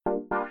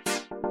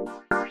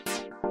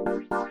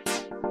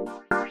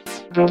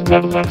The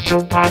Level Up Show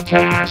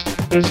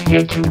podcast is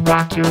here to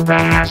rock your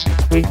ass.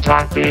 We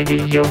talk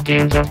video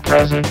games of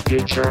present,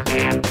 future,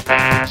 and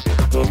past.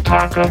 We'll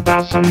talk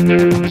about some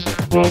news,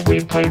 what we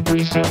played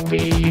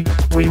recently.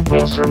 We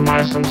will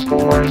surmise some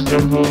scores,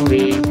 then we'll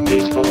leave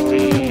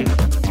peacefully.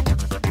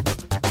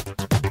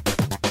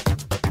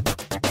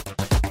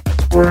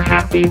 We're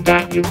happy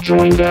that you've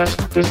joined us.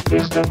 This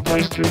is the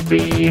place to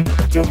be.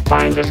 You'll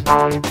find us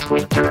on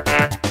Twitter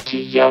at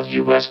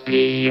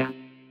TLUSP.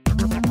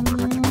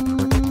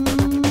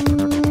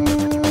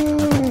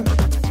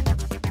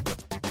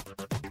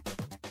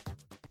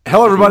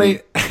 Hello,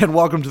 everybody, and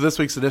welcome to this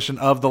week's edition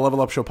of the Level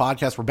Up Show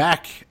podcast. We're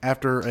back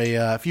after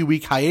a few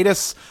week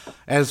hiatus,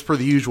 as per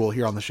the usual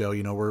here on the show.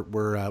 You know,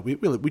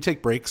 we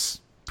take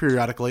breaks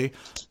periodically.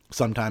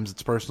 Sometimes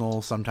it's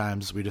personal.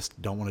 Sometimes we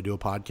just don't want to do a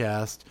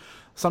podcast.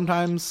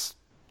 Sometimes,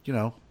 you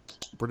know,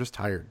 we're just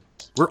tired.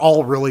 We're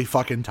all really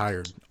fucking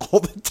tired all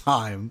the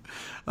time.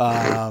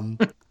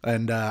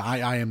 And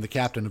I am the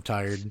captain of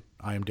tired.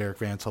 I am Derek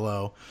Vance.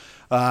 Hello.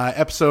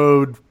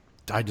 Episode.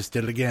 I just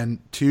did it again.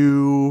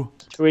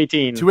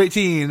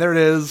 218. There it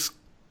is.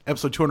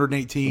 Episode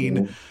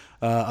 218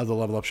 of the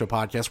Level Up Show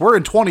podcast. We're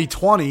in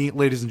 2020,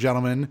 ladies and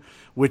gentlemen,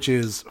 which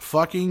is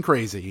fucking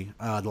crazy.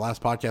 The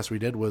last podcast we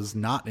did was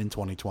not in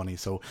 2020.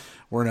 So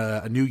we're in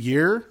a new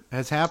year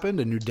has happened.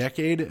 A new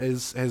decade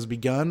has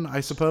begun, I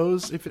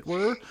suppose, if it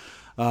were.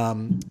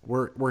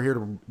 We're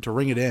here to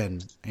ring it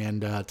in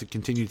and to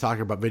continue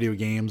talking about video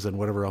games and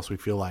whatever else we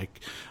feel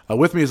like.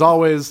 With me, as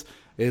always,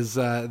 is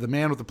the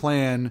man with the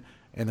plan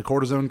and the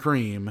cortisone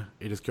cream.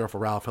 It is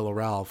Careful Ralph. Hello,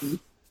 Ralph.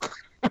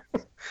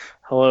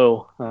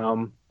 Hello.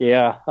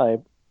 Yeah, I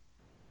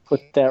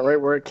put that right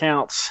where it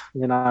counts,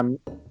 and I'm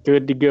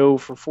good to go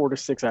for 4 to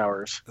 6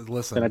 hours.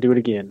 Listen, then I do it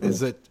again.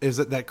 Is it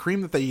that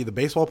cream that the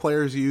baseball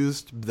players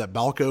used, that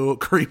Balco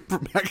cream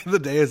from back in the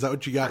day? Is that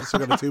what you got?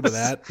 Still got a tube of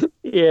that?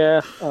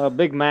 Yeah,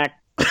 Big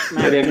Mac.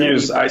 They didn't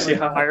use icy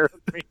hot.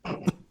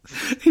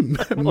 He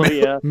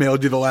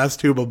mailed you the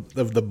last tube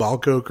of the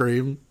Balco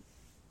cream.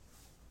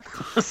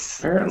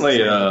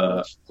 Apparently,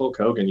 Hulk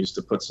Hogan used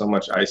to put so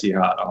much icy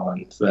hot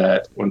on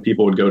that when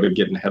people would go to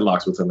get in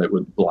headlocks with him, it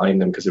would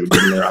blind them because it would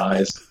get in their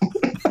eyes.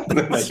 And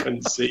then they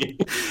couldn't see.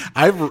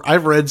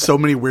 I've read so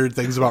many weird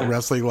things about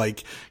wrestling,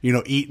 like, you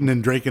know, eating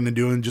and drinking and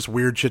doing just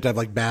weird shit to have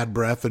like bad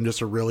breath and just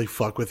to really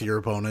fuck with your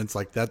opponents.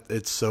 Like that,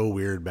 it's so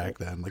weird back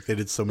then. Like they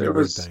did so many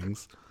weird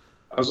things.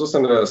 I was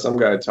listening to some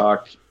guy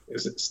talk.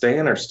 Is it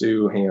Stan or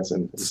Stu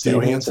Hansen? Stu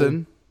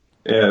Hansen?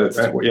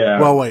 Yeah.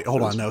 Well, wait,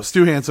 hold on. No,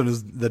 Stu Hansen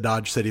is the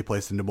Dodge City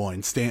place in Des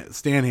Moines.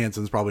 Stan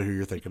Hansen is probably who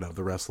you're thinking of,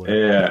 the wrestler.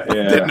 Yeah.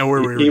 Didn't know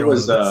where we were he going.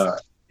 Was.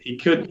 He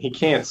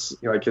can't.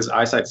 Like his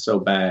eyesight's so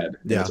bad.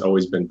 Yeah. It's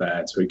always been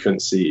bad, so he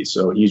couldn't see.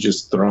 So he's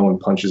just throwing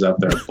punches out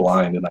there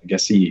blind, and I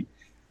guess he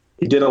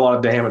did a lot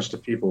of damage to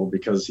people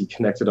because he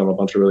connected on a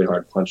bunch of really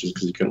hard punches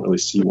because he couldn't really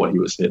see what he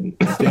was hitting.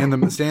 Stan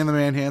the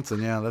Man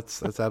Hansen. Yeah,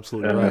 that's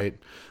absolutely right.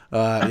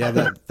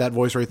 That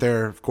voice right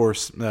there, of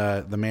course,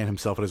 the man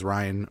himself, it is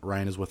Ryan.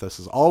 Ryan is with us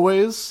as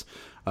always,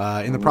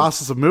 in the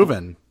process of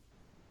moving.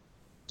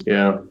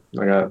 Yeah,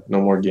 I got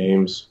no more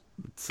games.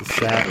 It's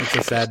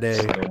a sad day.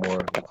 No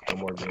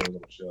more games on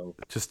the show.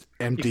 Just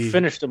empty. He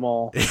finished them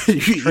all.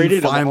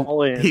 Traded them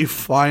all in. He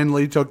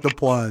finally took the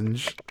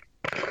plunge.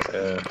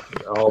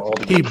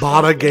 He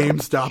bought a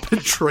GameStop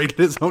and traded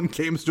his own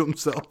games to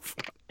himself.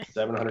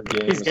 700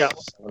 games. He's got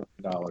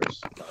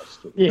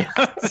 $700. Yeah,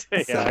 $1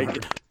 a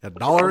game.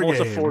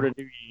 Almost afford a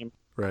new game.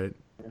 Right.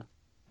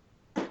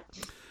 Yeah.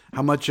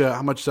 How much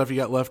stuff you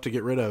got left to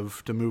get rid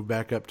of to move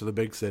back up to the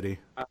big city?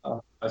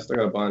 I still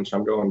got a bunch.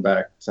 I'm going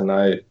back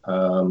tonight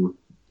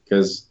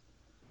because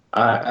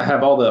I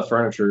have all the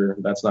furniture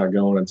that's not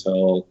going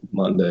until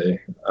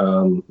Monday,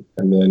 and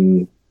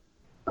then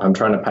I'm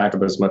trying to pack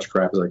up as much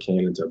crap as I can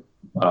into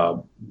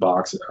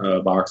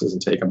boxes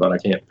and take them, but I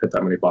can't fit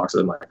that many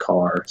boxes in my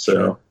car,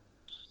 so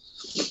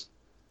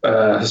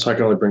I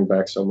can only bring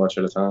back so much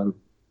at a time.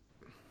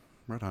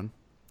 Right on.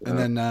 And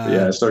then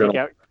I still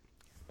got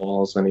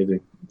walls. I need to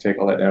take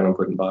all that down and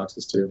put in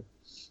boxes too.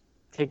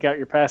 Take out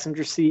your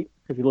passenger seat.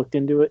 Have you looked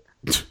into it?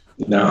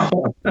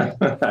 No, I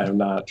have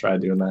not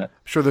tried doing that. I'm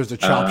sure there's a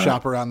chop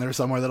shop around there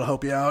somewhere that'll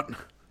help you out.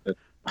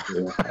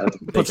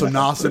 Put some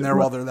NOS in there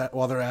while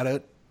they're at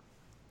it.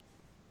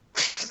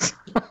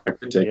 I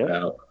could take it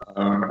out.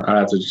 I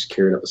have to just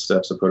carry it up the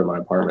steps and put it in my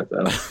apartment,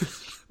 though.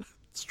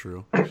 It's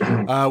true.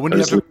 When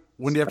do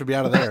you have to be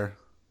out of there?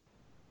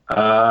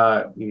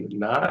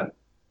 Not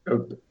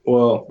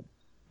well.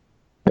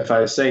 If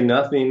I say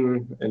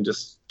nothing and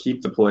just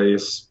keep the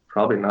place,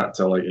 probably not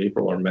till like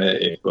April or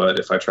May. But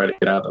if I try to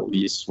get out at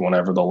least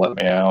whenever they'll let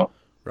me out.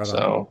 Right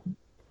on.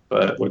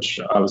 But which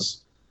I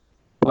was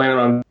planning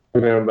on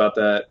doing about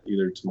that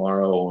either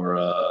tomorrow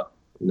or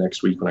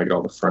next week when I get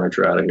all the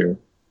furniture out of here.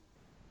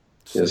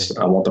 Yes,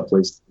 I want the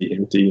place to be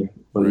empty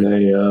when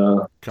they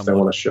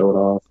want to show it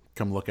off.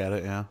 Come look at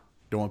it, yeah.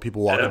 Don't want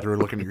people walking through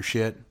looking at your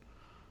shit.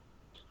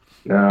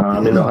 No, I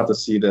mean, they'll have to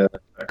see that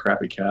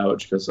crappy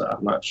couch because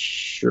I'm not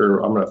sure.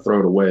 I'm going to throw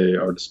it away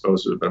or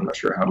dispose of it, but I'm not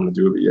sure how I'm going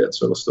to do it yet,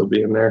 so it'll still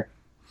be in there.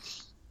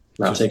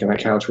 Not taking that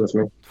couch with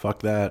me.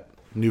 Fuck that.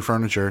 New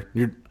furniture.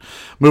 You're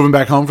moving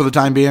back home for the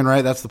time being,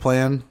 right? That's the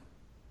plan?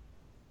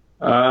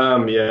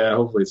 Yeah,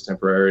 hopefully it's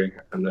temporary,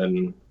 and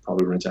then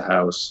probably rent a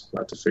house.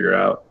 Not to figure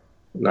out.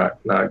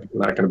 Not going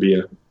to be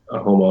a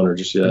homeowner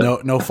just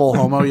yet. No full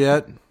homo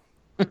yet?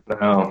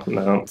 No.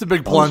 It's a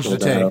big plunge to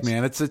take,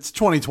 man. It's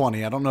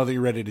 2020. I don't know that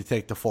you're ready to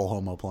take the full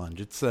homo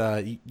plunge. It's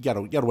you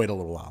gotta wait a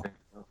little while.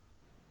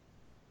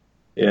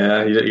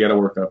 Yeah, you got to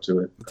work up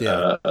to it.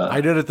 Yeah,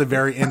 I did it at the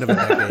very end of a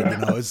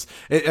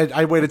decade.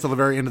 I waited till the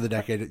very end of the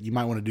decade. You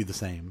might want to do the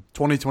same.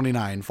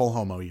 2029, full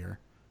homo year.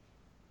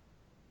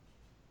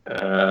 I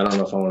don't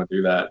know if I want to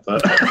do that,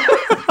 but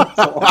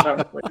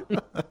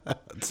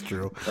That's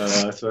true.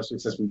 Especially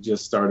since we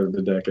just started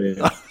the decade.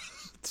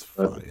 It's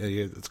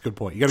a good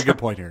point. You got a good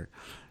point here.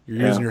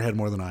 You're using your head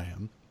more than I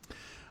am.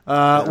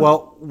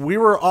 Well, we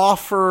were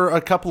off for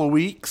a couple of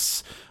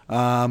weeks.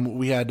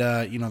 We had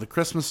the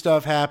Christmas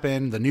stuff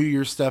happened, the New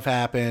Year's stuff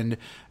happened,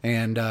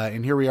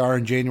 and here we are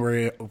in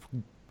January,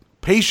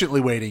 patiently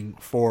waiting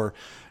for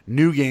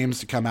new games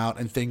to come out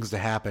and things to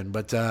happen.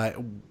 But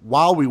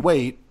while we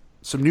wait,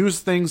 some news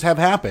things have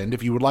happened.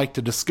 If you would like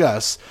to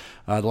discuss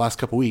the last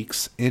couple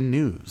weeks in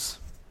news.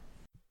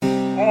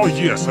 Oh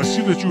yes, I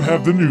see that you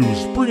have the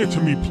news. Bring it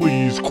to me,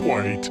 please.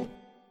 Quite.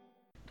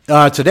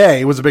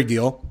 Today was a big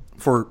deal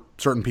for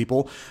certain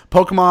people.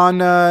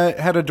 Pokemon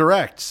had a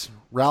direct.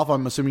 Ralph,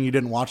 I'm assuming you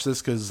didn't watch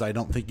this because I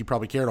don't think you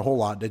probably cared a whole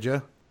lot, did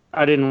you?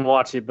 I didn't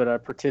watch it, but I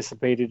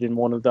participated in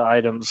one of the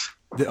items.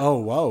 Oh,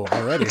 whoa,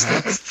 already,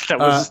 huh? That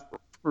was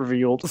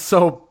revealed.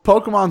 So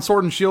Pokemon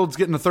Sword and Shield's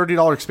getting a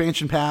 $30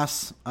 expansion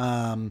pass,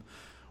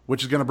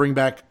 which is going to bring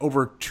back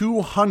over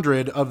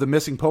 200 of the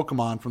missing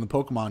Pokemon from the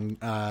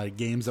Pokemon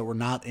games that were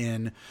not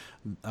in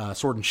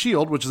Sword and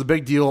Shield, which is a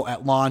big deal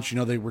at launch.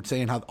 They were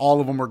saying how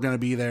all of them were going to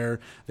be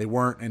there. They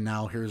weren't, and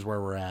now here's where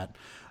we're at.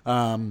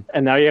 And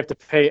now you have to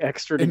pay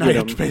extra to get them. And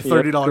now you have to pay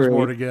 $30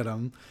 more to get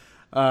them.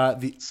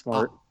 The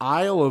Smart.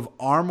 Isle of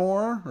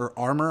Armor,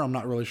 I'm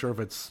not really sure if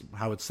it's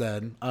how it's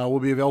said, will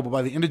be available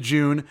by the end of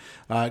June.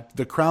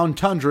 The Crown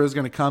Tundra is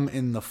going to come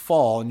in the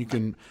fall, and you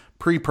can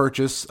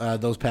pre-purchase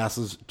those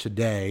passes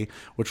today,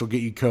 which will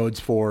get you codes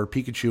for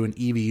Pikachu and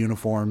Eevee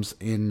uniforms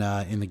in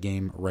the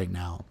game right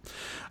now.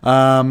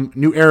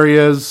 New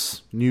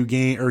areas, new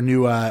game, or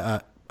new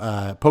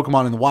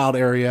Pokemon in the wild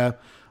area.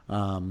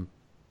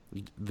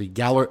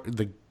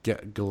 The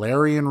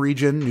Galarian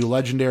region, new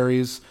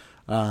legendaries.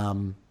 Let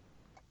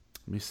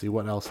me see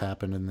what else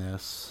happened in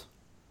this.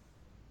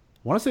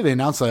 I want to say they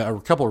announced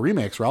a couple of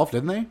remakes, Ralph,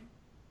 didn't they?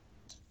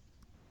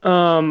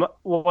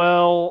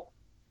 Well,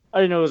 I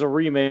didn't know it was a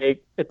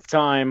remake at the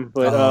time,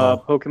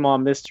 but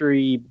Pokemon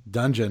Mystery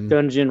Dungeon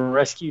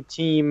Rescue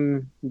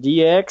Team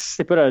DX,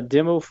 they put out a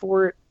demo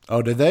for it.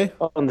 Oh, did they?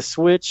 On the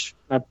Switch.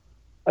 I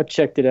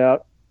checked it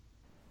out.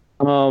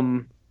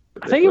 I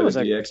think it was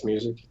DX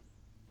music.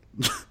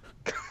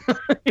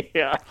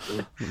 Yeah,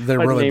 they're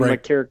really my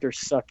character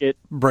suck it,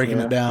 breaking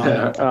it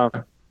down.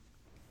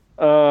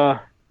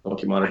 Pokemon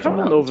are coming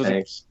out in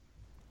tanks.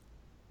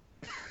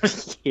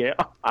 Yeah,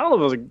 I don't know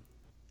if it was a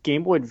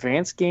Game Boy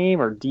Advance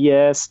game or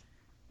DS.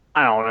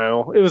 I don't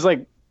know. It was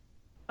like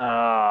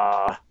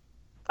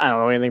I don't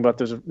know anything about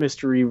those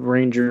Mystery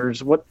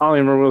Rangers. I don't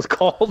even remember what it was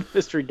called.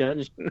 Mystery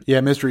Dungeon.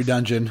 Yeah, Mystery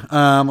Dungeon.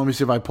 Let me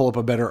see if I pull up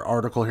a better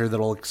article here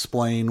that'll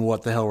explain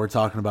what the hell we're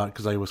talking about,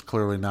 because I was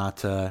clearly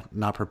not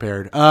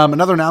prepared.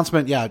 Another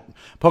announcement,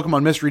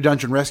 Pokemon Mystery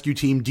Dungeon Rescue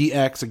Team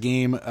DX, a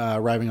game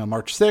arriving on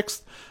March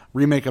 6th.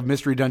 Remake of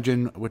Mystery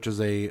Dungeon, which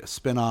is a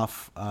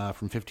spin-off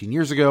from 15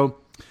 years ago.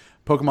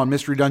 Pokemon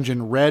Mystery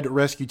Dungeon Red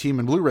Rescue Team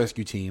and Blue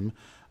Rescue Team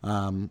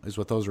is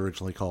what those are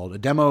originally called. A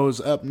demo's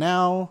up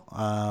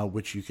now,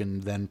 which you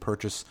can then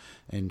purchase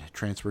and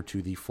transfer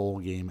to the full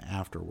game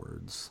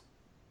afterwards.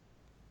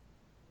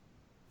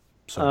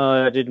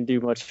 So it didn't do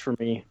much for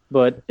me,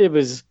 but it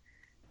was...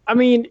 I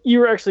mean, you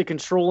were actually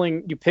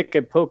controlling... You pick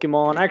a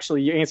Pokemon.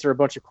 Actually, you answer a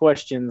bunch of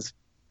questions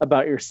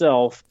about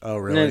yourself. Oh,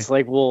 really? And then it's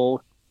like,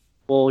 well,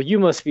 you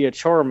must be a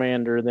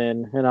Charmander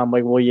then. And I'm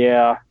like, well,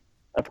 yeah,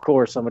 of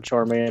course I'm a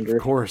Charmander.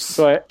 Of course.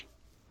 So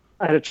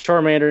I had a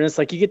Charmander, and it's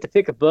like you get to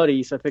pick a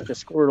buddy, so I picked a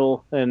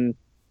Squirtle, and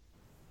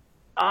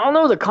I don't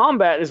know, the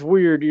combat is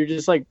weird. You're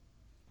just like,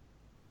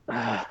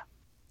 I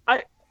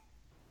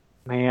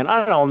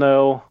don't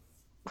know.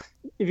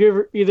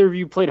 Have either of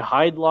you played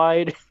Hide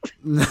Lied?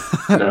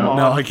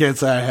 No, I can't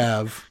say I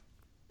have.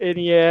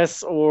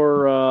 NES,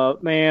 or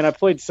I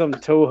played some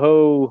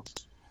Toho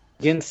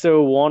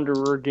Genso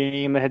Wanderer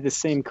game that had the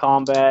same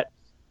combat.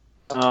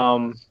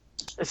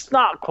 It's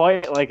not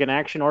quite like an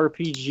action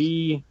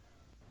RPG.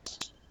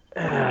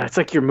 It's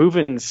like you're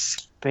moving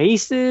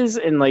spaces,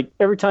 and like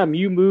every time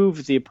you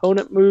move, the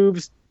opponent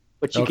moves,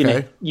 but you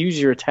can use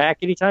your attack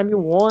anytime you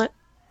want.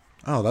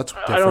 Oh, that's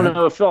different. I don't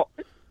know. It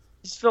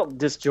just felt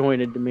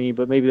disjointed to me,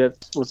 but maybe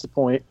that's what's the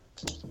point.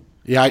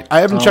 Yeah, I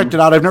haven't checked it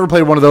out. I've never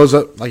played one of those.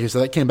 Like I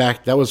said, that came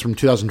back. That was from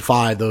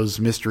 2005. Those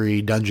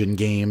mystery dungeon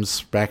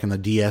games back in the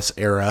DS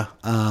era.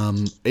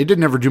 It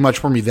didn't ever do much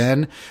for me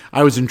then.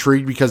 I was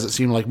intrigued because it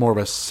seemed like more of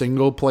a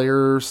single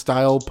player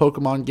style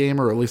Pokemon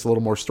game, or at least a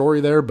little more story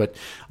there. But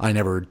I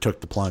never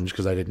took the plunge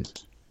because I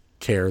didn't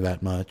care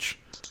that much.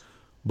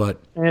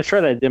 But yeah,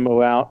 try that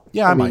demo out.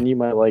 Yeah, I might. You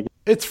might like it.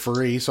 It's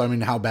free, so I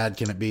mean, how bad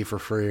can it be for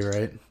free,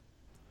 right?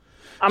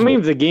 I mean,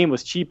 if the game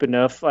was cheap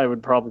enough, I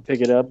would probably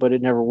pick it up, but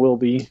it never will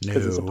be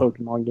because it's a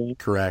Pokemon game.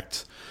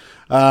 Correct.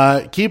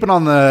 Keeping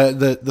on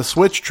the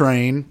Switch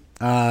train,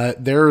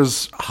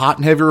 there's hot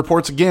and heavy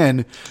reports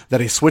again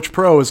that a Switch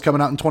Pro is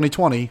coming out in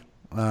 2020.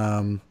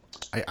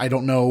 I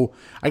don't know.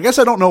 I guess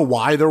I don't know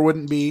why there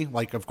wouldn't be.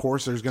 Like, of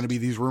course, there's going to be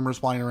these rumors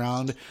flying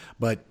around,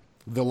 but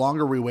the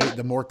longer we wait,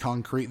 the more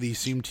concrete these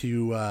seem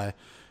to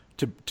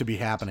be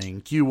happening.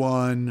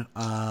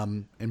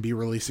 Q1 and be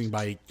releasing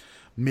by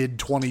mid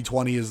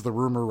 2020 is the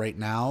rumor right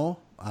now.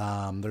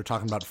 They're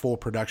talking about full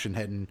production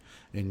heading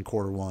in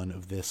Q1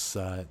 of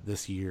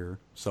this year.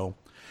 So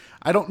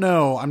I don't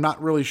know. I'm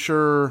not really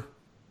sure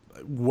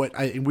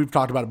we've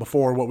talked about it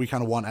before, what we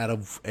kind of want out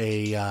of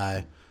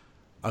a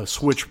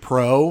Switch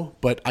Pro,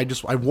 but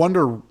I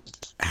wonder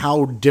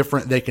how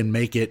different they can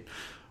make it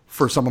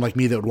for someone like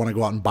me that would want to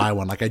go out and buy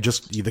one. Like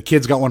the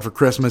kids got one for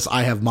Christmas.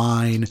 I have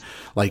mine.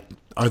 Like,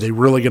 are they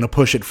really going to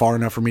push it far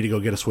enough for me to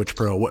go get a Switch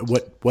Pro?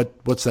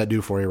 What's that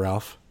do for you,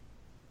 Ralph?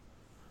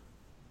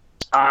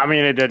 I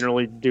mean, it didn't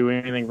really do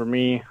anything for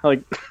me.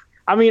 Like,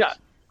 I mean,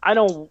 I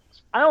don't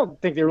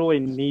think they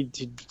really need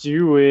to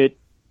do it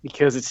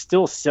because it's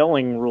still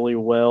selling really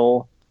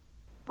well.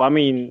 I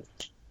mean,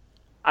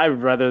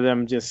 I'd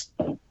rather just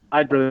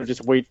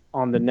wait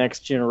on the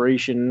next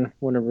generation,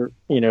 whenever,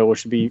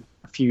 which would be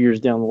a few years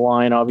down the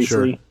line,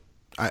 obviously. Sure.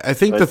 I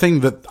think the thing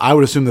that I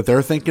would assume that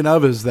they're thinking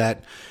of is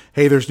that,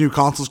 hey, there's new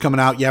consoles coming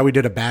out. Yeah, we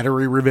did a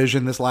battery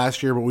revision this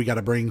last year, but we got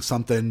to bring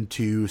something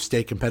to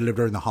stay competitive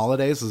during the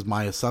holidays, is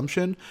my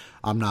assumption.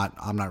 I'm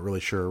not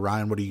really sure.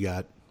 Ryan, what do you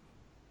got?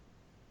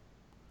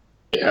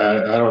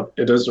 Yeah,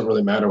 it doesn't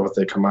really matter what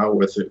they come out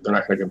with. They're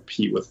not going to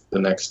compete with the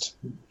next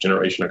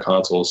generation of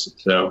consoles.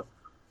 So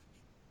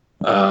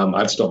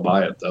I'd still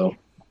buy it, though,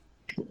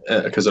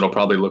 because it'll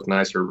probably look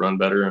nicer, run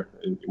better.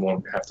 You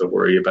won't have to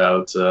worry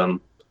about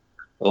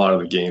a lot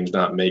of the games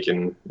not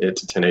making it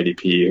to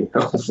 1080p.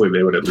 Hopefully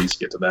they would at least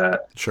get to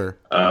that. Sure.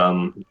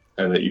 And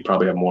that you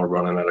probably have more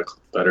running at a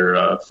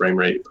better frame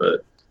rate.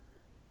 But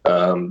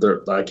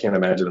I can't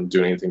imagine them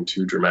doing anything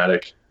too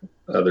dramatic.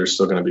 They're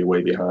still going to be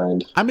way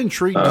behind. I'm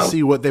intrigued to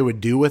see what they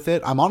would do with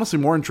it. I'm honestly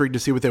more intrigued to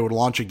see what they would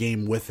launch a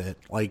game with it.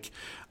 Like,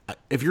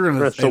 if you're going to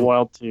Breath of the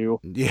Wild 2.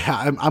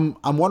 Yeah,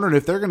 I'm wondering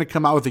if they're going to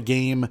come out with a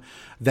game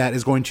that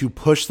is going to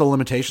push the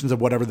limitations of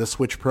whatever the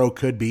Switch Pro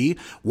could be,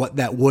 what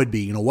that would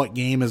be. What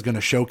game is going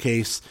to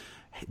showcase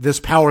this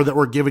power that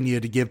we're giving you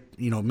to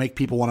make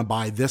people want to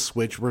buy this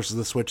Switch versus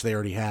the Switch they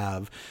already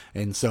have.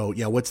 And so,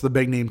 yeah, what's the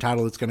big name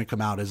title that's going to come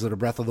out? Is it a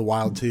Breath of the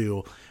Wild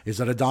 2? Is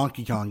it a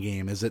Donkey Kong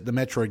game? Is it the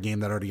Metroid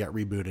game that already got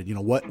rebooted?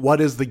 What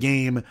is the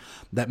game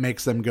that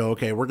makes them go,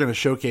 okay, we're going to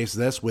showcase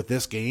this with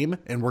this game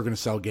and we're going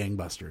to sell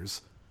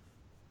gangbusters?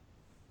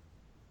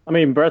 I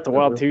mean, Breath of the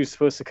Wild 2 is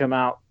supposed to come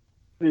out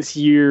this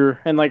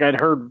year, and I'd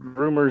heard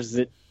rumors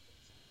that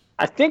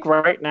I think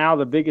right now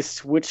the biggest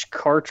Switch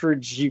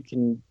cartridge you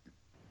can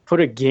put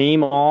a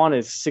game on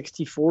is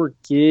 64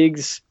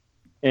 gigs,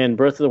 and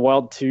Breath of the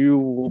Wild 2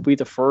 will be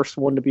the first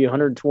one to be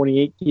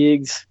 128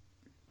 gigs.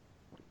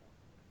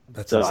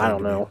 That's so I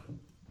don't know.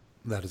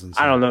 That is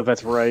insane. I don't know if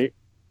that's right,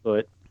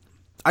 but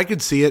I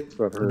could see it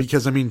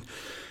because,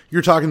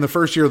 you're talking the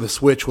first year of the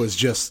Switch was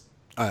just,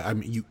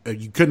 you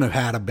couldn't have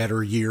had a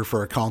better year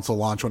for a console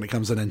launch when it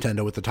comes to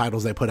Nintendo with the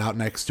titles they put out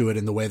next to it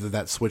and the way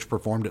that Switch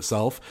performed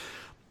itself.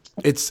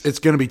 It's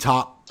going to be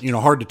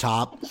hard to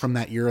top from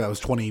that year. That was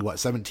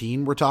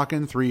 2017. We're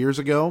talking 3 years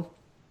ago.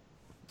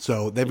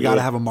 So they've got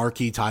to have a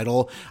marquee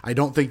title. I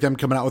don't think them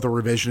coming out with a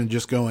revision and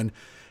just going,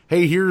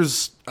 hey,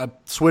 here's a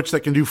Switch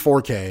that can do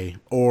 4K,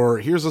 or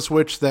here's a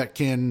Switch that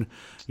can,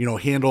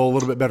 handle a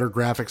little bit better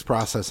graphics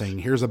processing.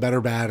 Here's a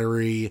better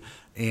battery,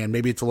 and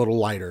maybe it's a little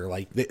lighter.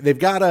 Like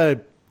they've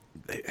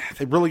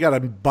really got to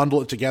bundle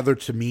it together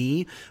to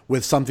me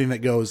with something that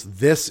goes,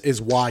 this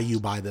is why you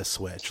buy this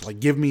Switch.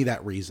 Like, give me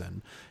that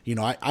reason.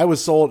 I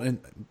was sold, and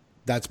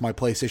that's my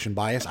PlayStation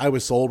bias. I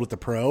was sold with the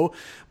Pro,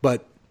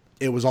 but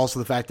it was also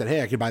the fact that,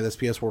 hey, I could buy this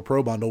PS4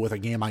 Pro bundle with a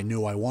game I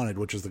knew I wanted,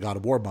 which is the God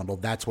of War bundle.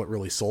 That's what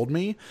really sold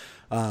me.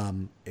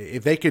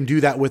 If they can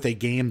do that with a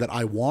game that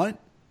I want,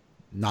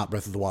 not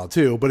Breath of the Wild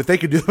 2, but if they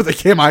could do it with a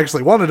game I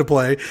actually wanted to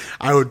play,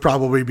 I would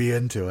probably be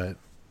into it.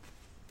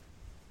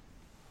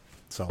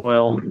 So,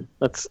 well,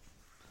 that's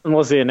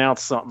unless they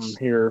announce something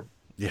here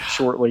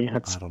shortly.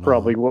 That's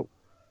probably what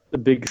the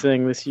big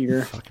thing this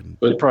year.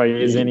 But it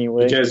probably is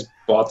anyway. You guys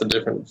bought the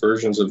different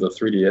versions of the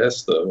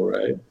 3DS, though,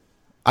 right?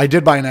 I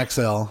did buy an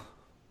XL.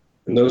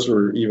 And those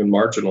were even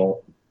more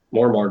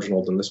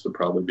marginal than this would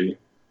probably be.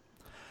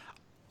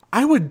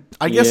 I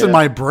guess in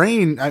my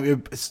brain,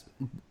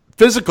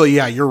 physically,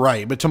 yeah, you're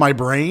right. But to my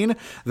brain,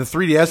 the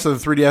 3DS and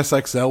the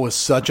 3DS XL was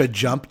such a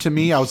jump to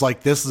me. I was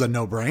like, this is a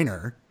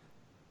no-brainer.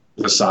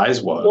 The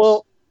size was.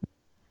 Well,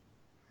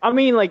 I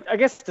mean, like, I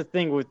guess the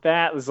thing with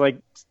that was, like,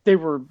 there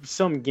were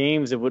some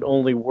games that would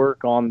only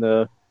work on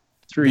the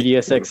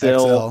 3DS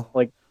XL,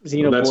 like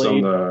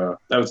Xenoblade.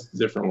 That was a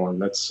different one.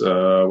 That's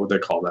what they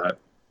call that.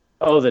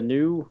 Oh, the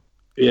new.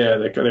 Yeah,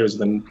 there's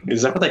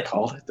is that what they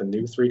called it? The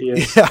new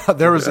 3DS. Yeah,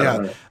 there was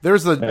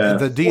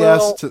the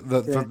DS to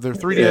the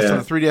 3DS and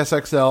the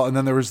 3DS XL, and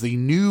then there was the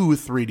new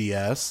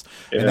 3DS,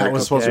 and that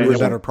was supposed to be a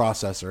better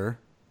processor.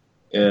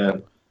 Yeah,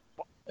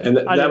 and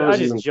that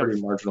was even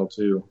pretty marginal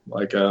too.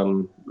 Like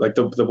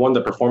the one,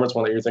 the performance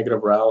one that you're thinking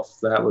of, Ralph,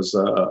 that was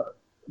a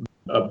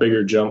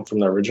bigger jump from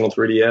the original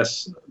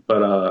 3DS,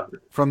 but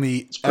from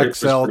the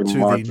XL to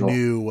marginal. The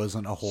new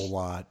wasn't a whole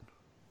lot.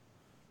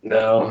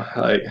 No,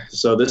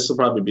 so this will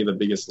probably be the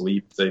biggest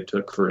leap they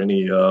took for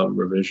any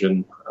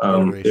revision,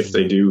 if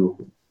they do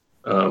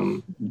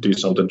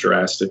something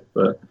drastic.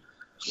 But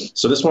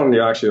so this one,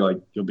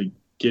 you'll be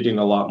getting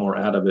a lot more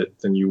out of it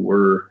than you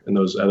were in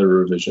those other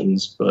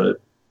revisions.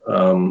 But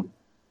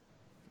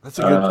that's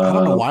a good. I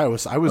don't know why I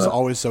was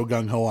always so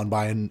gung ho on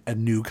buying a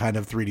new kind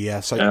of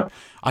 3DS.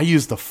 I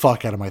use the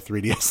fuck out of my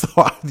 3DS, so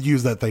I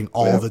use that thing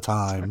all the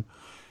time.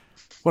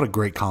 What a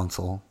great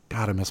console.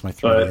 God, I miss my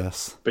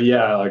 3DS. But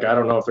yeah, I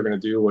don't know if they're going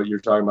to do what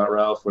you're talking about,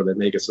 Ralph, where they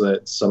make it so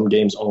that some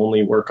games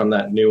only work on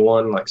that new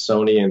one, like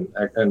Sony and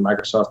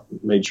Microsoft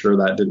made sure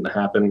that didn't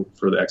happen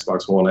for the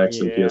Xbox One X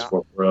and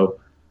PS4 Pro.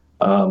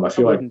 I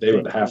feel like they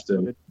would have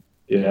to.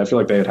 Yeah, I feel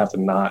like they would have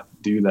to not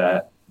do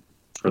that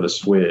for the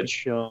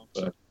Switch.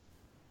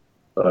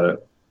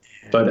 But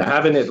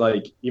having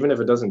it even if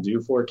it doesn't do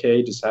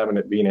 4K, just having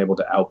it being able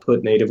to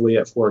output natively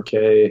at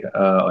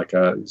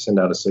 4K, send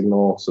out a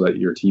signal so that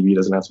your TV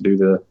doesn't have to do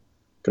the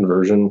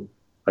conversion,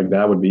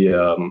 that would be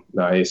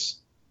nice.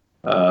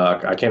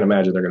 I can't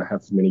imagine they're going to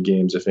have many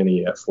games, if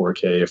any, at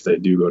 4K if they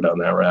do go down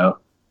that route.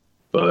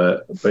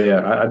 But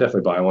yeah, I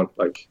definitely buy one.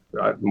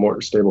 More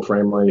stable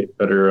frame rate,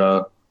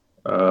 better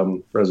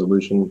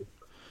resolution,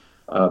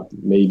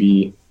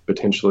 maybe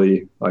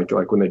potentially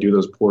like when they do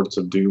those ports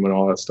of Doom and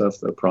all that stuff,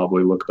 they'll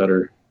probably look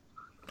better.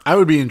 I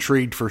would be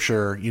intrigued for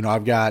sure.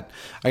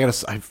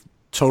 I've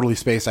totally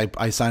spaced.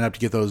 I signed up to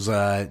get those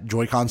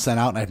Joy-Con sent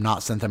out, and I've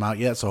not sent them out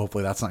yet. So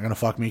hopefully that's not going to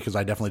fuck me, because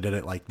I definitely did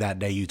it that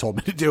day you told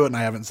me to do it, and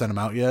I haven't sent them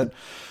out yet.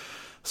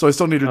 So I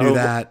still need to do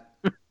that.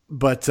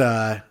 But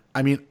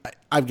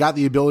I've got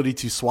the ability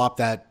to swap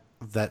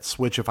that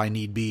Switch if I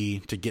need be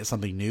to get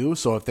something new.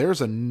 So if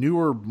there's a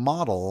newer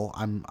model,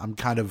 I'm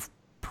kind of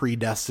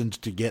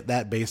predestined to get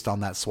that based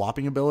on that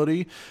swapping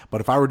ability. But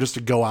if I were just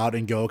to go out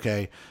and go,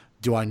 okay,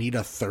 do I need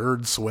a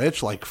third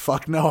Switch?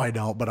 Fuck no, I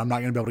don't. But I'm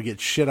not going to be able to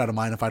get shit out of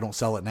mine if I don't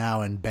sell it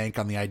now and bank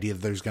on the idea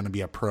that there's going to be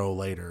a Pro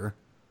later.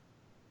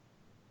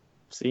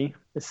 See,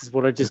 this is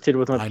what I just did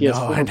with my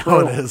PS4 I know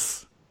Pro. it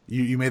is.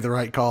 You made the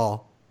right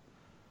call.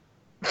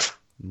 You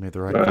made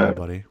the right call,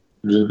 buddy.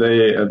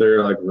 Are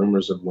there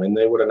rumors of when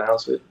they would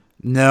announce it?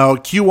 No,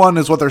 Q1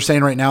 is what they're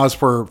saying right now is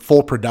for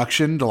full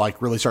production to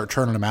really start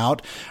turning them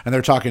out. And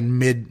they're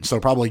talking so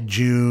probably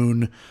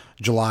June,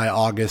 July,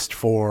 August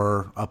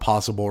for a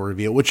possible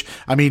reveal, which,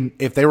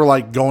 if they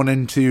were going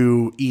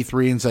into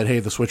E3 and said, hey,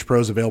 the Switch Pro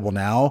is available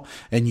now,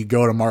 and you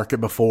go to market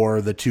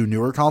before the two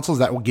newer consoles,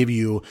 that will give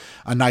you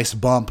a nice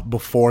bump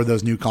before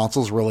those new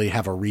consoles really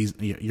have a reason.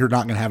 You're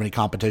not going to have any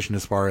competition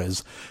as far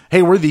as,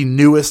 hey, we're the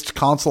newest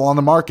console on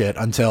the market,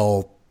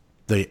 until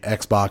the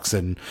Xbox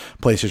and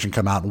PlayStation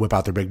come out and whip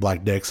out their big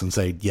black dicks and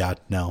say, yeah,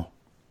 no.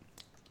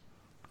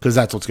 Because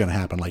that's what's going to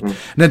happen.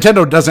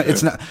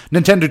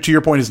 Nintendo, to your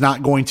point, is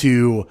not going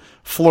to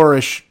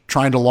flourish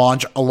trying to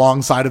launch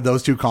alongside of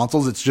those two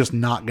consoles. It's just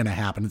not going to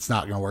happen. It's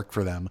not going to work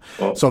for them.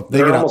 Well, so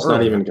they're almost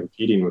not even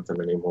competing with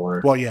them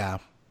anymore. Well, yeah.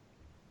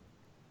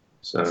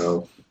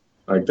 So,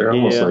 they're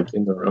almost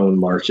in their own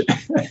market.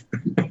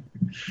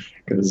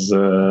 Because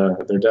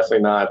they're definitely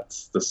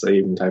not the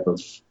same type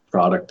of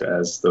product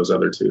as those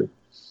other two.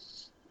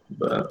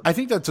 But I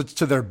think that's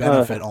to their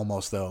benefit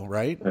almost, though,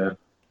 right? Yeah.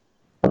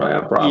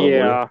 Probably.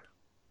 Yeah.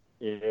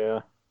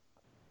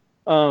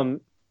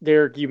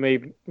 Derek, you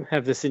may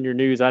have this in your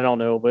news. I don't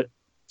know, but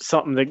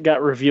something that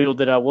got revealed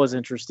that I was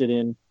interested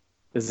in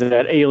is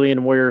that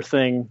Alienware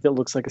thing that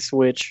looks like a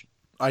Switch.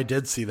 I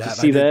did see that.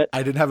 That?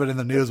 I didn't have it in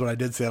the news, but I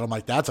did see that. I'm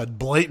like, that's a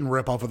blatant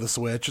ripoff of the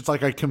Switch. It's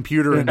like a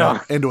computer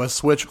into a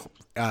Switch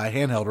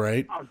handheld,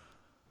 right?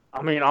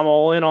 I'm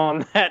all in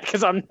on that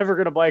because I'm never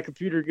going to buy a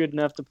computer good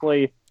enough to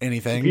play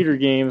anything computer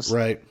games,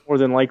 right? More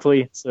than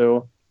likely.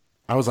 So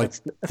I was like,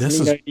 this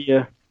is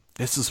idea.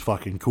 This is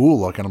fucking cool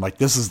looking. I'm like,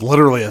 this is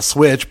literally a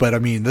Switch, but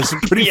this is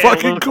pretty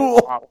fucking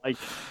cool.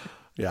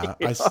 Yeah,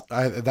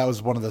 that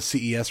was one of the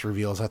CES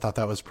reveals. I thought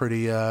that was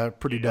pretty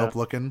dope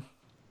looking.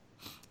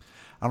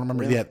 I don't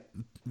remember yet.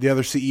 The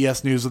other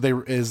CES news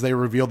is they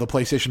revealed the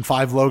PlayStation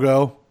 5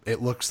 logo.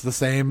 It looks the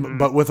same,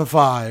 but with a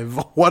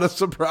 5. What a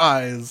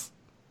surprise!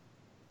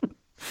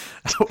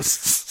 That was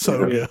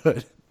so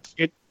good.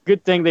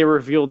 Good thing they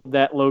revealed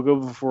that logo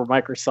before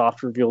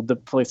Microsoft revealed the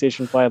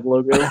PlayStation 5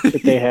 logo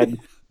that they had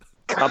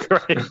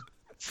Copyright.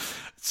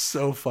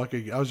 So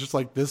fucking. I was just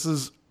like, this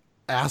is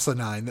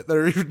asinine that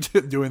they're even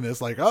doing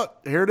this. Like, oh,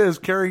 here it is,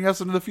 carrying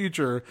us into the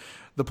future.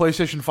 The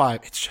PlayStation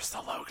 5. It's just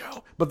the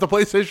logo, but the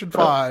PlayStation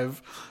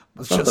 5.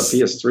 I thought the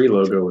PS3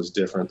 logo was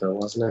different though,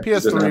 wasn't it?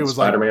 PS3 was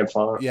Spider-Man like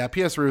font. Yeah,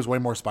 PS3 was way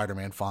more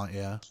Spider-Man font.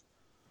 Yeah.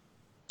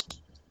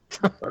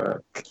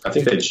 I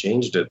think they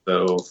changed it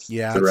though.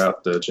 Yeah,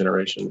 throughout the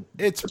generation.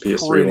 It's the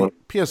PS3 pretty. one.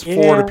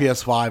 PS4 to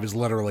PS5 is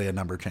literally a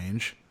number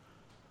change.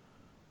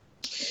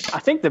 I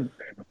think they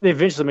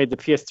eventually made the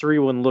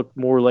PS3 one look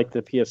more like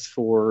the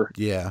PS4.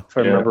 Yeah, if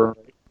I remember,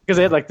 because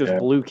they had like those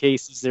blue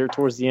cases there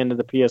towards the end of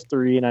the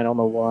PS3, and I don't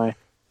know why.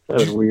 That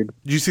was weird.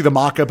 Did you see the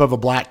mock-up of a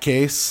black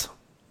case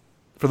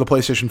for the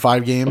PlayStation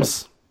 5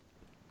 games?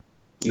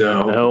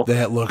 No.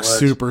 That looks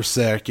super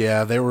sick.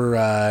 Yeah, they were.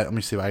 Let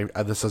me see.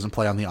 This doesn't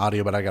play on the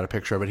audio, but I got a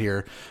picture of it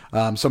here.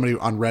 Somebody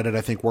on Reddit,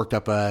 I think, worked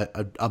up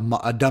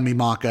a dummy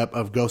mock-up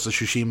of Ghost of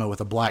Tsushima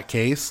with a black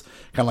case,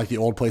 kind of like the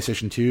old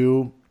PlayStation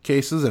 2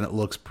 cases, and it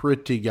looks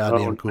pretty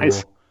goddamn cool.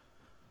 Nice.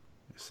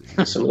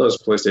 Some of those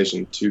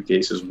PlayStation 2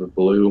 cases were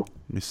blue.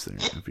 Let me see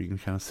if you can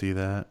kind of see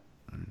that.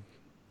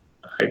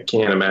 I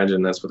can't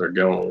imagine that's what they're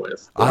going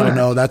with. I don't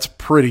know. That's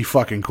pretty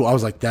fucking cool. I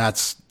was like,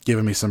 that's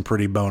giving me some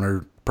pretty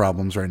boner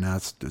problems right now.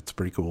 It's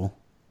pretty cool.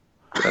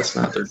 That's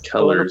not their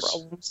colors.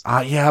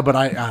 Yeah, but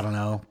I don't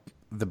know.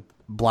 The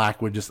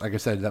black would just, like I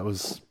said, that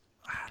was,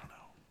 I don't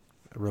know.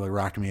 It really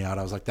rocked me out.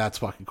 I was like, that's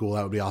fucking cool.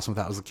 That would be awesome if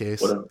that was the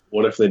case.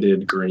 What if they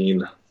did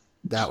green?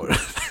 That would.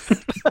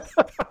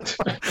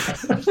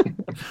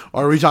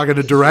 Are we talking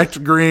a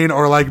direct green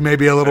or like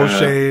maybe a little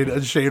shade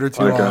or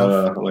two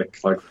off?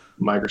 Like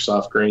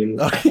Microsoft green.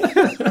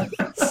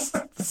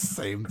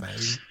 Same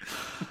thing.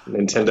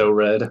 Nintendo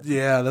red.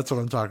 Yeah, that's what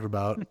I'm talking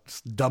about.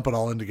 Just dump it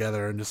all in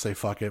together and just say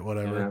fuck it,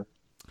 whatever.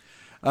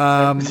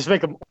 Just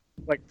make them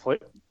like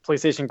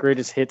PlayStation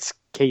greatest hits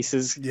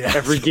cases. Yeah,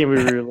 every game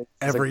we release.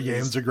 Every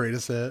game's a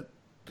greatest hit.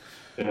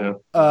 Yeah.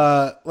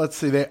 Let's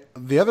see.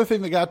 The other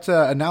thing that got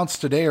announced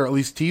today, or at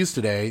least teased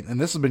today, and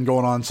this has been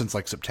going on since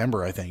like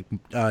September, I think.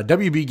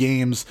 WB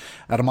Games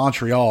out of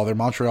Montreal, their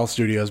Montreal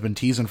studio, has been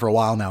teasing for a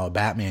while now a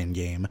Batman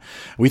game.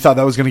 We thought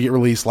that was going to get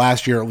released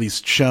last year, at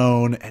least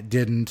shown. It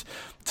didn't.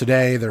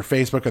 Today, their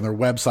Facebook and their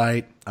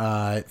website,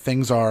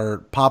 things are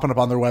popping up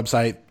on their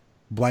website.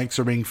 Blanks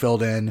are being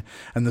filled in,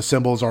 and the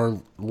symbols are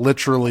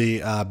literally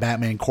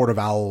Batman Court of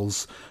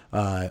Owls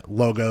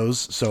logos.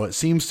 So it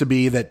seems to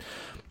be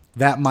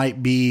that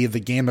might be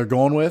the game they're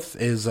going with,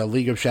 is a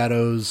League of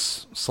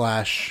Shadows /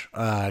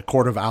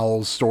 Court of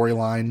Owls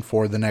storyline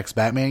for the next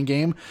Batman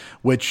game,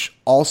 which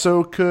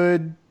also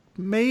could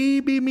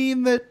maybe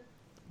mean that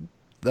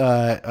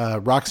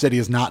Rocksteady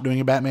is not doing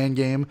a Batman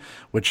game,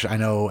 which I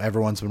know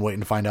everyone's been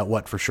waiting to find out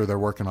what for sure they're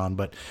working on.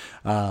 But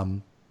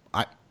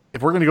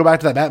if we're going to go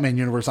back to that Batman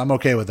universe, I'm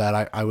okay with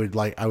that. I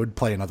would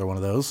play another one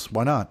of those.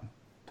 Why not?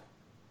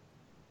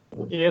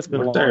 Yeah, it's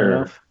been long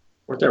enough.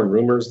 Weren't there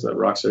rumors that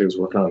Rocksteady was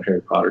working on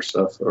Harry Potter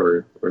stuff,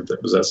 or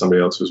was that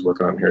somebody else who was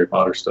working on Harry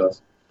Potter stuff?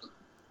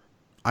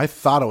 I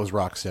thought it was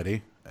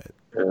Rocksteady.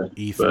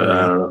 E3. But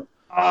I don't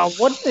know.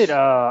 What did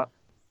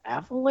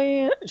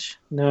Avalanche?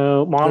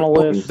 No,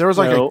 Monolith. There was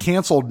like a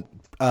canceled.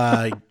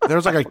 There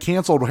was like a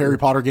canceled Harry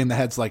Potter game that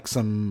had like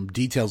some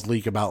details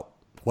leak about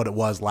what it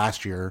was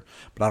last year,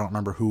 but I don't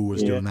remember who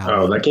was doing that.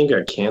 Oh, that game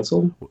got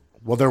canceled?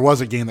 Well, there was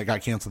a game that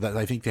got canceled that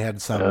I think they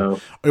had some.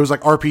 It was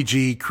like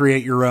RPG,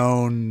 create your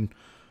own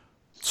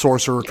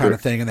sorcerer kind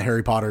of thing in the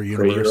Harry Potter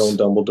universe. Create your own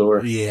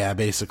Dumbledore. Yeah,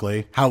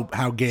 basically.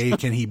 How gay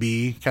can he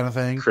be kind of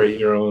thing. Create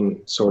your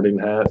own sorting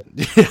hat.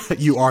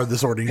 You are the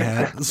sorting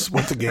hat. This is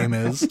what the game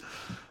is.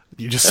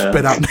 You just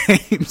spit out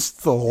names.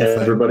 The whole thing.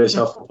 Everybody's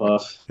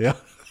Hufflepuff. Yeah.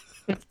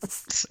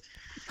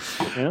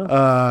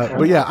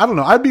 But yeah, I don't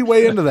know. I'd be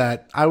way into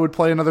that. I would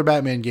play another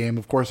Batman game.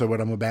 Of course I would.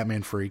 I'm a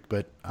Batman freak,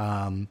 but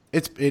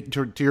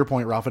to your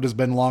point, Ralph, it has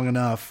been long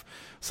enough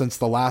since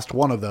the last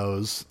one of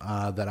those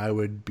that I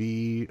would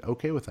be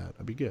okay with that.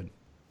 I'd be good.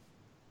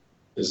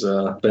 Is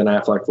Ben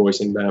Affleck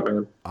voicing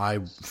Batman? I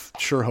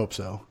sure hope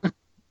so.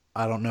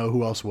 I don't know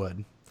who else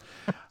would.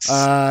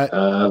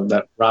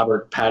 That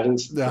Robert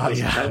Pattinson.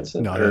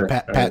 Pattinson.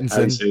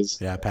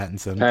 Yeah,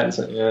 Pattinson.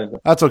 Pattinson. Yeah,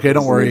 that's okay.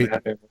 Don't worry.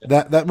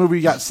 That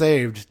movie got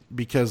saved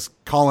because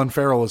Colin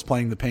Farrell is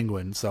playing the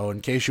Penguin. So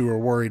in case you were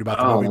worried about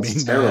the movie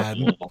being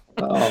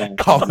bad,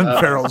 Colin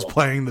Farrell's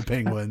playing the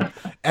Penguin.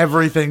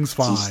 Everything's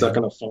fine. Is he stuck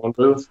in a phone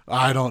booth?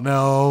 I don't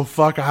know.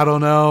 I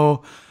don't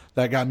know.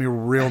 That got me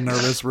real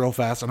nervous real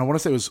fast. And I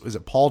want to say is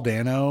it Paul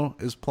Dano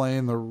is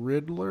playing the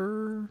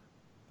Riddler?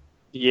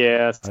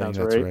 Yeah, that sounds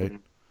right.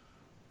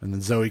 And then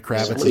Zoe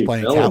Kravitz is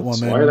playing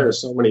Catwoman. Why are there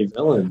so many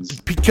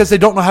villains? Because they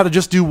don't know how to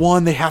just do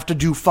one. They have to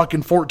do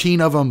fucking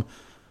 14 of them.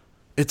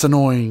 It's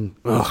annoying.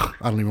 Ugh,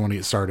 I don't even want to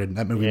get started.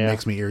 That movie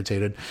makes me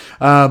irritated.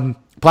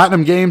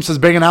 Platinum Games says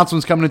big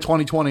announcements coming in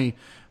 2020.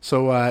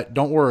 So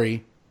don't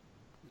worry.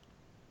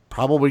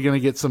 Probably going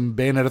to get some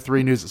Bayonetta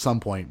 3 news at some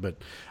point. But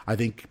I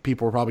think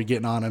people are probably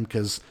getting on him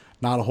because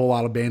not a whole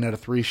lot of Bayonetta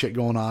 3 shit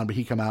going on. But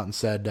he come out and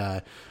said,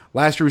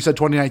 last year we said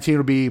 2019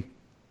 would be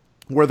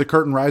where the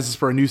curtain rises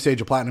for a new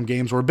stage of Platinum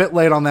Games. We're a bit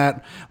late on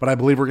that, but I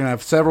believe we're going to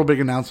have several big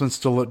announcements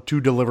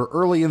to deliver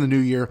early in the new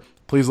year.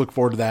 Please look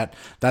forward to that.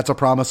 That's a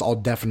promise I'll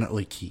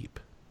definitely keep.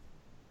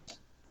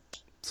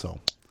 So,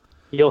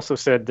 he also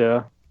said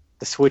the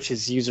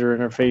Switch's user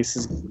interface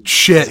is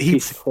shit. a He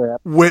piece of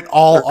crap. went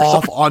all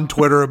off on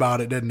Twitter about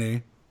it, didn't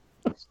he?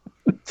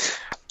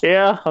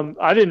 Yeah,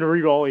 I didn't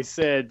read all he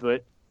said,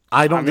 but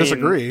I mean,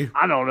 disagree.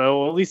 I don't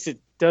know. At least it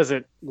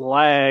doesn't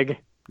lag.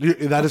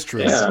 That is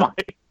true. Yeah.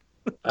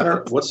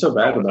 What's so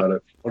bad about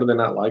it? What do they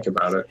not like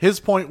about it? His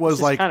point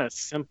was like kind of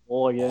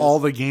simple, I guess. All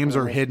the games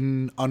are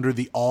hidden under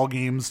the All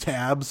Games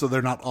tab, so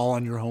they're not all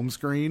on your home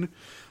screen.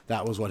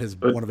 That was what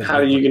one of his. How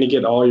are you going to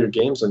get all your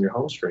games on your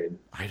home screen?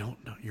 I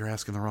don't know. You're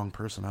asking the wrong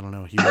person. I don't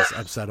know. He was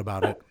upset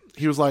about it.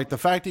 He was like, the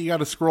fact that you got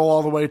to scroll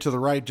all the way to the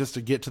right just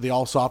to get to the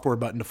All Software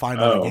button to find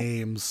all the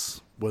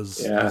games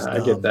was. Yeah, was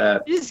I get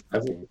that. I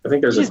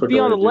think there's a quicker be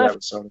on way the to do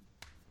left. that with Sony.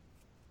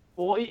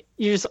 Well,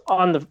 you just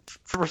on the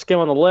first game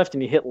on the left,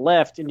 and you hit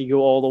left, and you go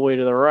all the way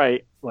to the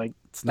right. Like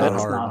it's not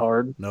that's hard. not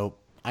hard. Nope.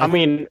 I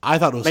mean, I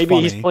thought it was maybe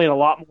funny. he's playing a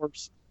lot more.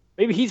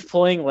 Maybe he's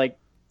playing like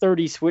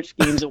 30 Switch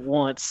games at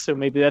once, so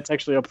maybe that's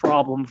actually a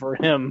problem for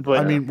him. But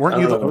I mean,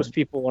 weren't you? Most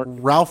people aren't.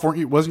 Ralph,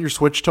 wasn't your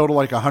Switch total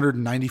like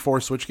 194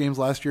 Switch games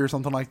last year or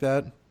something like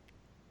that?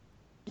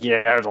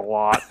 Yeah, there's a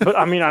lot. But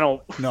I mean, I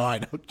don't. No, I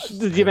know.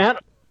 The amount.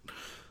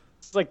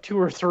 It's like 2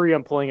 or 3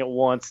 I'm playing at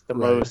once, the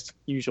most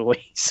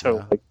usually. So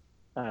Yeah. like,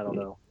 I don't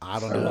know. I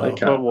don't know.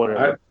 But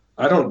whatever.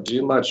 I don't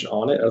do much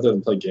on it other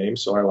than play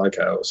games, so I like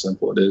how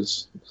simple it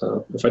is.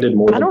 If I did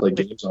more than play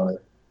games on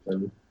it,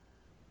 then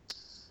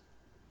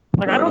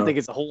I don't think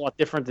it's a whole lot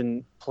different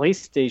than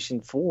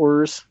PlayStation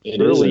 4's.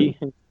 It really.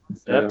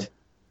 isn't.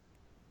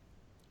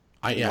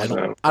 I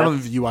don't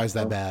think the UI's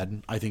that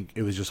bad. I think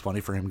it was just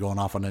funny for him going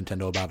off on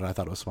Nintendo about it. I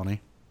thought it was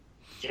funny.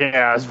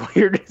 Yeah, it's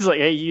weird. It's like,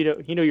 hey, you're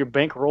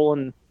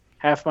bankrolling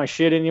half my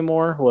shit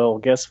anymore? Well,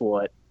 guess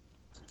what?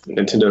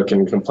 Nintendo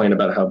can complain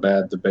about how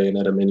bad the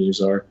Bayonetta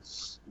menus are.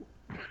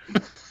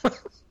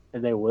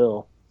 And they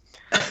will.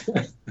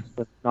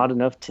 But not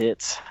enough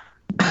tits.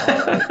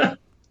 I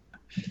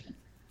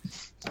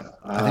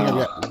think I've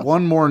got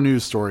one more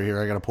news story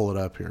here. I got to pull it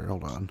up here.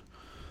 Hold on.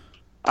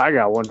 I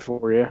got one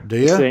for you. Do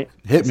you?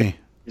 Hit me.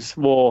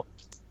 Well,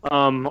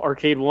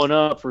 Arcade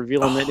 1-Up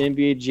revealing that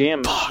NBA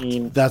Jam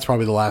machine. That's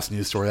probably the last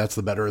news story. That's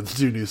the better of the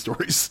 2 news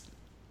stories.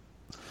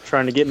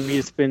 Trying to get me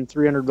to spend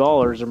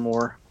 $300 or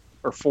more.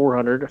 Or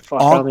 $400.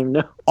 I don't even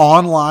know.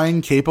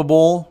 Online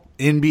capable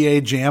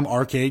NBA Jam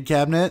arcade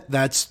cabinet.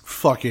 That's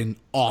fucking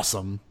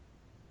awesome.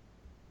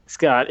 It's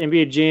got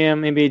NBA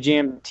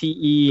Jam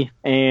TE,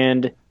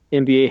 and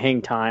NBA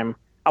Hang Time.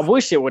 I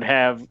wish it would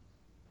have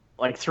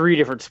like 3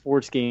 different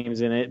sports games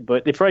in it,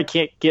 but they probably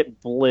can't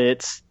get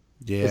Blitz.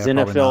 Yeah, because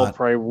NFL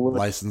probably would.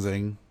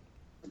 Licensing.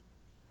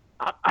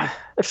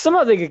 If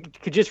somehow they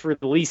could just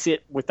release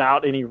it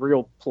without any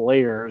real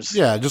players.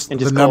 Yeah, just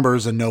the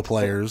numbers and no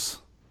players.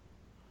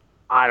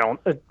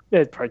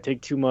 It'd probably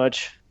take too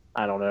much.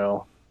 I don't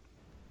know.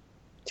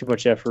 Too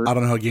much effort. I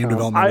don't know how game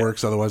development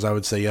works. Otherwise, I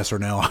would say yes or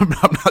no. I'm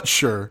not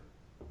sure.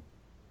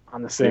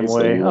 I'm the same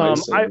way.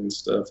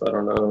 Stuff. I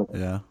don't know.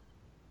 Yeah.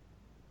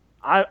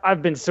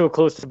 I've been so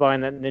close to buying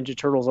that Ninja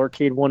Turtles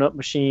arcade 1-Up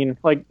machine.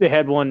 Like they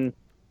had one.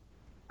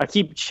 I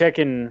keep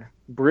checking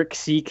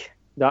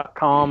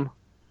brickseek.com,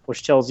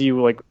 which tells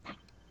you like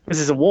this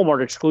is a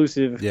Walmart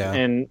exclusive,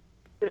 and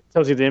it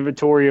tells you the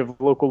inventory of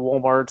local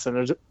Walmarts. And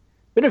there's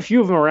been a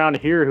few of them around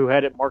here who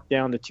had it marked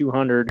down to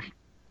 200.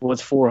 Well,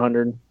 it's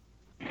 400,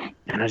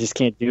 and I just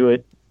can't do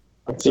it.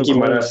 I think you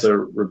might have to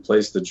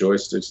replace the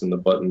joysticks and the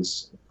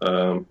buttons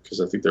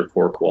because I think they're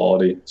poor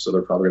quality, so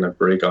they're probably going to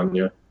break on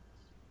you.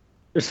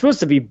 They're supposed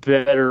to be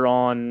better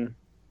on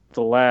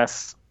the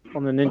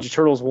Ninja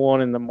Turtles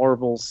 1 and the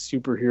Marvel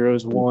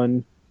Superheroes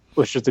 1,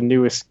 which is the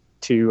newest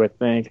 2, I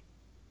think.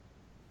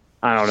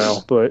 I don't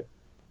know, but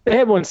they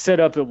had one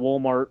set up at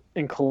Walmart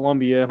in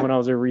Columbia when I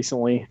was there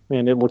recently,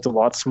 and it looked a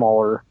lot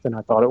smaller than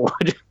I thought it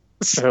would.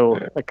 So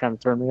that kind of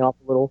turned me off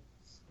a little.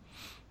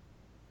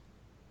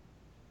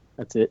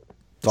 That's it.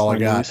 That's all I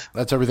got. News.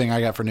 That's everything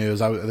I got for news.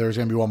 There's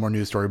going to be one more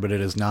news story, but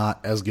it is not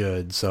as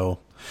good. So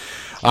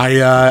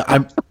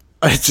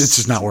it's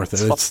just not worth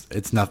it.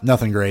 It's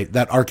nothing great.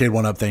 That arcade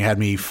 1-Up thing had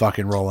me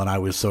fucking rolling. I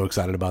was so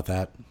excited about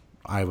that.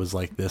 I was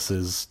like, this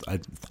is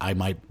I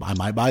might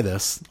buy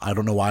this. I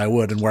don't know why I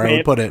would and where I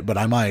would put it, but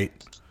I might.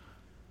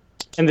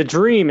 And the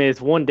dream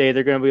is one day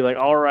they're going to be like,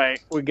 all right,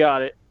 we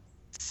got it.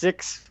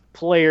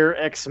 6-player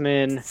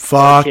X-Men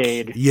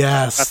arcade.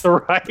 Yes. That's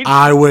right.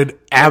 I would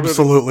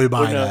absolutely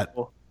buy that.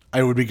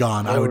 I would be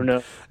gone.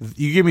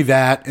 You give me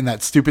that and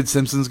that stupid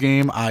Simpsons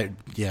game. I'd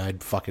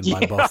fucking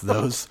buy both of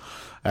those.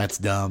 That's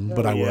dumb,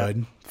 but I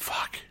would.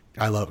 Fuck.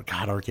 I love it.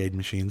 God, arcade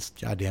machines.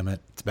 God damn it.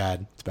 It's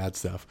bad. It's bad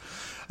stuff.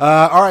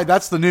 All right,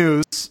 that's the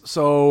news.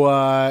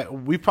 So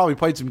we've probably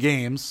played some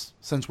games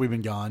since we've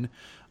been gone.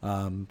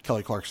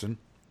 Kelly Clarkson.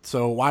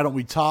 So why don't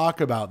we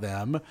talk about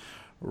them?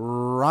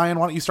 Ryan,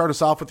 why don't you start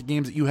us off with the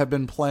games that you have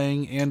been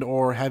playing and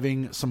or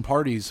having some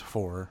parties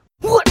for?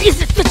 What is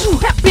it that you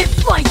have been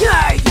playing?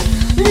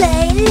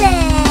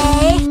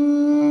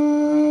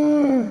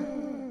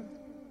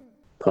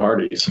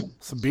 Parties.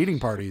 Some beating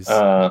parties.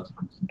 Yeah,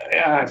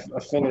 I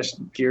finished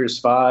Gears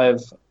 5.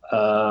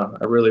 I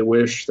really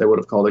wish they would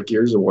have called it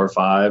Gears of War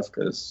 5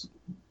 because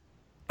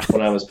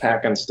when I was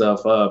packing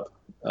stuff up,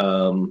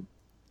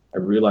 I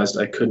realized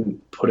I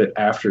couldn't put it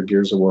after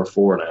Gears of War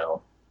 4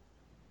 now.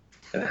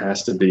 It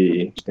has to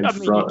be in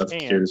front of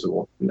Gears of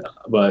War. No,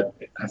 but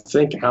I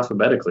think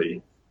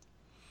alphabetically,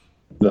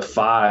 the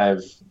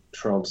 5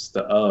 trumps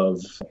the of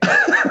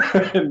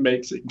and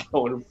makes it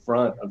go in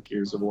front of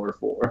Gears of War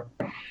 4.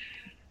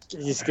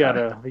 You just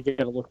gotta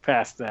look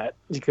past that.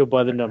 You go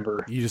by the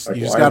number. You just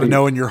gotta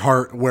know in your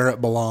heart where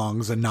it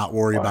belongs and not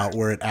worry about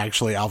where it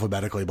actually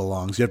alphabetically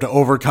belongs. You have to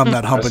overcome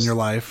that hump in your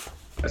life.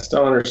 I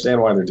still don't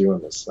understand why they're doing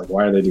this. Like,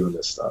 why are they doing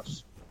this stuff?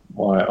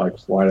 Why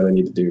do they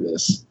need to do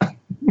this?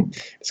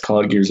 It's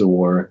called Gears of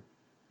War.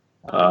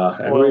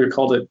 And we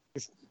called it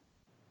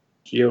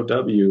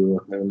GOW,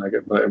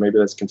 and maybe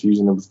that's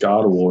confusing with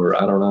God of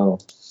War. I don't know.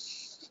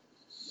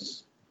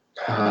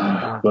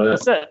 But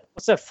what's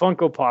that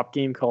Funko Pop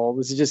game called?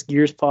 Is it just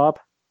Gears Pop?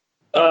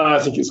 I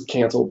think it's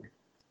canceled.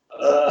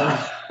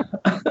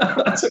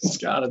 It's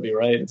got to be,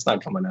 right? It's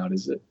not coming out,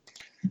 is it?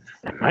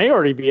 It might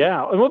already be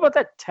out. And what about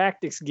that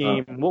tactics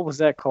game? What was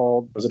that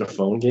called? Was it a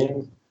phone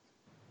game?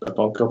 The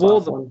Funko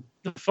Pop one?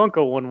 The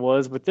Funko one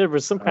was, but there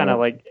was some kind of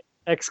like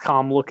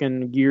XCOM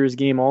looking Gears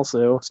game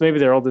also. So maybe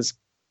they're all just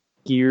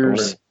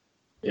Gears.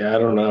 Yeah, I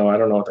don't know. I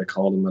don't know what they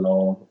called them at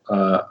all.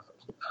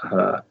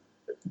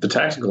 The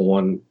tactical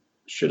one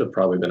should have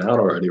probably been out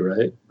already,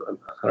 right? But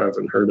I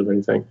haven't heard of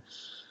anything.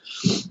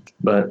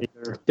 But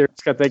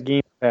Derek's got that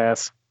Game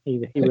Pass.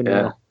 He would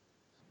know.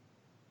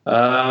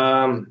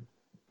 I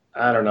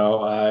don't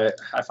know. I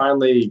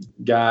finally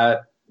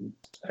got.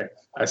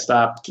 I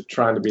stopped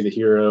trying to be the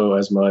hero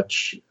as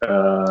much.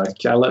 I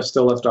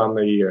still left on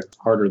the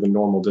harder than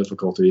normal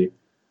difficulty.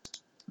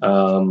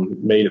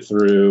 Made it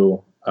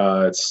through.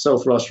 It's so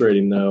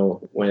frustrating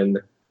though when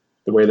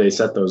the way they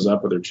set those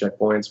up with their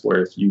checkpoints,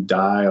 where if you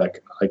die,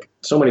 like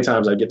so many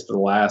times I get to the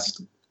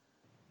last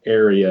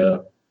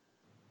area,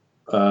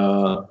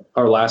 or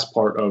last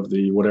part of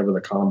the whatever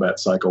the combat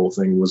cycle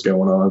thing was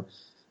going on,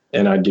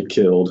 and I'd get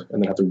killed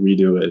and then have to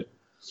redo it.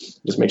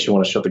 Just makes you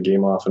want to shut the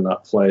game off and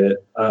not play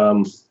it.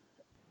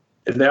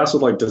 They also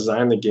like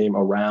design the game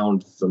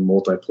around the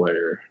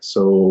multiplayer,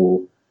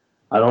 so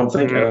I don't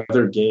think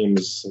other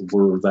games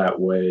were that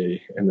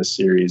way in the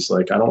series.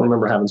 Like I don't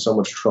remember having so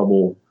much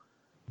trouble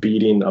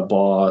beating a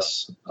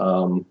boss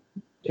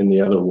in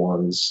the other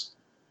ones.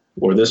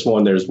 Or this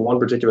one, there's one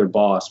particular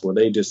boss where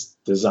they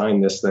just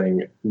design this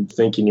thing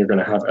thinking you're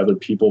going to have other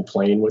people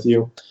playing with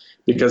you,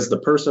 because the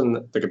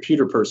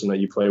computer person that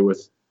you play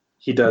with,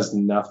 he does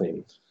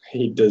nothing.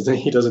 He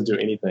doesn't do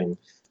anything,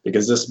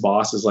 because this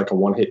boss is like a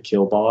one-hit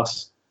kill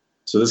boss.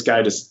 So this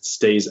guy just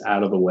stays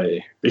out of the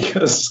way,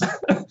 because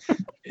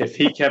if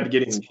he kept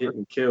getting hit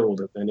and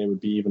killed, then it would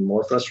be even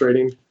more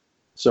frustrating.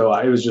 So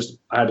I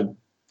had to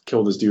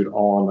kill this dude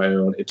all on my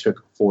own. It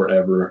took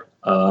forever.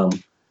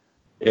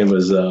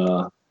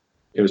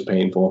 It was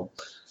painful.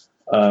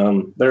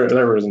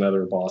 There was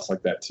another boss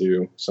like that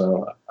too.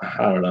 So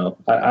I don't know.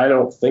 I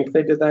don't think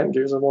they did that in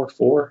Gears of War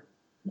 4,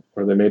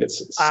 where they made it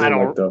seem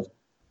like the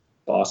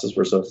bosses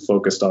were so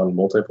focused on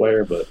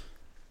multiplayer, but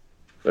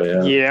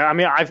yeah. Yeah, I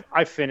mean,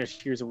 I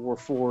finished Gears of War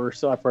 4,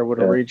 so I probably would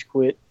have rage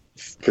quit.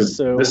 Because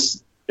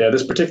this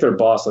particular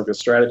boss, like the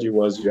strategy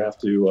was you have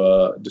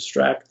to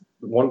distract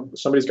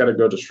somebody's got to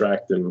go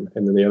distract them,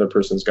 and then the other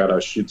person's got to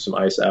shoot some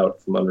ice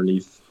out from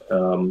underneath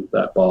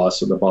that boss,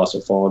 so the boss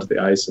will fall into the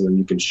ice, and then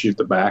you can shoot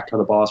the back of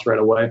the boss right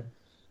away.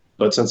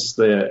 But since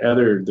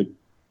the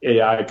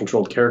AI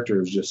controlled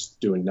character is just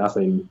doing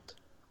nothing,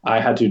 I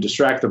had to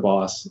distract the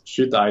boss,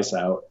 shoot the ice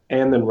out,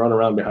 and then run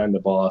around behind the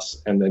boss,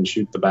 and then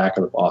shoot the back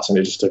of the boss, and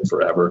it just took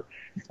forever.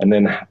 And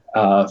then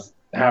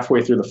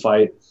halfway through the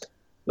fight,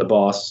 the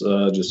boss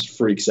just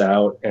freaks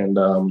out and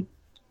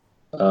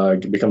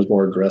becomes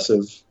more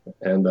aggressive,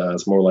 and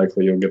it's more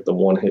likely you'll get the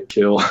one-hit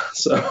kill.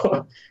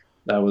 So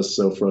that was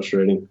so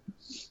frustrating.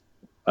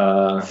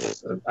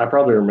 I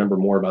probably remember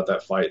more about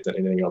that fight than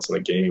anything else in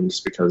the game,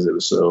 just because it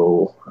was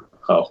so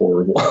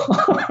horrible.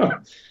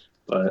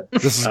 But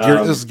this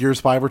is Gears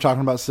 5 we're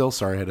talking about still.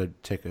 Sorry, I had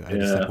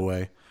to step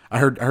away. I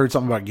heard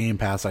something about Game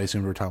Pass. I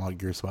assumed we were talking about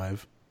Gears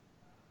 5.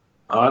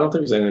 I don't think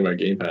it was anything about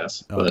Game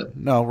Pass. But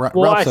no,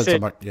 Ralph said something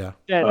about, yeah.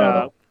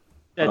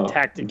 That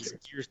Tactics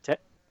Gears.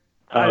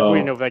 I don't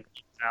even know if that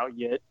game's out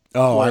yet.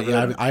 Oh, I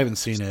haven't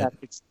seen it.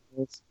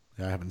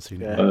 Yeah, I haven't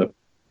seen it.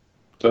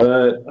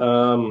 But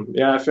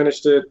I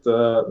finished it.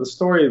 The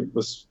story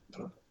was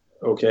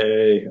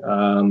okay.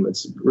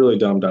 It's really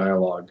dumb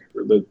dialogue.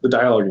 The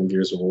dialogue in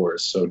Gears of War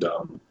is so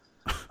dumb.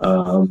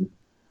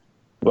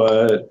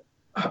 But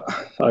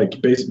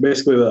like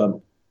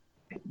basically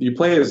you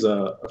play as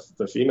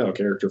the female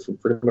character for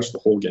pretty much the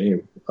whole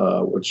game,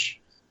 which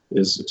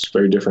is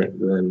very different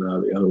than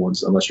the other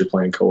ones, unless you're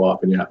playing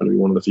co-op and you happen to be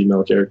one of the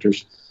female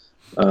characters.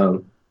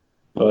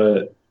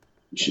 But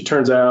she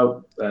turns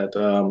out that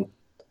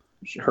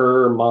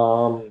her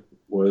mom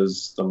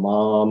was the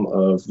mom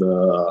of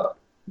the,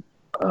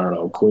 I don't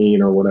know,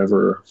 queen or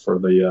whatever for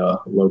the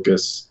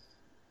locusts.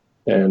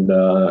 And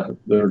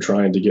they're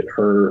trying to get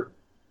her,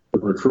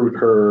 recruit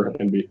her,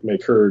 and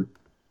make her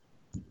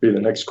be the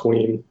next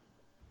queen.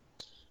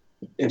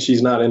 And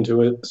she's not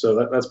into it.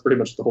 So that's pretty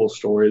much the whole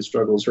story. It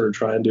struggles her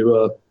trying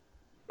to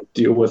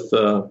deal with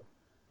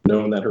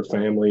knowing that her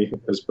family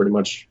is pretty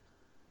much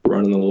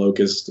running the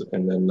locust,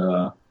 and then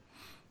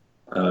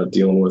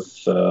dealing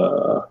with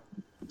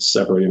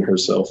separating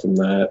herself from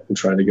that and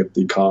trying to get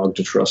the cog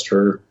to trust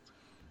her.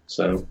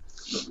 So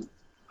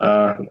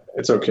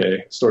it's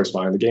okay. Story's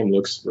fine. The game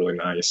looks really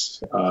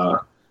nice.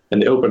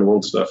 And the open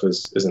world stuff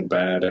isn't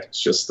bad.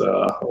 It's just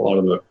a lot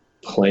of the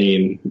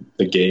playing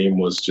the game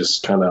was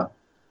just kind of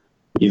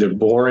either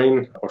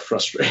boring or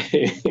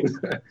frustrating.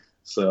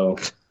 So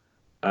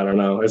I don't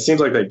know. It seems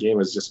like that game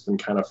has just been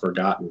kind of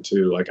forgotten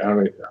too. Like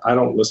I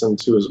don't listen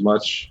to as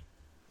much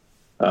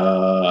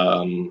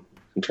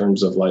in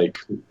terms of like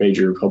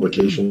major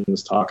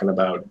publications talking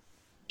about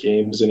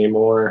games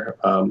anymore.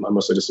 I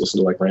mostly just listen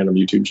to like random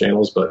YouTube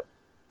channels, but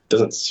it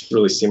doesn't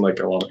really seem like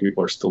a lot of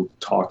people are still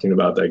talking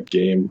about that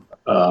game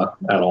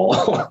at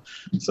all.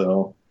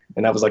 So,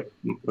 and that was that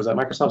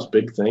Microsoft's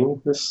big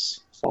thing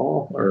this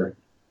fall, or?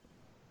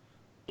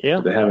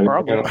 Yeah,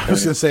 probably. I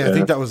was going to say, I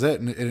think that was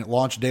it, and it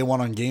launched day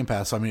one on Game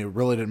Pass. So, I mean, it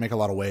really didn't make a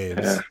lot of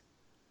waves.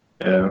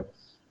 Yeah.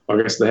 Well,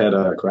 I guess they had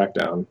a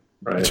Crackdown,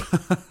 right?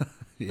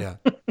 Yeah.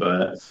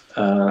 But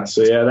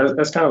so yeah,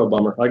 that's kind of a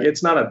bummer. Like,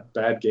 it's not a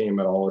bad game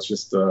at all. It's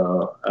just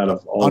out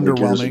of all the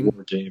Gears of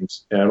War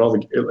games, and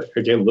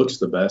the game looks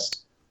the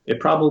best. It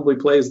probably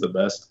plays the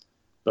best,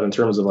 but in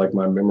terms of like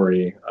my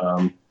memory,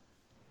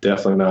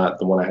 definitely not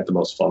the one I had the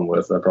most fun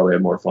with. I probably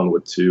had more fun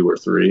with 2 or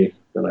 3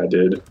 than I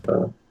did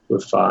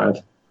with 5.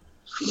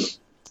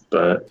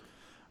 But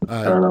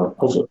I don't know.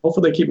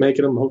 Hopefully they keep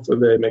making them. Hopefully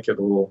they make it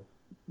a little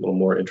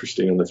more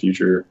interesting in the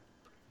future.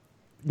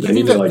 Do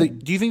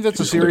you think that's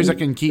a series that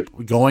can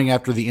keep going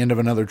after the end of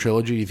another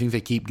trilogy? Do you think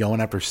they keep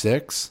going after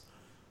 6?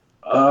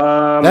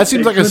 That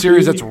seems like a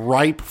series that's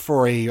ripe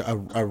for a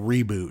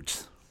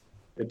reboot.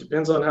 It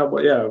depends on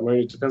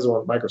it depends on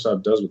what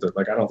Microsoft does with it.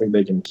 Like, I don't think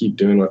they can keep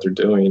doing what they're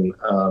doing.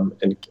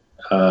 And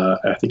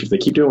I think if they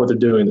keep doing what they're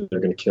doing, they're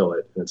going to kill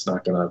it. And it's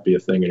not going to be a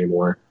thing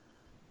anymore.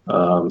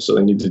 So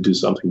they need to do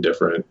something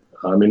different.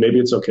 I mean, maybe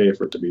it's okay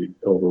for it to be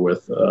over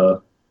with.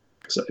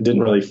 Because it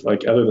didn't really,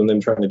 like, other than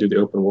them trying to do the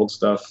open world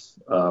stuff,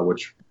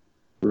 which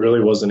really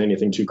wasn't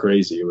anything too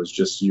crazy. It was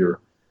just you're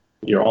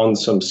on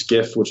some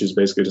skiff, which is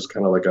basically just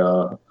kind of like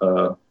a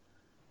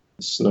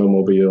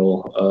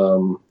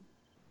snowmobile.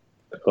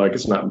 Like,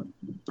 it's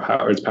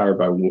powered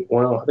by,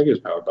 well, I think it's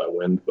powered by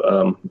wind.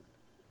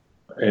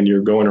 And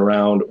you're going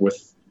around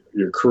with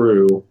your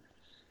crew,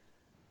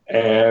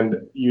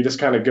 and you just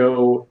kind of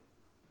go.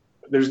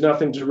 There's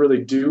nothing to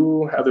really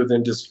do other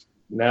than just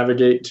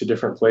navigate to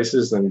different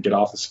places and get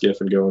off the skiff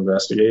and go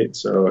investigate.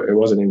 So it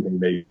wasn't anything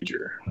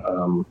major.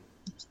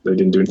 They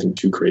didn't do anything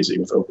too crazy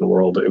with open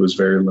world. It was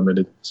very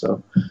limited.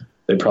 So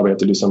they'd probably have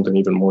to do something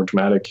even more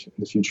dramatic in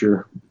the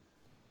future,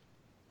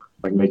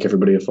 like make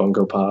everybody a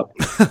Funko Pop.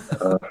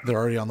 They're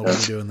already on the way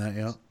to doing that,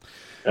 yeah.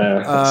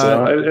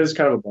 So it was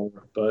kind of a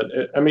bummer, but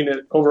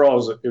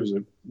overall it was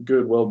a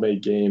good,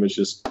 well-made game. It's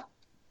just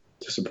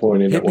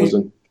disappointing it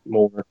wasn't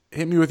more.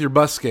 Hit me with your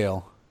bus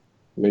scale.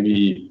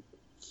 Maybe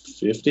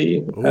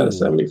 50 out of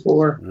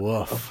 74.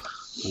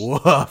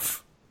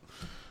 Woof.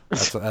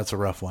 That's a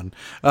rough one.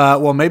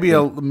 Well,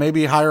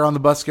 maybe higher on the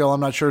bus scale. I'm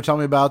not sure. Tell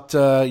me about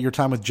your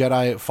time with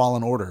Jedi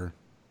Fallen Order.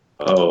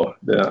 Oh,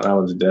 that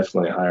was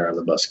definitely higher on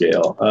the bus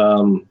scale.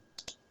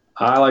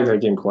 I like that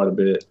game quite a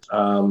bit.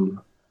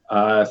 I'm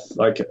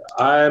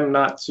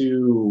not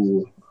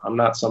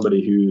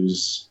somebody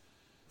who's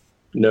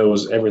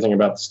knows everything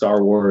about the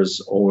Star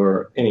Wars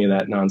or any of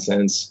that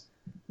nonsense.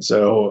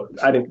 So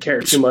I didn't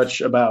care too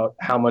much about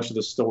how much of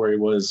the story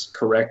was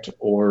correct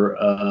or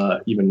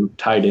even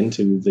tied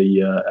into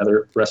the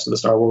other rest of the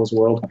Star Wars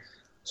world.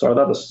 So I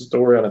thought the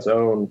story on its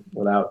own,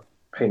 without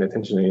paying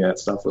attention to any of that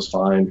stuff, was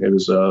fine. It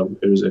was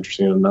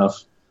interesting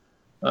enough.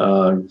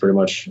 Pretty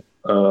much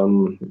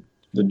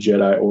the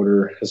Jedi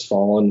Order has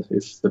fallen,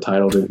 if the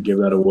title didn't give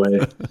that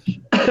away.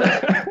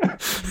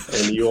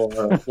 And you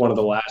are one of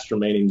the last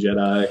remaining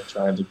Jedi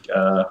trying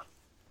to...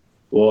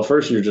 well,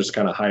 first you're just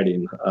kind of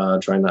hiding,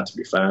 trying not to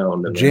be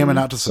found. And jamming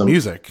out to some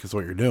music is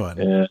what you're doing.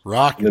 Yeah.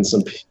 Rocking. And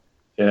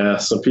then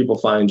some people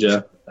find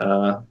you,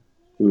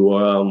 who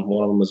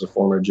one of them is a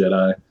former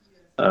Jedi.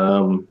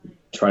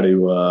 Try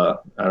to,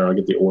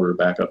 get the order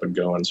back up and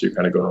going. So you're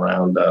kind of going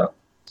around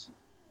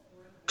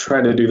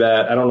trying to do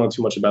that. I don't know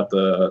too much about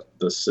the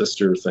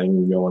sister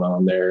thing going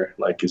on there.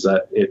 Like, is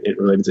that it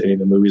related to any of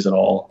the movies at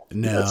all?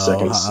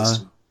 No,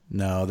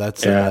 no,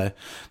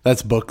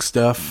 that's book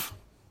stuff.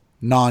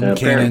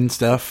 Non-canon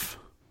stuff.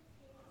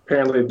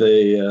 Apparently,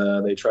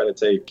 they try to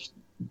take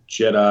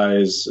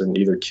Jedis and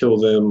either kill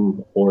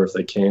them, or if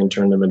they can,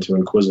 turn them into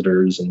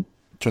Inquisitors and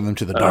turn them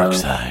to the dark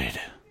side.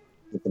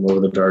 Get them over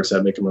the dark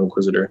side, make them an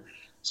Inquisitor.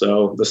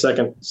 So the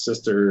second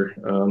sister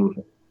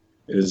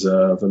is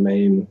the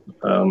main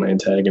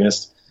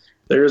antagonist.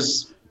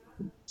 there's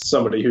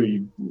somebody who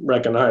you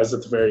recognize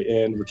at the very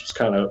end, which was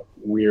kind of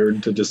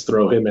weird to just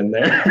throw him in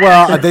there.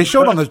 Well, they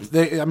showed on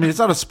I mean, it's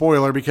not a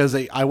spoiler because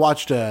I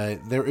watched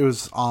it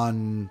was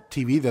on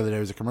TV the other day.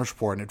 It was a commercial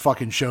for it, and it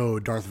fucking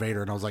showed Darth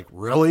Vader, and I was like,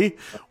 really?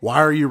 Why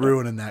are you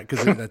ruining that?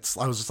 Because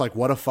I was just like,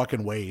 what a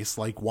fucking waste.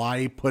 Like,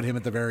 why put him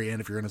at the very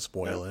end if you're going to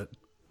spoil it?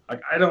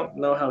 Like, I don't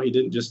know how he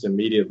didn't just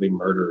immediately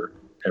murder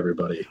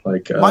everybody.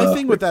 Like, my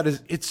thing with that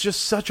is it's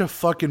just such a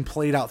fucking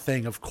played out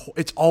thing.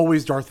 It's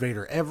always Darth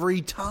Vader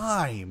every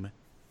time.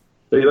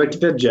 But like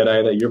the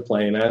Jedi that you're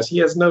playing as, he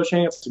has no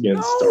chance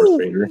against Darth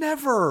Vader.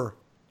 Never.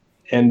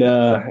 And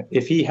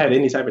if he had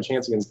any type of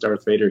chance against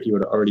Darth Vader, he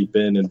would have already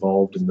been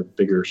involved in the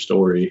bigger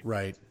story.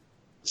 Right.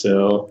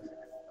 So,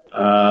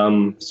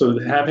 so to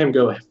have him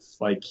go,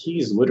 like,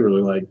 he's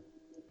literally like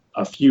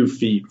a few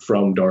feet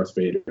from Darth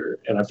Vader.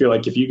 And I feel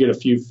like if you get a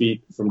few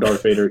feet from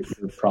Darth Vader,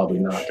 you're probably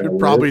not going to live.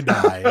 Probably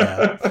die,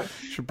 yeah.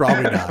 Should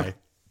probably die.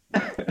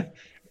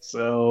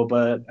 So,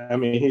 but, I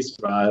mean, he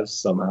survives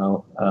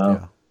somehow.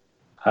 Yeah.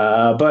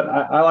 But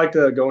I like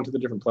to go into the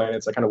different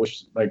planets. I kind of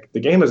wish, like, the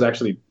game is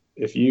actually,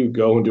 if you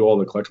go and do all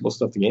the collectible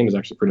stuff, the game is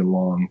actually pretty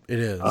long. It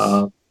is.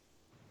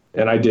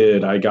 And I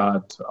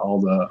got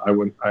all if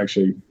I was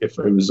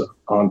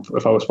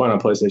playing on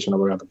PlayStation, I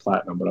would have got the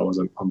Platinum, but I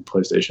wasn't on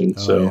PlayStation.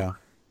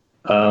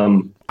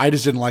 I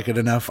just didn't like it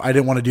enough. I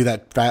didn't want to do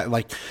that. I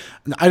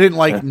didn't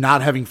like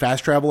not having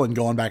fast travel and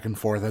going back and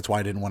forth. That's why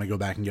I didn't want to go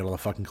back and get all the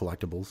fucking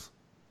collectibles.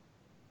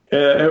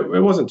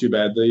 It wasn't too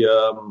bad.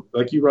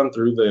 Like, you run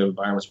through the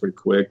environments pretty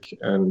quick,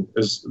 and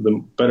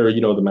the better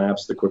you know the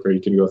maps, the quicker you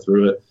can go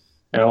through it.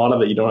 And a lot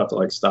of it, you don't have to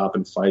like stop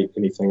and fight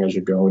anything as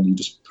you're going. You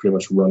just pretty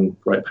much run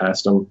right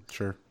past them.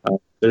 Sure.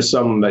 There's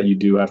some that you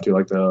do have to,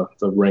 like the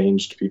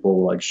ranged people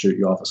will, like, shoot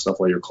you off of stuff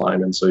while you're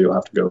climbing, so you'll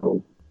have to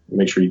go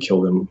make sure you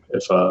kill them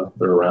if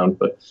they're around.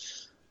 But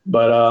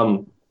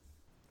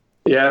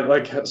yeah,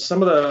 like,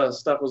 some of the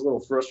stuff was a little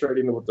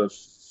frustrating with the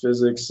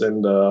physics,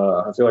 and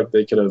I feel like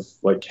they could have,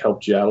 like,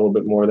 helped you out a little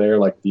bit more there,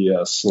 like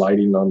the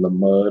sliding on the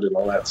mud and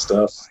all that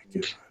stuff.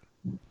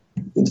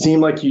 It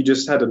seemed like you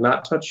just had to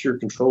not touch your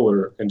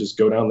controller and just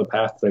go down the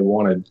path they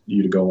wanted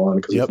you to go on,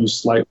 because if you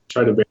slightly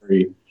try to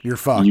vary, you're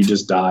fucked. You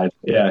just died.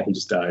 Yeah, he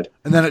just died.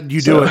 And then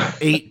you do it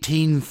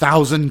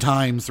 18,000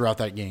 times throughout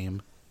that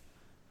game.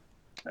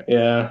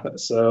 Yeah,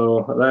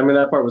 so I mean,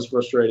 that part was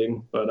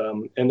frustrating, but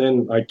and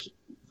then, like,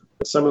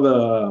 some of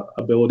the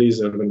abilities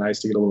that would have been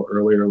nice to get a little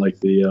earlier, like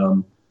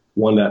the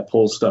one that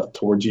pulls stuff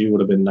towards you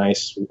would have been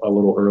nice a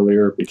little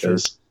earlier,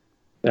 because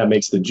that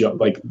makes the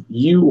jump, like,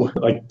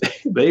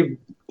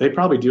 they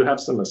probably do have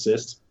some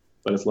assist,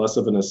 but it's less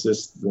of an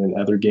assist than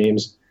other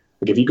games.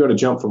 Like, if you go to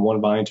jump from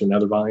one vine to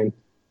another vine,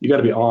 you got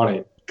to be on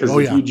it, because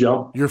if you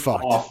jump, you're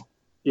fucked.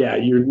 Yeah,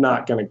 they're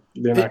not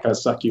gonna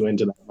suck you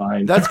into that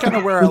vine. That's kind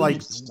of where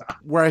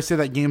where I say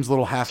that game's a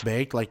little half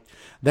baked. Like,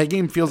 that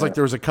game feels like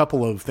there was a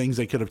couple of things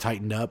they could have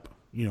tightened up.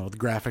 You know, the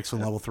graphics on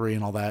level 3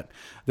 and all that.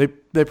 They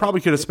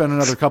probably could have spent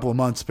another couple of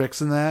months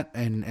fixing that,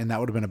 and that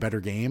would have been a better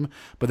game.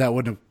 But that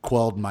wouldn't have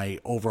quelled my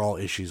overall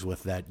issues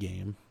with that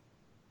game.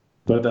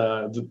 But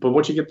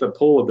once you get the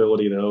pull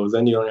ability, though,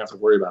 then you don't have to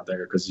worry about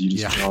there, because you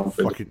just jump.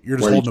 You're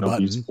just holding a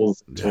button.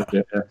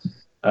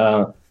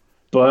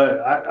 But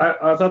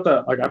I thought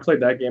that, like, I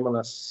played that game on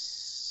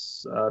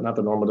this, not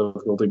the normal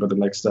difficulty, but the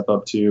next step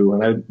up too,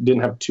 and I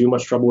didn't have too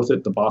much trouble with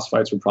it. The boss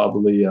fights were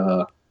probably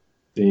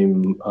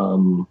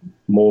the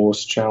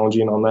most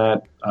challenging on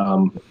that.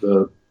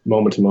 The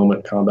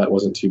moment-to-moment combat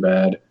wasn't too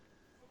bad.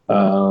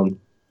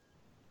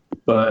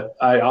 But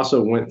I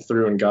also went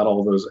through and got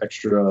all those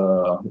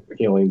extra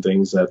healing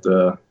things that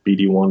the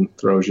BD1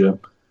 throws you.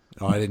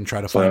 Oh, I didn't try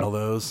to find all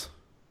those.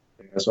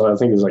 Yeah, so I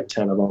think there's like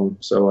 10 of them.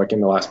 So, like,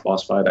 in the last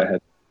boss fight, I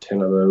had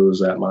 10 of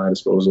those at my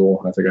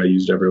disposal. I think I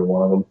used every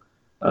one of them,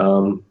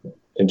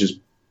 and just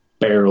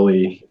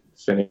barely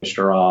finished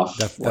her off.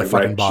 That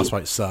fucking boss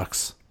fight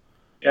sucks.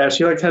 Yeah,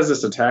 she, like, has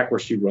this attack where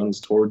she runs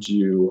towards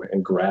you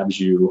and grabs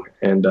you,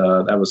 and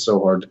that was so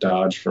hard to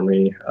dodge for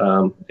me.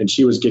 And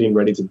she was getting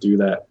ready to do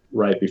that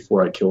right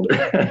before I killed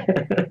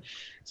her.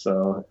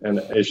 So, and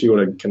if she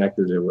would have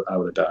connected it, I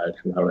would have died,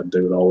 and I would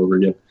do it all over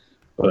again.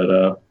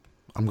 But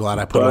I'm glad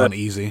I put it on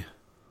easy.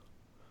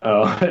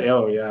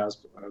 Oh yeah,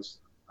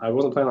 I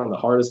wasn't playing on the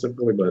hardest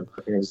difficulty, but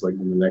I think it was like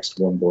the next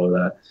one below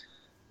that,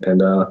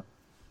 and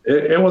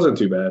it wasn't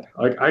too bad.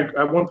 Like,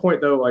 at one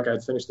point though, like,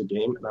 I'd finished the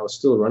game and I was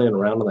still running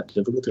around on that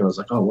difficulty, and I was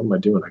like, oh, what am I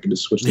doing? I can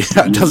just switch.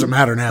 Yeah, it doesn't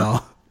matter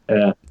now.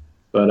 Yeah,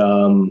 but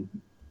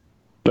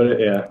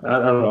yeah, I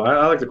don't know.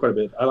 I liked it quite a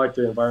bit. I liked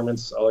the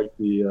environments. I liked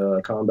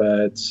the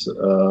combat.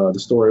 The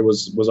story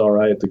was all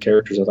right. The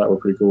characters I thought were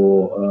pretty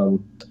cool.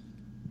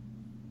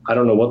 I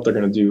don't know what they're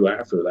going to do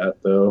after that,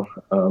 though.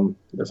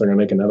 If they're going to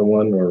make another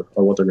one or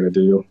what they're going to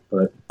do.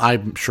 But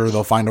I'm sure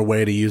they'll find a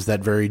way to use that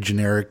very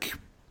generic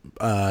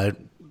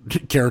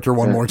character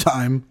one more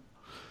time.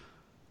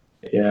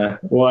 Yeah.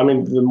 Well, I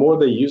mean, the more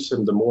they use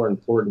him, the more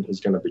important he's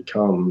going to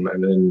become.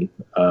 And then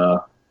I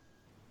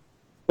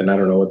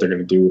don't know what they're going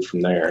to do from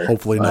there.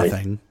 Hopefully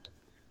nothing.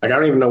 Like, I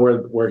don't even know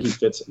where he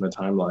fits in the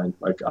timeline.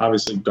 Like,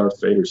 obviously,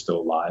 Darth Vader's still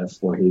alive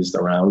when he's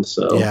around.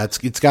 So yeah,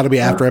 it's got to be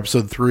after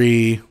episode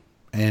 3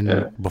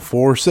 and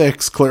before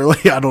 6.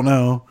 Clearly, I don't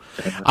know.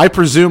 I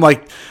presume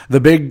like the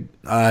big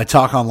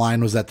talk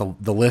online was that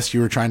the list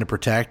you were trying to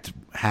protect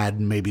had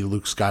maybe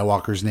Luke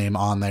Skywalker's name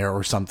on there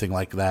or something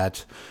like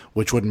that,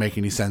 which wouldn't make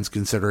any sense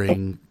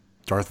considering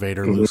Darth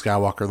Vader, Luke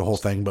Skywalker, the whole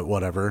thing. But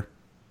whatever.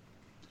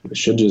 It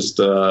should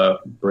just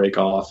break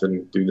off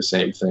and do the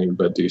same thing,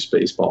 but do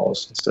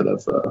Spaceballs instead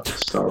of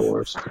Star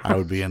Wars. I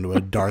would be into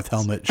a Darth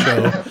Helmet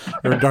show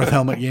or a Darth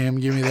Helmet game.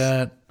 Give me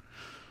that.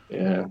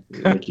 Yeah,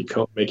 make you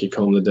comb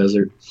the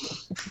desert.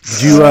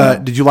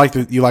 Did you like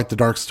the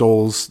Dark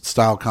Souls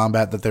style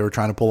combat that they were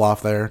trying to pull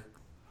off there?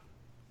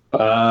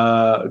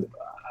 I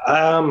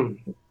mean,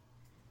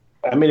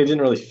 it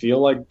didn't really feel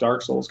like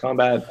Dark Souls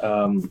combat.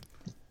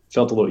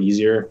 Felt a little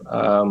easier.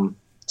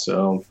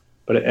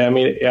 But I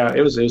mean, yeah,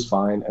 it was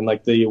fine. And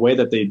like the way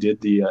that they did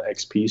the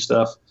XP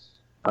stuff,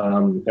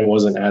 it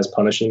wasn't as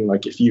punishing.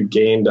 Like if you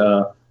gained,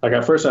 like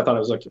at first I thought it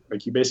was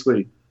like you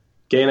basically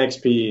gain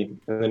XP,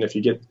 and then if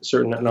you get a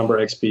certain number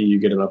of XP, you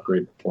get an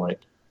upgrade point.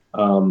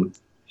 And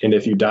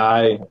if you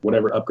die,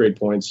 whatever upgrade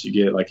points you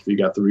get, like if you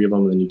got 3 of them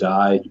and then you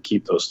die, you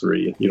keep those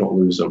 3. You don't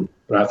lose them.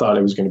 And I thought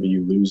it was going to be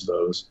you lose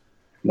those.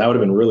 And that would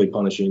have been really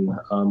punishing.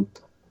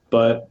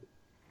 But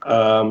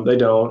they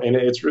don't, and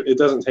it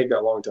doesn't take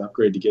that long to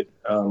upgrade to get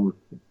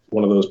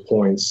one of those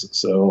points.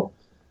 So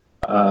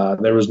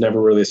there was never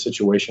really a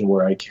situation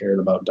where I cared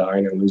about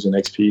dying and losing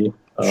XP.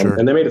 Sure.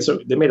 And they made it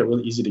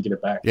really easy to get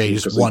it back. Yeah, you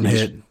just one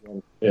hit.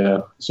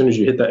 Yeah, as soon as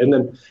you hit that, and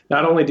then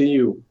not only do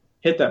you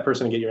hit that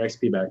person and get your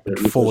XP back, but it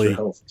fully your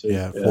health too.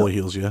 Yeah, fully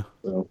heals you.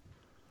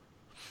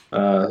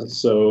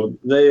 So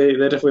they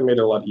definitely made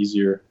it a lot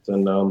easier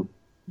than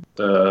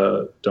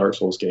the Dark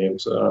Souls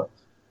games.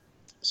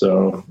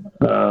 So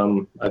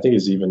I think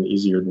it's even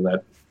easier than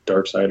that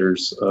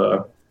Darksiders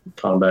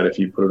combat if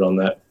you put it on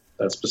that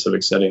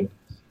specific setting.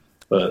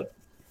 But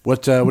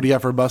what do you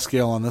got for a bus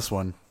scale on this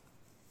one?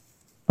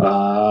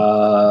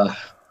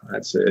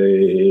 I'd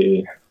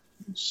say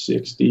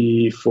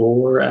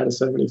 64 out of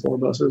 74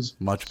 buses.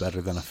 Much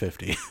better than a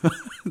 50.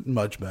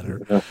 Much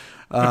better.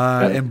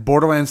 And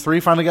Borderlands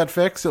 3 finally got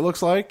fixed, it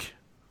looks like.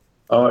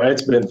 Oh,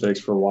 it's been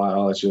fixed for a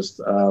while. It's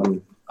just I've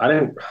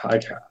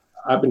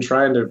been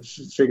trying to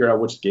figure out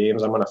which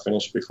games I'm going to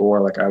finish before.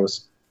 Like I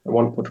was at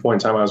one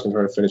point in time, I was going to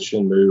try to finish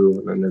Shenmue,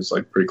 and then it's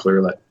like pretty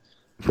clear that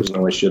there's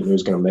no way Shenmue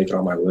was going to make it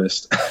on my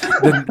list.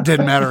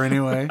 Didn't matter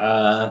anyway.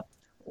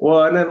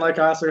 Well, and then like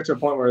I also got to a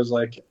point where it was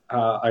like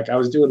I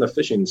was doing the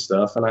fishing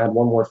stuff, and I had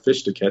one more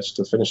fish to catch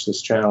to finish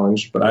this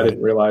challenge, but I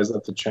didn't realize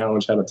that the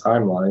challenge had a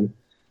timeline.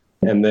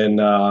 And then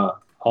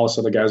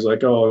also the guy's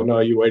like, "Oh no,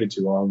 you waited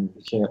too long.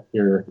 You can't.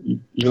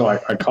 Even though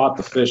I caught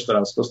the fish that I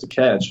was supposed to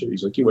catch,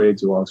 he's like, you waited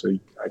too long, so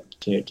I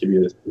can't give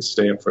you the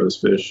stamp for this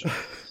fish."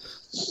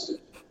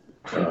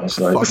 It's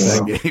like,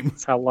 that game.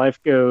 That's how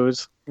life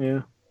goes.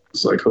 Yeah.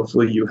 It's like,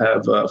 hopefully you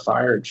have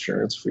fire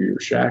insurance for your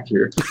shack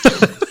here.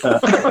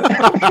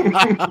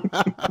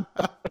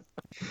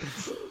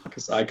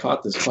 Because I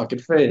caught this fucking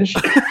fish.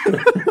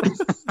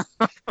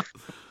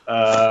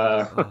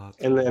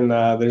 And then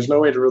there's no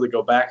way to really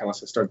go back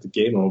unless I start the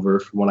game over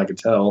from what I could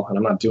tell, and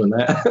I'm not doing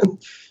that.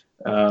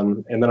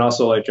 And then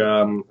also like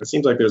it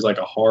seems like there's like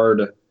a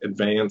hard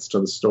advance to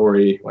the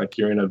story. Like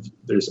I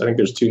think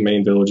there's 2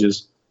 main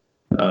villages.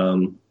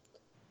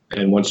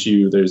 And once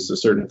there's a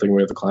certain thing where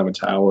you have to climb a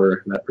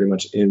tower, and that pretty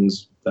much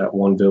ends that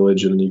one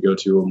village, and then you go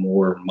to a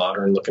more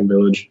modern looking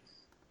village.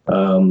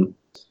 And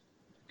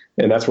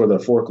that's where the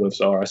forklifts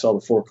are. I saw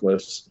the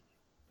forklifts.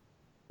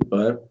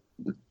 But,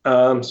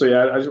 so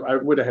yeah, I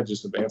would have had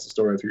just advanced the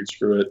story. I figured,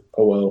 screw it.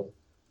 Oh well.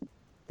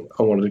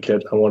 I wanted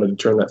to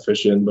turn that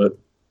fish in, but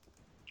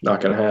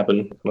not going to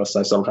happen unless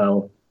I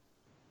somehow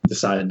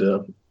decide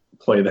to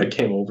play that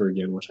game over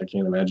again, which I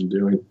can't imagine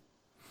doing.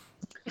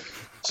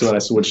 So then I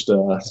switched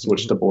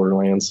to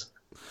Borderlands.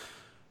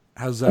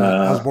 How's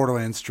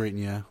Borderlands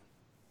treating you?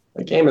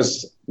 The game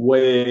is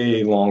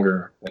way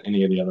longer than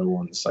any of the other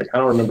ones. Like I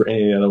don't remember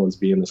any of the other ones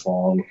being this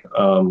long.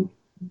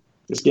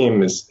 This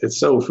game it's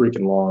so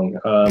freaking long.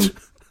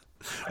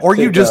 Or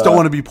you just don't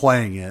want to be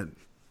playing it.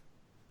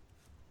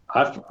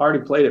 I've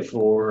already played it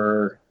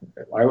for.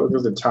 I look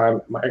at the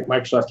time.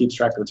 Microsoft keeps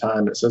track of the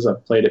time. It says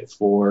I've played it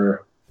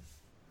for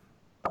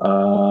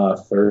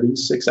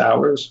 36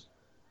 hours.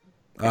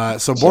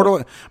 So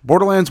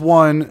Borderlands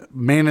 1,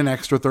 main and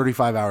extra,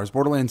 35 hours.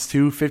 Borderlands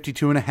 2,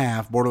 52 and a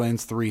half.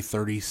 Borderlands 3,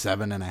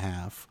 37 and a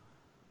half.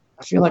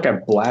 I feel like I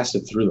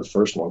blasted through the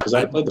first one because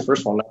I played the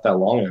first one not that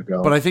long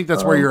ago. But I think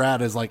that's where you're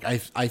at is like, I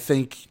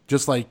think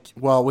just like,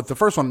 well, with the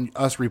first one,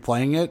 us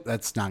replaying it,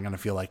 that's not going to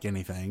feel like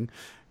anything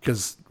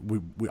because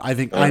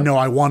I know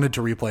I wanted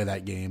to replay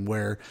that game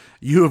where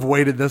you have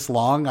waited this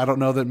long. I don't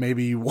know that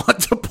maybe you want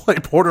to play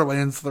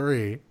Borderlands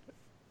 3.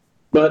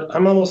 But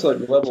I'm almost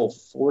like level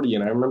 40,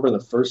 and I remember the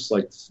first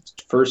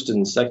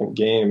and second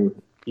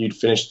game, you'd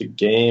finish the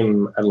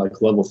game at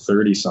like level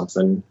 30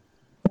 something,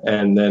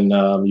 and then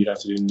you'd have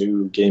to do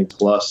New Game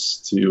Plus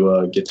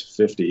to get to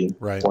 50.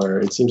 Right. Where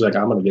it seems like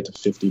I'm going to get to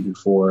 50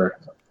 before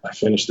I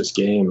finish this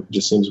game. It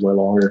just seems way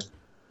longer.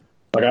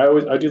 Like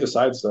I do the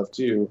side stuff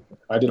too.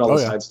 I did all the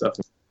side stuff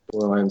in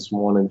Borderlands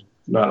 1, and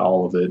not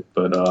all of it,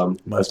 but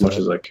as much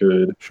as I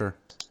could. Sure.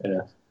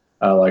 Yeah.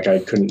 Like I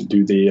couldn't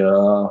do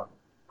the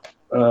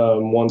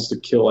ones to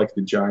kill like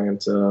the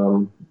giant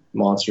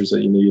monsters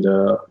that you need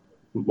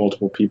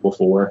multiple people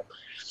for.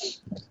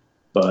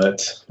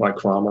 But like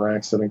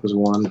Chromarax, I think was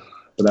one,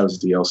 but that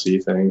was a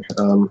DLC thing.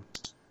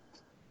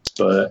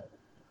 But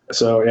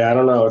so yeah, I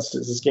don't know.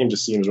 This game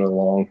just seems really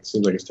long. It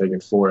seems like it's taking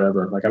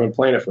forever. Like I've been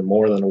playing it for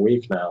more than a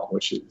week now,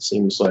 which it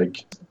seems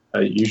like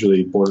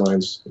usually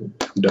Borderlands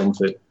I'm done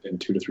with it in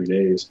 2 to 3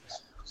 days.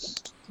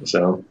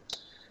 So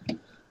it's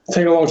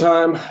taking a long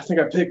time. I think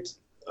I picked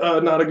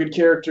not a good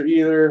character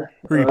either.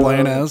 Who are you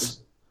playing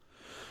as?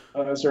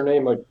 Is her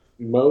name like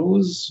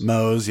Mose?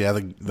 Mose, yeah,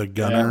 the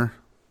gunner.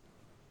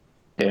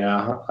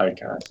 Yeah, I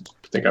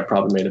think I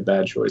probably made a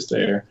bad choice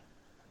there.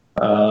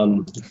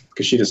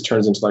 Because she just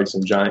turns into like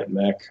some giant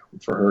mech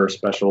for her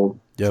special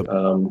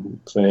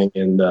thing,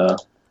 and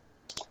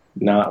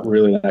not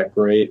really that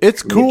great.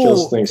 It's cool. It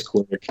kills things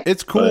quick.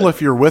 It's cool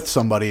if you're with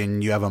somebody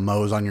and you have a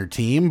Mose on your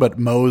team, but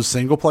Mose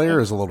single player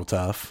is a little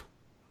tough.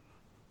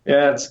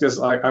 Yeah, it's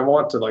because I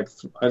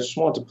just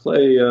want to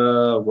play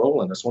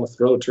Roland. I just want to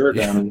throw a turret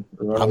down and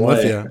run I'm away.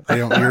 with you.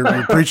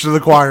 You're preaching to the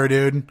choir,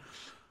 dude.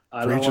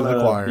 I don't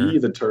want to be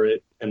the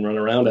turret and run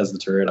around as the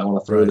turret. I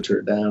want to throw the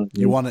turret down.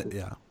 You want it,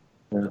 yeah.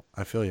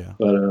 I feel you.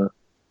 But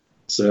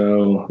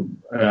so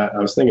I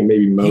was thinking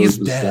maybe Mose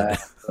was dead.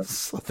 that.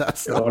 So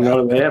that's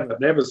no, they have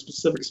a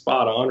specific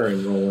spot on her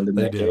in Roland in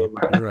that game.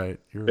 You're right.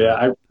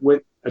 Yeah,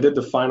 I did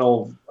the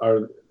final.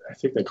 I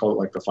think they call it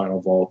like the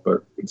final vault,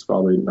 but it's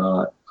probably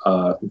not,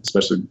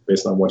 especially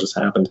based on what just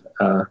happened.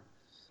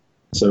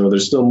 So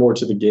there's still more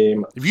to the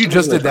game. If you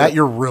just did that,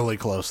 you're really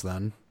close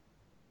then.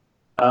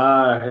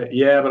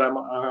 Yeah, but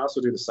I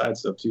also do the side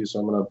stuff too, so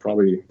I'm gonna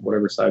probably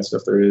whatever side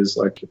stuff there is,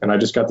 like, and I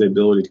just got the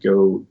ability to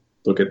go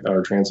look at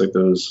or translate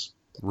those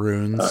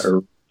runes.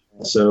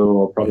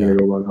 So I'll probably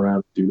go run around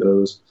and do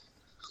those.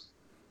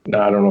 No,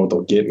 I don't know what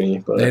they'll get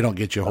me, but they don't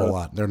get you a whole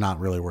lot. They're not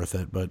really worth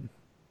it, but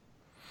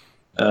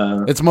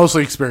it's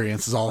mostly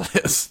experience is all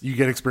it is. You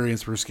get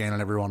experience for scanning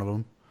every one of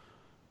them.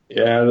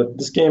 Yeah,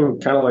 this game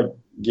kind of like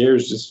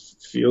Gears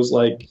just feels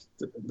like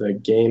the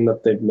game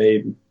that they've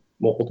made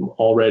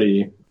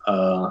already.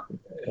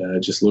 It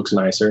just looks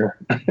nicer.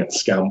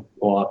 It's got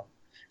a lot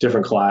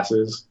different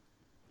classes,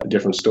 a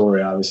different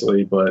story,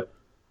 obviously, but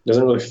it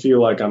doesn't really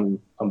feel like I'm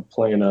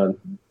playing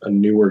a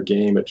newer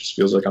game. It just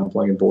feels like I'm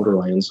playing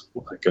Borderlands.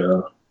 Like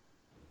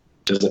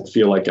doesn't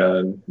feel like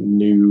a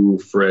new,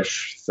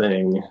 fresh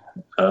thing.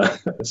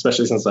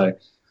 Especially since I've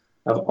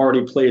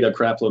already played a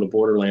crap load of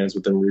Borderlands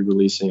with them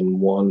re-releasing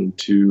 1,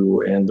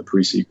 2, and the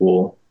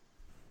pre-sequel.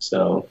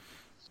 So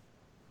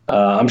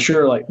I'm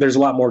sure like there's a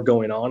lot more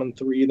going on in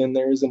 3 than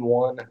there is in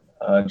 1.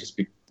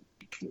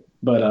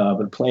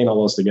 But playing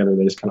all those together,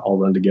 they just kind of all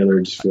run together.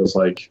 It just feels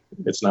like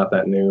it's not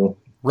that new.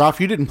 Ralph,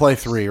 you didn't play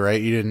 3,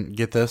 right? You didn't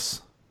get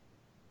this?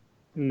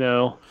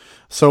 No.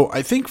 So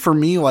I think for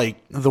me, like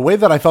the way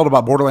that I felt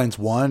about Borderlands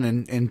 1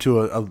 and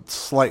to a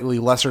slightly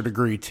lesser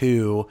degree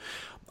 2,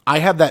 I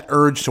had that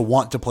urge to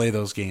want to play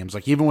those games.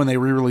 Like even when they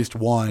re-released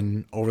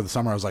 1 over the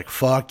summer, I was like,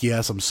 fuck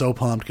yes, I'm so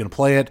pumped, gonna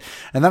play it.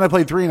 And then I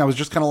played 3 and I was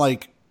just kind of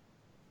like,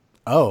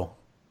 oh,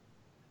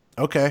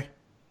 okay.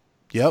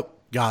 Yep.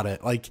 Got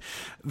it. Like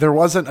there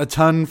wasn't a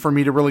ton for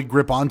me to really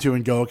grip onto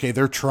and go, okay,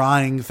 they're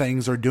trying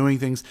things or doing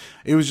things.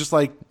 It was just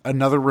like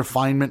another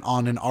refinement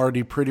on an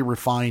already pretty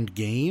refined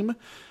game.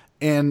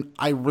 And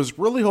I was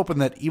really hoping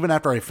that even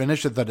after I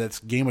finished it, that this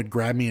game would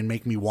grab me and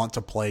make me want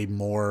to play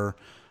more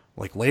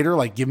like later,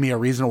 like give me a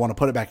reason to want to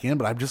put it back in,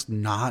 but I'm just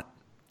not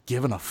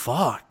giving a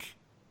fuck.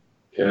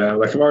 Yeah.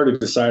 Like I've already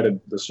decided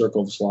the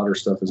Circle of Slaughter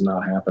stuff is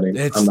not happening.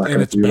 I'm not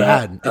going to do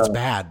bad. that. It's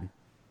bad.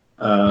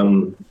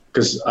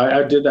 Because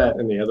I did that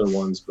in the other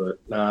ones, but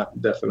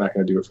definitely not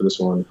going to do it for this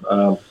one.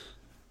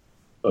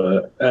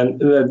 And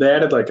they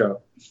added like a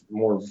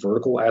more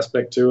vertical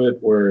aspect to it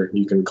where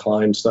you can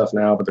climb stuff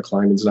now, but the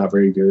climbing's not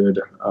very good.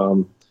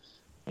 And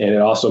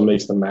it also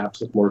makes the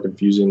maps look more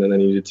confusing than they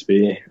needed to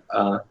be.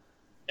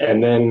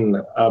 And then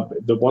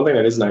the one thing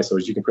that is nice though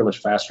is you can pretty much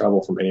fast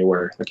travel from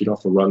anywhere. Like you don't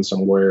have to run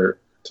somewhere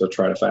to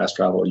try to fast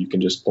travel. You can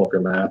just pull up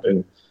your map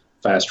and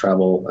fast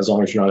travel. As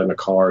long as you're not in a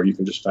car, you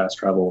can just fast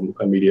travel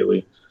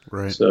immediately.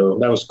 Right. So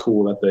that was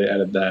cool that they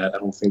added that. I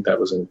don't think that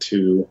was in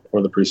 2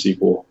 or the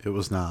pre-sequel. It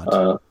was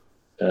not.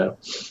 Yeah.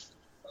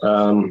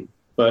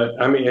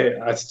 But I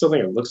mean, I still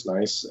think it looks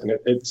nice, and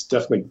it's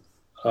definitely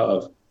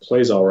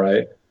plays all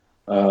right.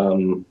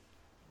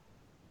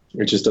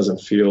 It just doesn't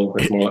feel.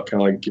 It's more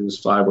kind of like Gears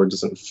 5, where it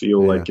doesn't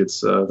feel like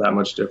it's that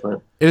much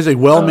different. It is a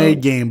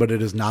well-made game, but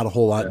it is not a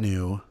whole lot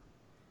new.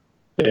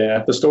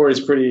 Yeah, the story's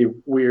pretty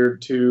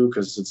weird too,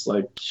 because it's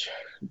like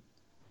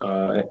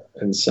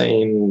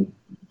insane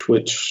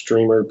Twitch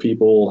streamer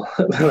people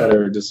that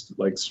are just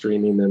like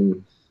streaming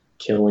them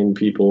killing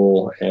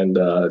people and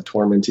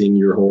tormenting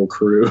your whole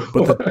crew.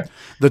 But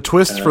the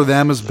twist for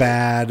them is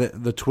bad.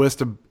 The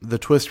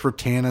twist for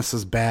Tannis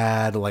is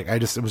bad. Like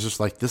it was just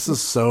like, this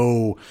is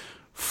so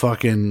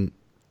fucking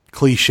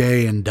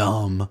cliche and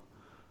dumb.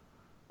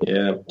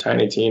 Yeah,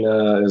 Tiny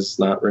Tina is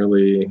not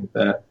really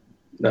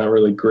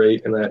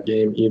great in that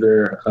game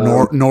either.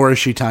 Nor is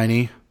she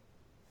tiny.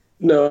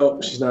 No,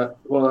 she's not.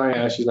 Well,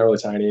 yeah, she's not really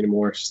tiny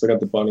anymore. She's still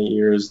got the bunny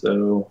ears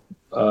though.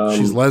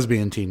 She's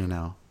lesbian Tina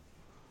now.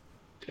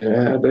 Yeah,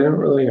 I haven't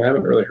really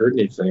heard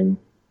anything.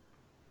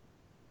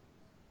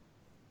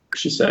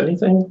 She said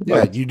anything?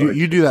 Yeah, you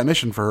do that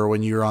mission for her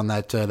when you're on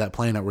that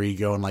planet where you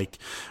go and like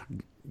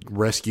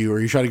rescue, or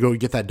you try to go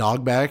get that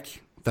dog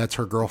back. That's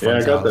her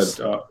girlfriend's house.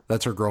 That dog.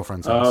 That's her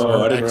girlfriend's house.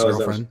 Oh, I didn't realize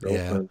ex-girlfriend. that was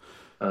her girlfriend. Yeah.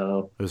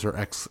 Oh. It was her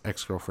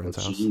ex-girlfriend's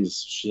house.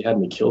 Jeez, she had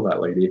me kill that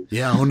lady.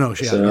 Yeah, oh no,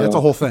 that's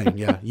a whole thing.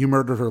 Yeah, you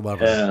murdered her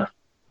lover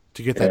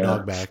to get that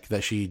dog back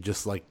that she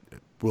just like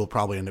will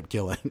probably end up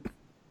killing.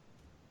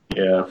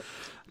 Yeah.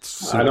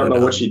 I don't know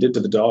what she did to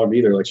the dog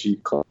either. Like she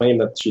claimed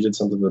that she did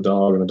something to the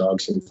dog and the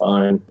dog seemed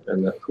fine,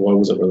 and that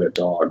wasn't really a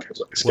dog. It was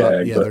like a stag.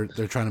 Well, yeah,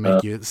 they're trying to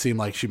make it seem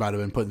like she might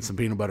have been putting some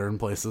peanut butter in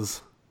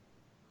places.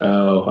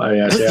 Oh,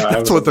 yeah.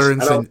 That's what they're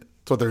insinuating.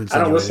 I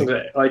don't listen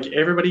to like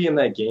everybody in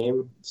that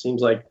game.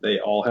 Seems like they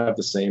all have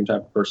the same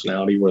type of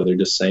personality where they're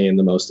just saying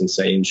the most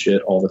insane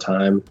shit all the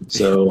time.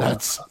 So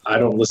I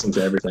don't listen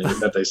to everything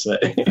that they say.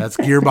 That's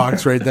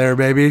Gearbox right there,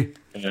 baby.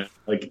 Yeah,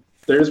 like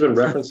there's been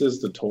references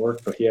to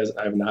Torque, but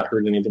I've not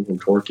heard anything from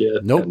Torque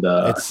yet. Nope. And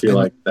I feel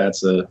like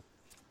that's a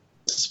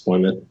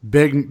disappointment.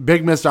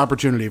 Big missed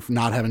opportunity for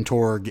not having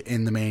Torg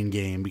in the main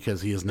game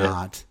because he is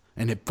not,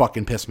 and it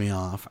fucking pissed me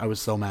off. I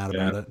was so mad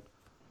about it.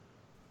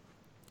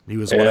 He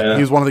was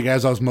one of the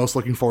guys I was most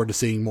looking forward to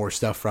seeing more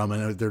stuff from,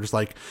 and they're just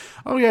like,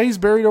 oh yeah, he's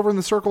buried over in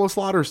the Circle of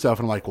Slaughter stuff,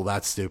 and I'm like, well,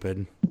 that's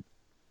stupid.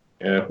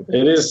 Yeah,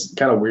 it is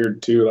kind of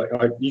weird too.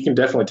 Like you can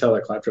definitely tell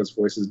that Claptrap's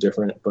voice is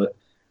different, but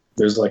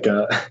there's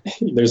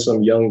there's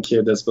some young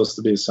kid that's supposed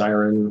to be a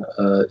siren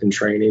in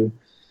training,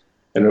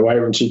 and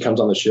when she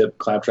comes on the ship,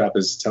 Claptrap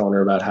is telling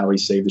her about how he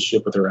saved the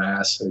ship with her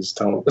ass, and he's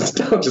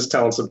just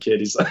telling some kid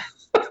he's like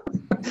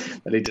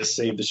that he just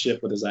saved the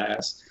ship with his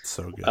ass.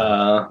 So good.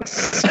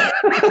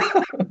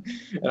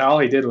 And all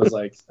he did was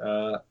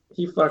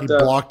he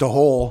blocked a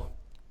hole.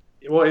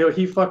 Well,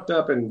 he fucked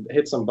up and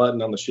hit some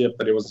button on the ship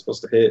that he wasn't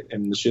supposed to hit,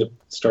 and the ship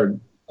started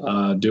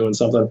doing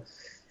something,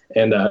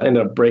 and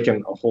ended up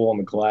breaking a hole in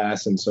the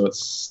glass, and so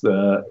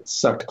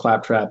sucked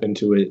Claptrap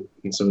into it,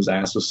 and so his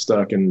ass was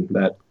stuck, and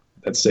that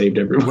saved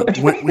everyone.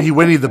 He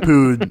Winnie the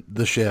Pooh'd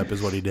the ship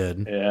is what he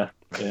did. Yeah.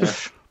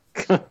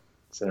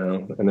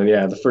 So, and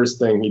then the first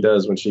thing he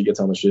does when she gets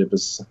on the ship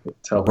is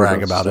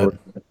brag about it.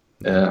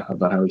 Yeah,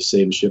 about how he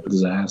saved the ship with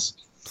his ass.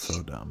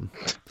 So dumb.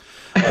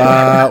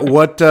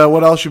 What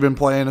else you been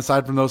playing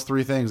aside from those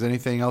three things?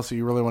 Anything else that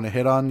you really want to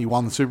hit on? You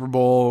won the Super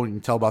Bowl. You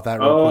can tell about that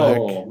real quick.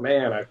 Oh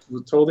man, I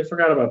totally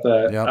forgot about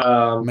that.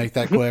 Yep. Make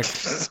that quick.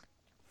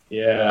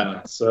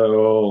 Yeah.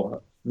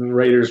 So the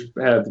Raiders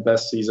had the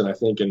best season I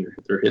think in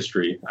their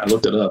history. I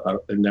looked it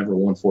up. They've never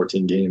won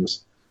 14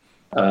 games.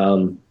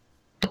 I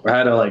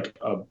had a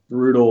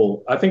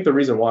brutal. I think the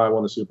reason why I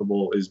won the Super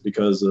Bowl is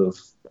because of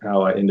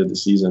how I ended the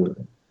season.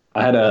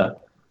 I had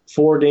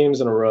 4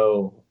 games in a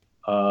row,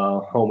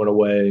 home and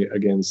away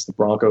against the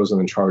Broncos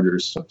and the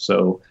Chargers.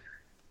 So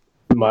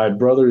my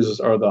brothers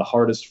are the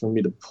hardest for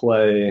me to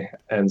play,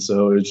 and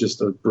so it was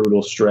just a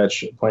brutal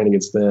stretch playing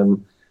against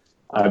them.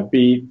 I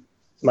beat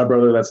my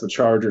brother that's the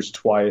Chargers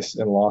twice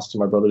and lost to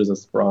my brothers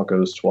that's the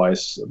Broncos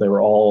twice. They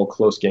were all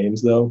close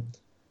games though,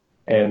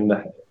 and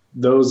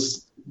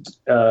those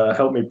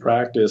helped me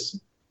practice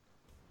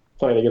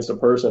playing against a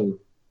person,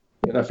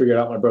 and I figured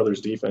out my brother's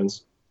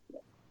defense.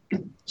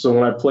 So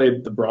when I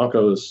played the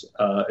Broncos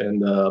in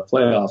the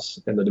playoffs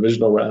in the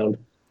divisional round,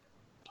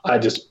 my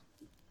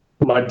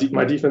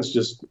defense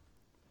just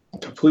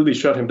completely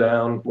shut him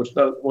down, which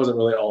wasn't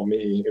really all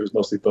me. It was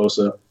mostly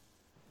Bosa.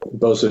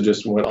 Bosa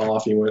just went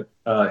off. He went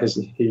I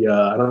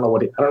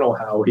don't know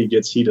how he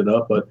gets heated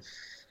up, but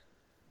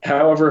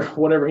however,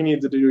 whatever he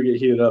needed to do to get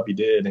heated up, he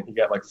did, and he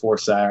got 4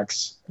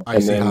 sacks.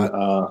 Icy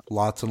hot.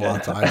 Lots and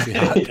lots of icy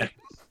hot.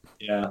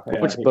 Yeah.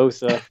 Which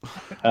Bosa?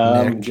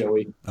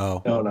 Joey.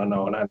 Oh. No,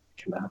 not.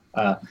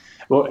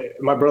 Well,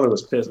 my brother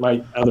was pissed.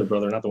 My other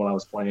brother, not the one I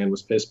was playing,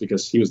 was pissed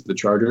because he was the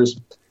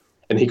Chargers,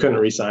 and he couldn't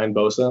re-sign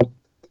Bosa.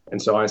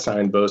 And so I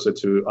signed Bosa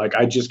to,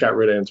 I just got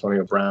rid of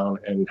Antonio Brown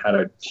and had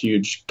a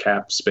huge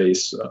cap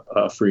space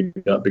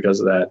freed up because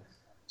of that.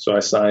 So I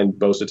signed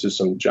Bosa to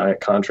some giant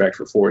contract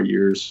for 4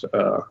 years.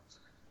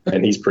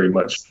 And he's pretty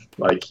much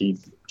he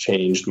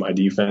changed my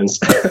defense.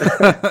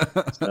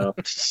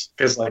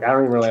 Because I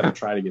don't even really have to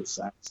try to get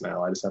sacks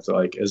now. I just have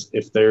to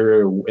if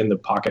they're in the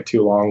pocket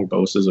too long,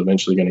 Bosa's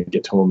eventually going to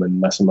get to him and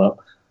mess him up.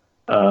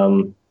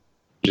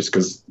 Just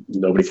because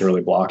nobody can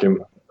really block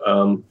him.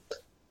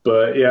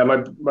 But yeah,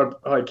 my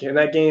in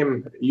that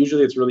game,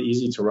 usually it's really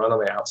easy to run on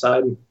the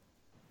outside.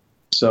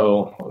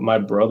 So my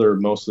brother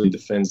mostly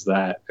defends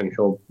that, and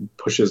he'll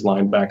push his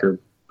linebacker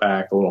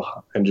back a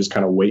little and just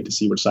kind of wait to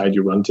see which side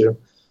you run to.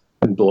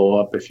 and blow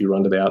up if you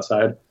run to the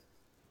outside.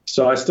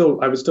 So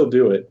I would still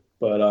do it,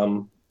 but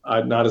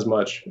not as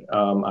much.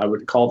 I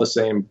would call the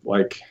same,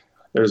 like,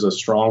 there's a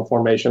strong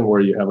formation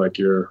where you have like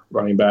your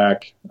running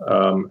back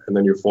and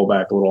then your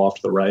fullback a little off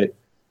to the right.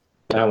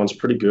 That one's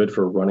pretty good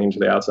for running to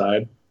the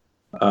outside.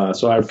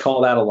 So I would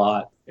call that a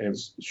lot. And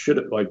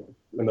like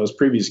in those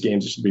previous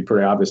games, it should be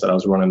pretty obvious that I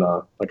was running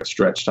like a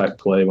stretch type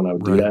play when I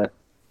would do that.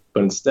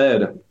 But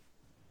instead,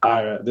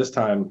 this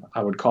time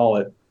I would call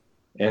it,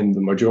 and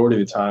the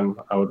majority of the time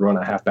I would run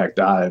a halfback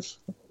dive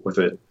with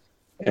it.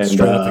 And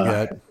straight up the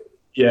gut.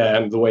 Yeah,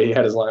 and the way he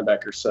had his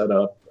linebacker set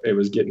up, it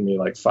was getting me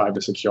like 5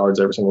 to 6 yards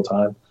every single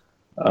time,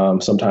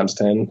 sometimes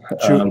 10.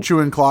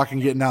 Chewing clock and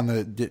getting down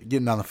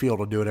the field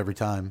will do it every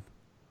time.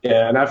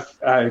 Yeah, and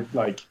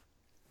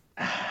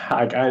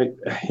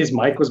his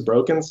mic was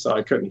broken, so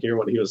I couldn't hear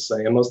what he was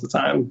saying most of the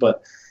time,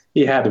 but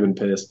he had to have been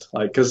pissed.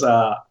 Like, because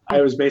I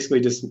was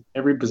basically just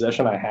every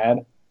possession I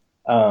had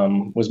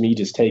was me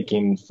just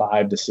taking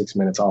 5 to 6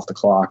 minutes off the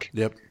clock.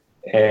 Yep.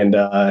 And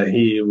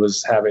he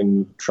was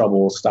having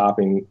trouble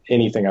stopping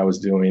anything I was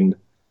doing.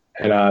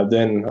 And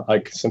then,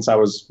 like, since I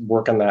was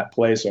working that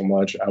play so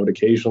much, I would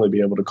occasionally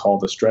be able to call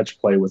the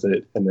stretch play with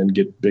it and then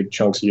get big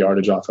chunks of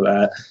yardage off of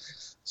that.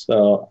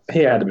 So he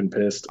had to have been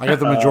pissed. I got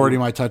the majority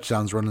of my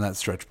touchdowns running that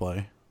stretch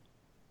play.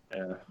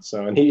 Yeah.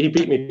 So, and he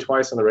beat me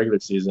twice in the regular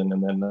season,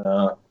 and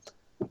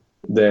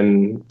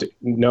then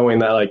knowing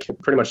that, like,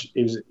 pretty much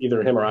it was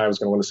either him or I was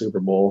going to win the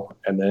Super Bowl,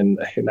 and then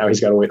now he's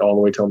got to wait all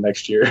the way till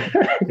next year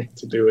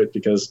to do it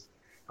because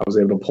I was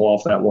able to pull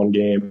off that one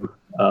game.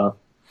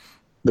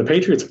 The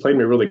Patriots played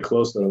me really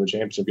close though in the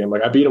championship game.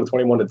 Like, I beat them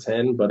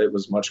 21-10, but it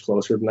was much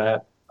closer than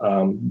that.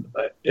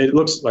 It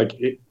looks like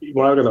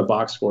when I look at the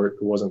box score,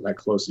 it wasn't that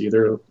close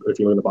either. If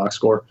you look at the box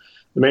score,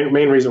 the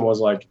main reason was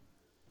like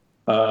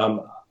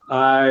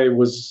I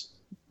was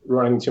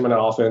running 2-minute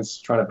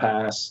offense, trying to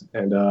pass,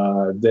 and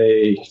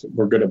they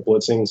were good at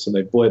blitzing, so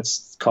they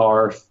blitzed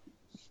Carr,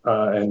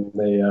 and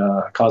they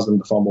caused them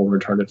to fumble and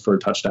returned it for a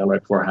touchdown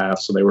right before half.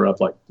 So they were up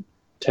like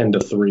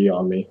 10-3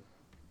 on me.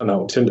 Oh,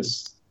 no,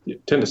 10-7. Yeah,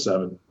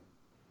 10-7.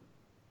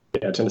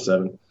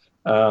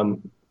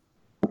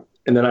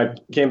 And then I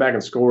came back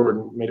and scored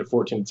and made it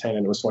 14-10,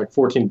 and it was like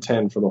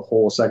 14-10 for the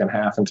whole second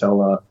half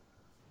until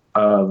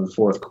the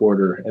fourth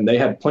quarter. And they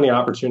had plenty of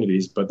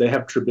opportunities, but they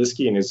have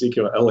Trubisky and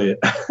Ezekiel Elliott.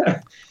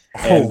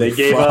 And they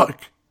gave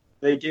up.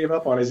 They gave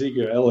up on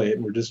Ezekiel Elliott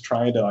and were just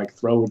trying to like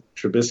throw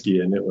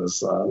Trubisky, and it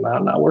was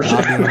not working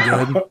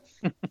out.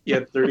 He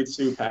had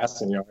 32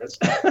 passing yards.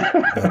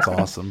 That's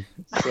awesome.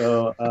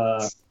 So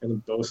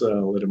and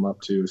Bosa lit him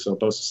up too. So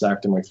Bosa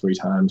sacked him like 3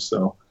 times.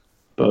 So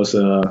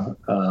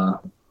Bosa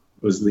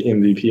was the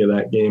MVP of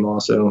that game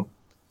also.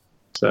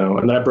 So,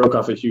 and that broke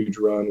off a huge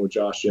run with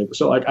Josh Jacobs.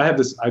 So, like, I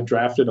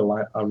drafted a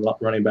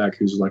running back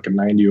who's like a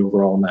 90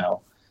 overall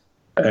now,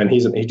 and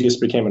he just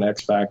became an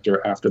X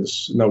factor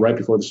right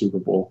before the Super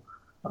Bowl.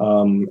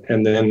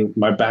 And then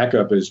my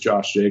backup is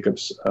Josh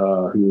Jacobs,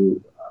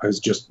 who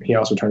he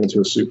also turned into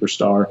a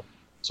superstar.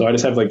 So I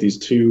just have like these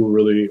 2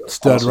 really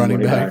stud awesome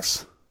running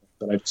backs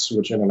that I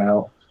switch in and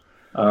out.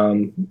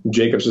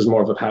 Jacobs is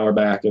more of a power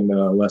back, and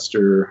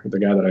Lester, the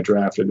guy that I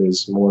drafted,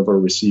 is more of a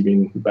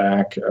receiving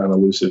back, an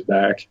elusive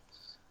back,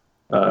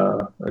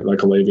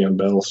 like a Le'Veon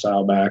Bell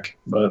style back.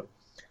 But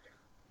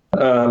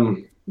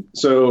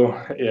so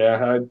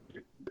yeah, and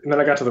then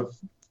I got to the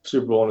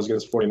Super Bowl and it was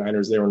against the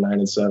 49ers. They were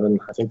 9-7.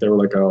 I think they were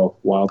like a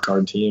wild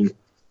card team,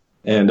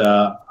 and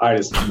I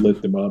just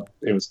lit them up.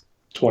 It was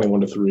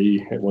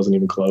 21-3. It wasn't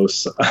even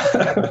close.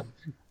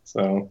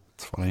 So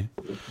it's funny.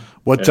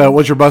 What's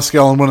your bus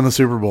scale on winning the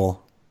Super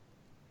Bowl?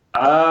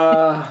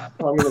 I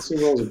mean, the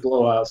Super Bowl is a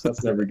blowout, so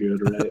that's never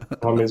good, right?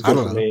 I mean, it's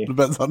good for me.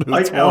 Depends on who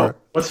it's for.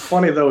 What's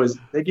funny though is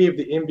they gave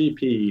the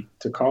MVP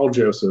to Carl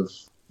Joseph.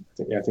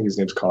 I think his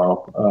name's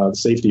Carl,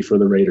 safety for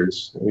the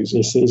Raiders.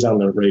 He's on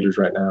the Raiders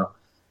right now,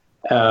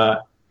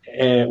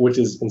 and which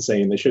is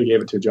insane. They should have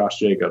gave it to Josh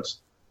Jacobs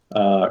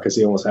because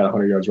he almost had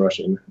 100 yards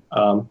rushing.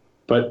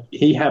 But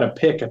he had a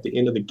pick at the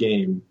end of the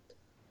game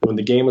when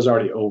the game was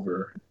already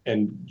over,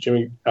 and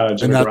Jimmy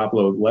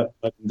Garoppolo let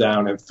him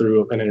down and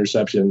threw an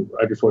interception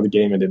right before the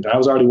game ended. And I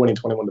was already winning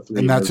 21-3.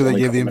 And that's who they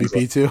gave the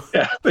MVP to?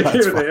 Yeah, they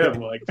gave it to him.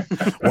 Like,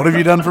 what have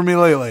you done for me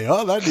lately?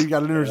 Oh, that dude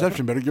got an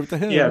interception. Better give it to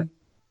him. Yeah,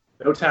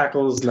 no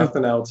tackles,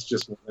 nothing else,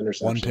 just one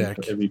interception. One pick.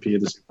 MVP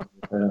of the Super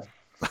Bowl.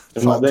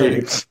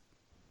 Yeah.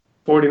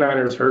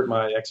 49ers hurt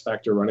my X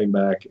Factor running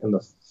back in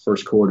the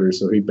first quarter,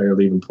 so he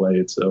barely even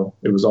played. So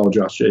it was all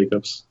Josh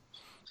Jacobs.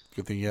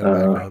 Good thing you had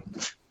a backup.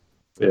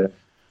 Yeah.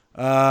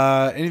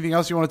 Anything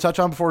else you want to touch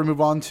on before we move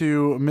on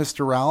to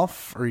Mr.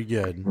 Ralph? Or are you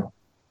good?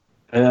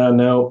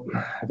 No,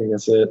 I think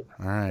that's it.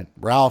 All right.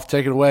 Ralph,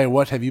 take it away.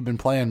 What have you been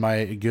playing,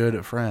 my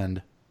good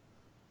friend?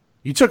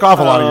 You took off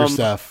a lot of your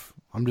stuff.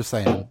 I'm just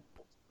saying.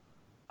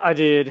 I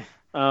did.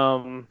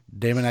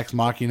 Damon X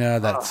Machina,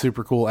 that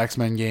super cool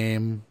X-Men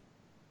game.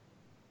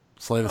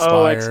 Slay the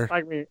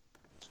Spire.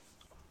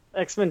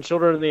 X-Men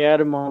Children of the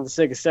Atom on the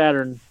Sega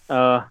Saturn.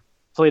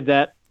 Played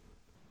that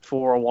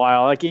for a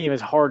while. That game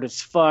is hard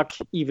as fuck,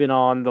 even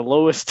on the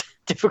lowest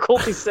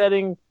difficulty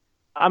setting.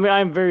 I mean,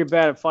 I'm very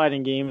bad at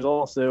fighting games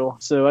also,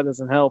 so that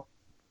doesn't help.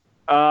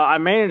 I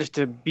managed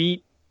to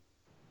beat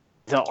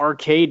the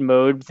arcade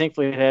mode.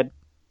 Thankfully, it had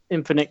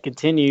infinite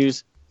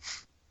continues.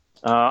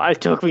 It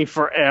took me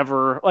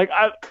forever. Like,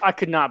 I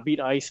could not beat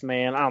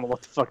Iceman. I don't know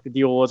what the fuck the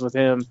deal was with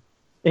him.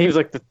 He was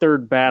like the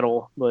third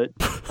battle, but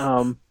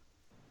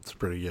it's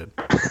pretty good.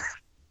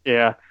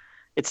 Yeah,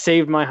 it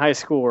saved my high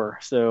score.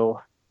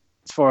 So,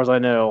 as far as I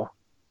know,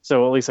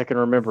 so at least I can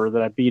remember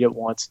that I beat it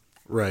once.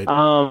 Right.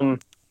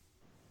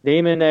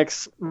 Daemon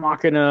X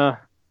Machina.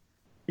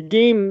 The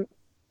game,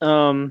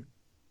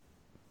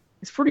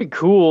 it's pretty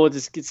cool. It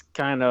just gets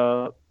kind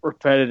of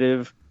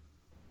repetitive.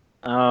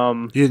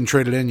 You didn't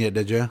trade it in yet,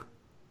 did you?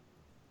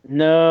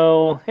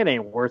 No, it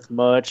ain't worth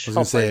much.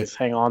 I'll say, just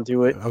hang on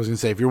to it. I was going to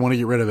say, if you want to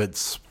get rid of it,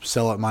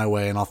 sell it my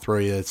way, and I'll throw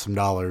you some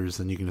dollars,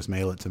 and you can just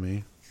mail it to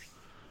me.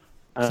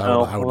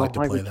 I would like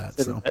to play that.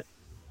 So,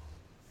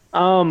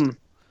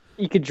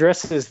 you could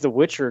dress as The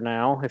Witcher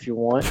now if you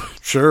want.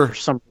 Sure. For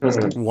some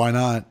reason. Why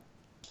not?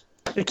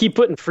 They keep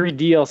putting free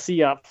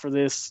DLC up for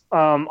this.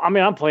 I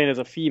mean, I'm playing as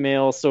a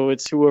female, so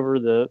it's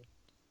whoever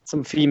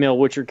some female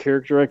Witcher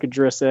character I could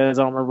dress as.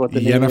 I don't remember what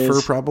the name is.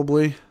 Yennefer,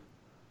 probably.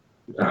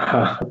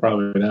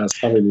 Probably not. It's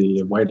probably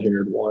the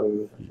white-haired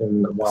one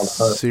in the Wild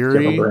Hunt.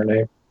 Ciri? Her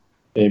name.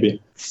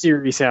 Maybe.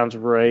 Ciri sounds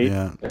right.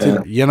 Yeah.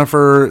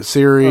 Yennefer,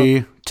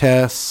 Ciri,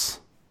 Tess.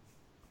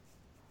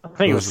 I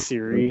think it was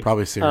Ciri.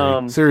 Probably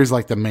Ciri. Ciri's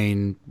like the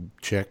main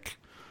chick.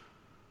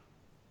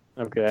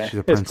 Okay. She's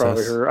a princess. It's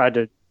probably her.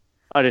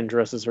 I didn't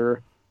dress as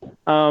her.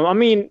 I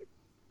mean,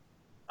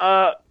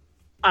 I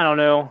don't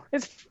know.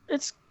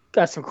 It's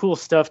got some cool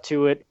stuff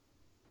to it.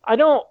 I've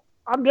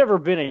never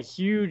been a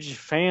huge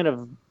fan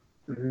of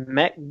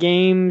mech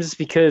games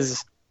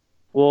because,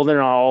 well, they're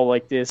not all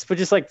like this, but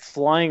just like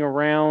flying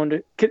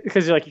around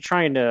because you're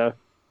trying to,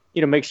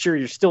 make sure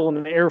you're still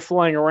in the air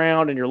flying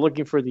around and you're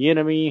looking for the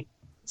enemy.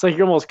 It's like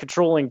you're almost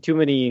controlling too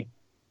many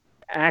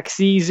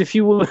axes, if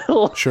you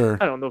will. Sure.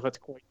 I don't know if that's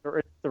quite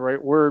the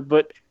right word,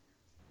 but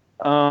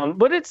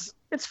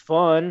it's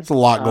fun. It's a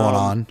lot going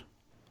on.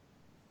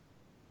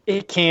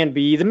 It can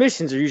be. The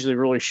missions are usually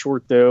really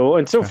short though,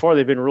 and so far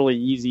they've been really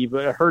easy.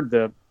 But I heard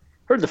the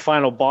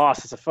final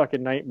boss is a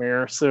fucking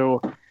nightmare.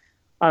 So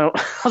I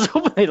was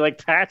hoping they'd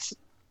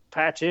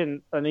patch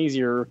in an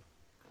easier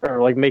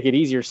or make it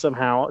easier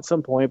somehow at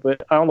some point.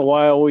 But I don't know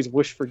why I always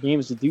wish for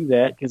games to do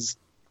that because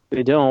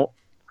they don't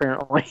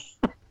apparently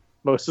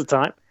most of the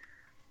time.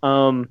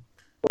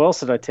 What else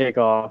did I take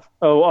off?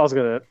 Oh, I was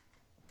gonna.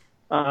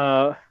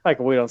 I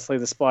can wait on Slay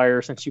the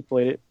Spire since you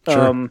played it.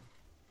 Sure.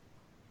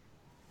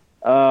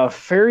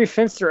 Fairy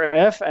Fencer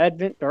F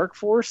Advent Dark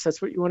Force.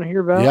 That's what you want to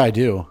hear about? Yeah, I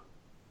do.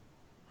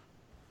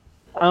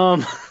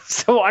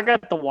 So I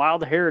got the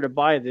wild hair to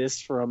buy this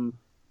from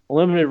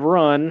Limited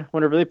Run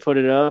whenever they put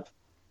it up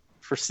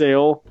for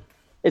sale.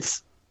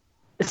 It's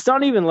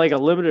not even like a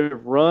limited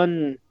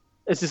run.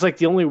 It's just like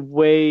the only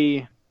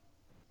way.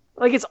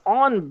 Like it's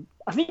on.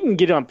 I think you can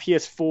get it on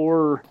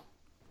PS4.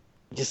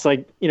 Just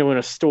in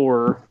a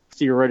store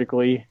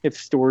theoretically, if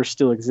stores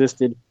still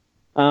existed.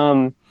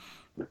 But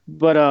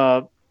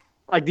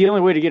the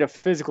only way to get a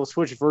physical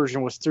Switch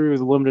version was through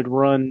the Limited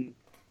Run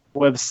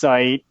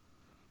website.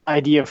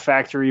 Idea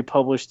Factory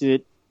published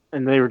it,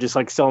 and they were just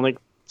selling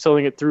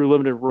it through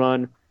Limited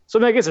Run.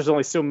 So I guess there's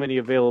only so many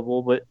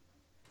available, but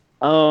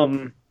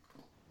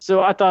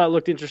so I thought it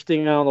looked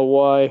interesting. I don't know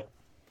why,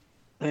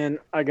 and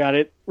I got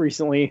it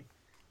recently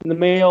in the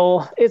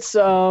mail. It's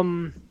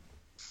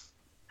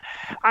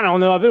I don't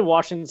know. I've been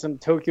watching some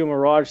Tokyo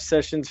Mirage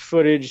Sessions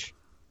footage,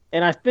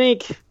 and I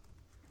think,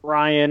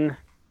 Ryan,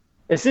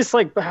 it's just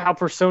like how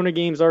Persona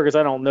games are, because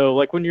I don't know.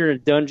 Like when you're in a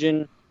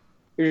dungeon,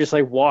 you're just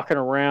walking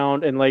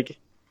around, and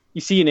you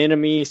see an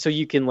enemy, so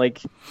you can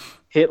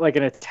hit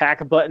an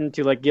attack button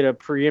to get a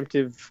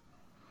preemptive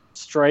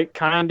strike,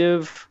 kind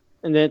of,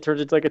 and then it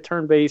turns into a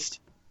turn-based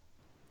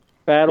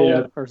battle.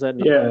 Yeah. Or is that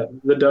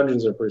the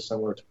dungeons are pretty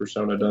similar to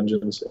Persona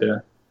dungeons. Yeah.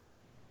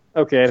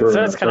 Okay, so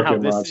that's kind of how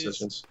Tokyo this Mirage is.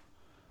 Sessions.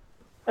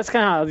 That's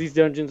kind of how these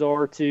dungeons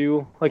are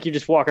too. You're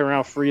just walking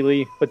around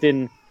freely, but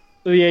then,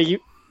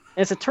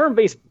 it's a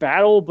turn-based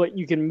battle, but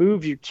you can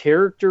move your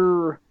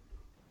character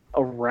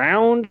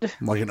around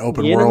like an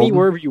open the enemy world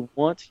wherever you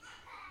want.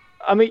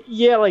 I mean,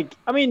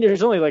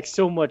 there's only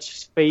so much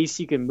space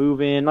you can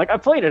move in. I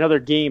played another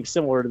game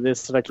similar to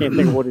this, and I can't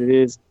think of what it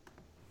is.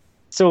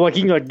 So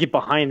you can get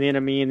behind the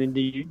enemy and then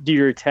do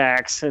your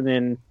attacks, and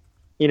then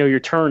your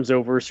turn's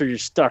over, so you're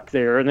stuck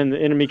there, and then the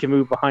enemy can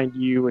move behind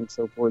you and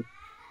so forth.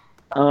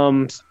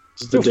 Does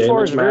the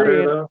damage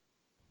matter though?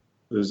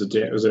 Was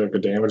there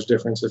a damage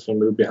difference if you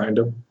move behind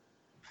him?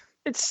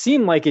 It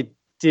seemed like it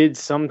did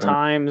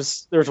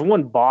sometimes. There's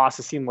one boss.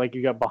 It seemed like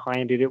you got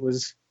behind it. It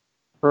was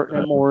hurting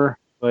it more,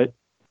 but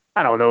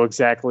I don't know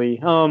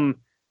exactly.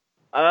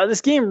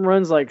 This game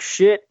runs like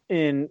shit,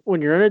 and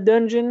when you're in a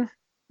dungeon,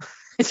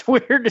 it's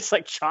weird. It's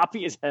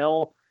choppy as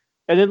hell,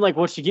 and then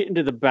once you get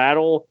into a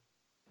battle,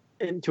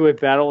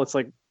 it's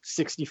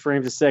 60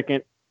 frames a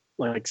second.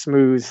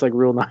 Smooth,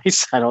 real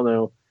nice. I don't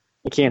know.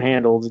 I can't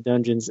handle the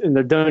dungeons, and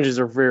the dungeons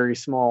are very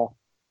small.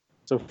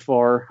 so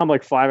far. I'm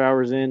like 5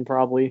 hours in,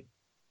 probably.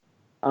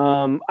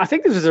 I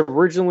think this was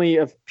originally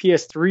a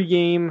PS3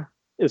 game.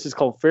 This is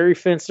called Fairy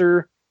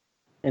Fencer,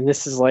 and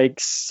this is like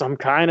some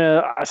kind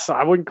of,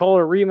 I wouldn't call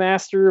it a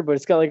remaster, but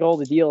it's got like all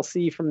the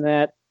DLC from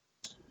that.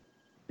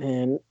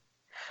 And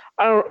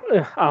I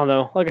don't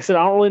know. Like I said,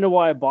 I don't really know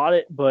why I bought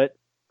it, but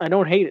I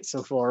don't hate it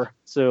so far.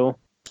 So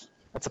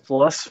that's a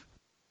plus.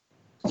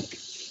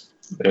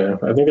 Yeah,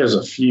 I think there's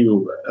a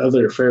few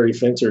other Fairy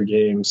Fencer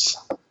games.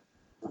 I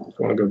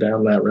want to go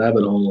down that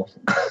rabbit hole.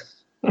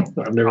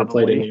 I've never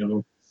played any of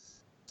them.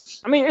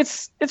 I mean,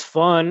 it's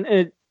fun.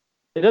 It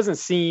doesn't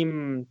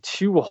seem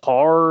too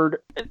hard.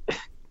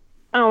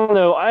 I don't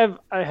know.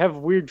 I have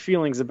weird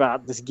feelings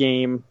about this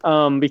game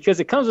because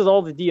it comes with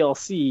all the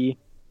DLC.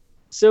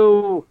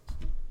 So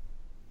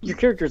your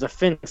character's a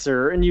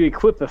fencer, and you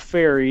equip a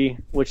fairy,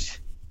 which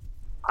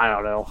I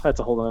don't know. That's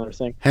a whole other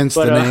thing. Hence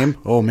the name.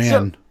 Oh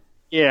man. So,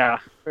 yeah,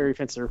 fairy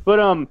fencer.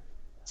 But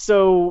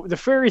so the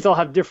fairies all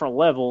have different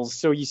levels.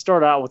 So you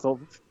start out with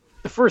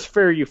the first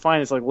fairy you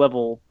find is like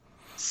level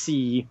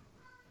C.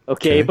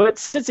 Okay, but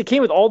since it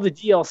came with all the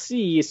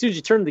DLC, as soon as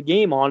you turn the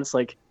game on, it's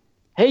like,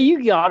 hey,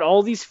 you got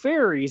all these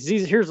fairies.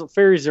 Here's the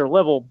fairies are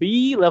level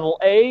B, level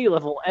A,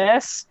 level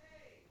S.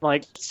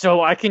 Like,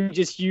 so I can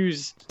just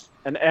use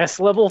an S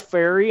level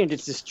fairy and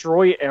just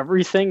destroy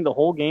everything the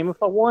whole game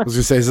if I want. I was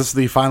gonna say, is this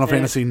the Final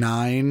Fantasy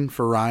 9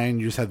 for Ryan?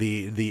 You just had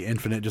the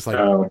infinite, just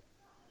like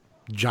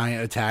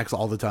giant attacks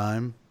all the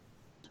time.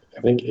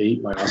 I think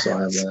 8 might also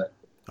have that.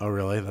 Oh,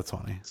 really? That's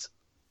funny.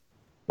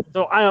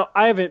 So I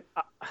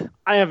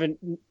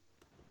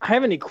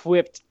haven't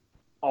equipped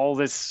all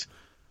this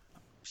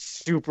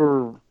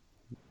super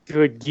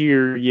good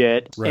gear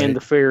yet, and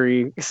the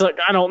fairy. It's like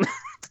I don't.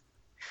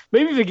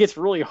 Maybe if it gets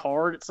really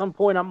hard at some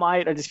point, I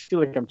might. I just feel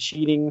like I'm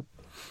cheating.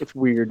 It's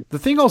weird. The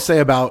thing I'll say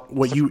about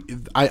what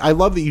I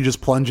love that you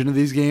just plunge into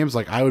these games.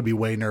 Like, I would be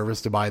way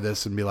nervous to buy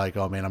this and be like,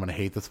 oh man, I'm going to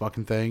hate this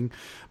fucking thing,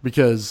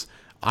 because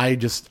I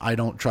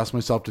don't trust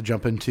myself to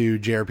jump into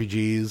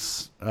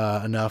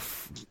JRPGs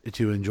enough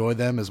to enjoy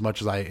them as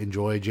much as I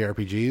enjoy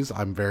JRPGs.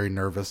 I'm very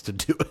nervous to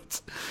do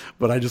it,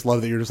 but I just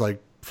love that you're just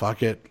like,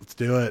 fuck it, let's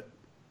do it.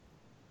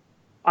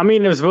 I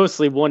mean, it was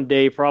mostly one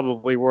day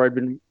probably where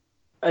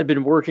I'd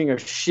been working a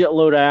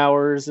shitload of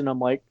hours, and I'm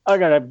like, I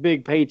got a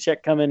big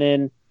paycheck coming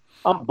in.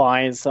 I'm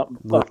buying something.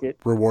 Fuck it.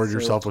 Reward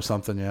yourself with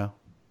something, yeah.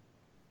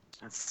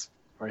 That's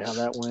probably how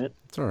that went.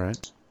 It's all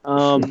right.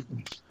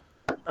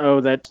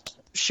 That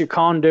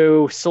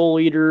Shikondo Soul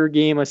Eater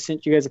game I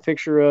sent you guys a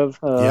picture of.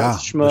 The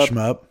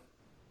shmup.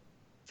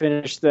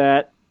 Finished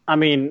that. I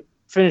mean,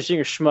 finishing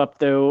a shmup,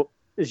 though,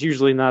 is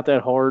usually not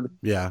that hard.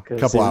 Yeah, a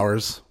couple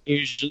hours.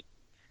 Usually,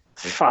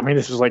 I mean,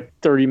 this was like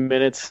 30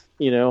 minutes,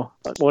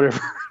 whatever.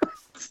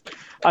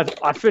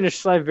 I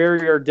finished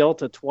Siberia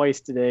Delta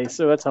twice today,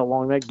 so that's how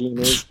long that game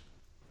is.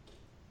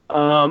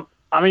 I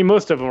mean,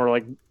 most of them are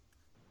like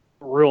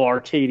real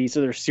arcadey,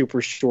 so they're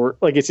super short.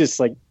 Like, it's just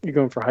like you're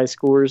going for high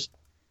scores,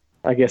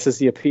 I guess, is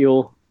the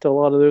appeal to a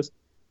lot of those.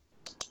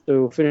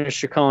 So finish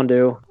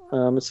Shikondo.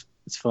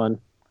 It's fun.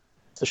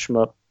 It's a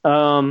shmup.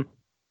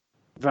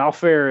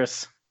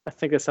 Valfaris. I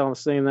think that's how I'm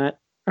saying that.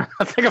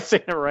 I think I'm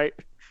saying it right.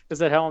 Is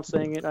that how I'm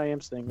saying it? I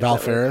am saying it.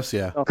 Valfaris,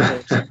 yeah.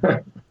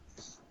 Valfaris.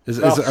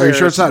 Are you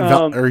sure it's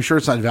not? Are you sure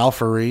it's not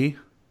Valkyrie?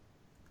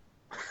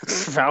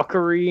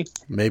 Valkyrie.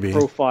 Maybe.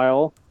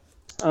 Profile.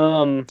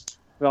 Valfaris.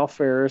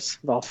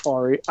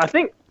 Valfari. I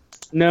think.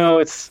 No,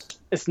 it's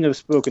no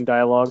spoken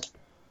dialogue.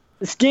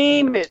 This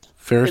game.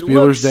 Ferris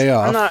Bueller's Day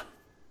Off.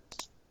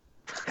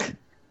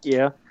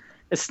 Yeah,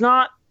 it's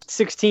not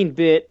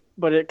 16-bit,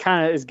 but it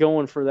kind of is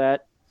going for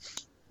that.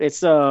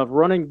 It's a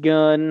run and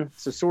gun,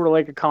 so sort of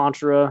like a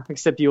Contra,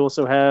 except you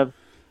also have.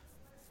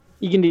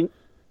 You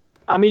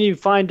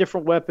find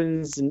different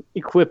weapons and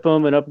equip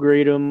them and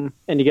upgrade them,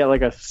 and you got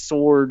like a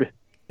sword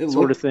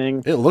of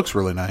thing. It looks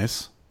really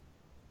nice.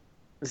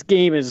 This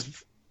game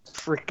is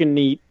freaking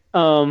neat.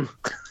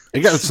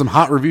 It got some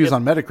hot reviews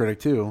on Metacritic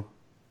too.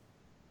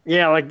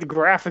 Yeah, like the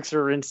graphics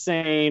are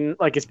insane.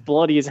 Like, it's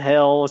bloody as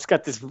hell. It's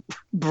got this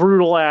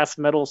brutal ass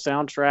metal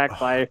soundtrack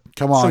by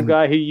some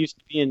guy who used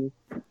to be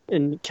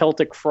in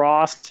Celtic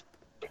Frost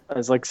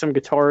as like some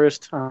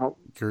guitarist.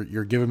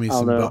 You're giving me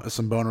some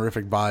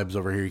bonerific vibes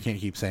over here. You can't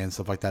keep saying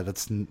stuff like that.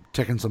 That's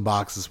ticking some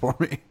boxes for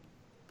me.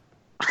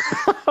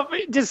 I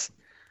mean,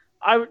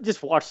 I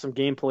just watched some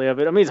gameplay of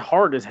it. I mean, it's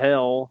hard as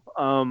hell.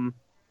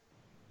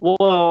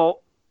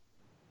 Well,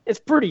 it's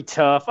pretty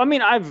tough. I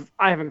mean, I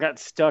haven't got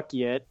stuck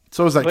yet.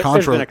 So is that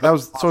Contra?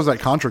 So is that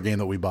Contra game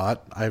that we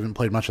bought. I haven't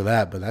played much of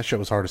that, but that shit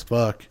was hard as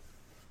fuck.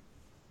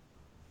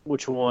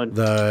 Which one?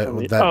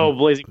 Blazing Chrome.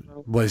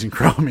 Blazing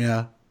Chrome,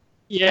 yeah.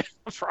 Yeah,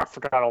 I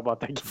forgot all about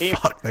that game.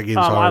 Fuck, that game's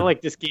hard. I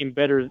like this game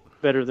better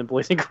than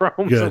Blazing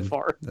Chrome so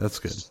far. That's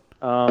good.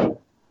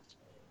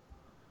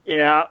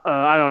 Yeah,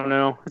 I don't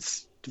know.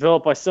 It's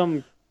developed by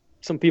some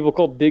people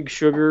called Big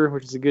Sugar,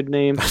 which is a good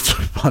name. That's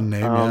a fun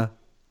name, yeah.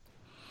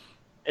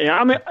 Yeah,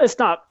 I mean, it's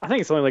not. I think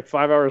it's only like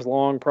 5 hours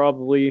long,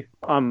 probably.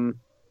 I'm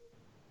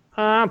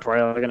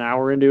probably like an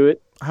hour into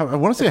it. I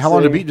want to say how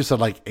long to beat. Just said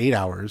like 8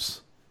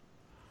 hours.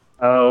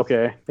 Oh,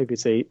 okay. Maybe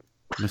it's 8.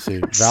 Let me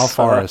see. Val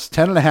Forest,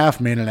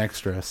 10.5 main and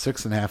extra,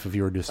 6.5 if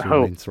you were just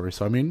your main story.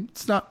 So I mean,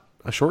 it's not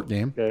a short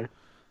game. Okay.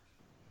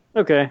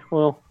 Okay.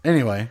 Well.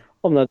 Anyway,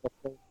 I'm not.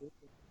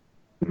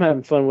 I'm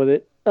having fun with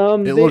it.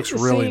 It looks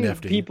really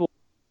nifty.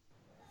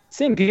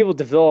 Same people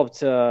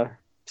developed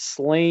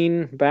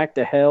Slain Back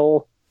to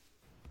Hell,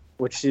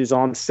 which is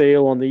on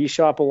sale on the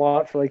eShop a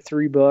lot for like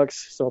 $3.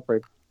 So I'll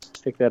probably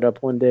pick that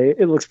up one day.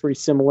 It looks pretty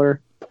similar.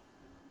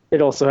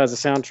 It also has a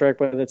soundtrack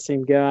by that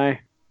same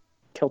guy,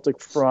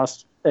 ex-Celtic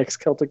Frost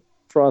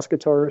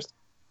guitarist.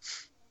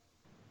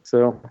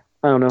 So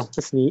I don't know.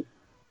 It's neat.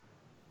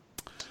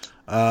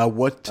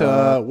 What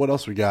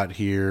else we got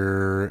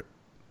here?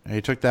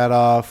 He took that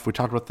off. We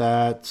talked about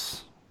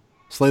that.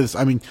 Slay this.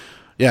 I mean,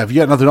 yeah. If you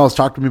got nothing else,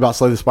 talk to me about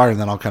Slay the Spire, and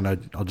then I'll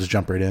just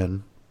jump right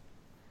in.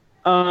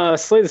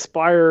 Slay the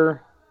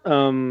Spire.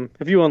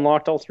 Have you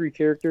unlocked all 3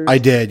 characters? I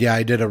did. Yeah,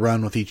 I did a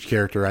run with each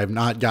character. I've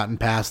not gotten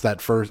past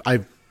that first.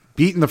 I've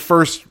beaten the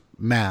first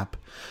map,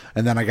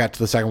 and then I got to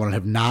the second one and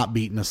have not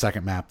beaten the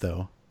second map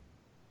though.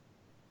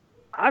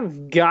 I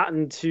haven't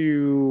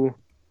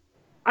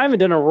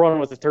done a run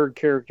with the third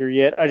character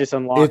yet. I just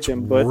unlocked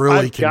him, but it's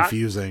really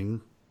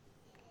confusing.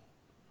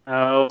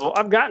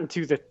 I've gotten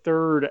to the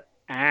 3rd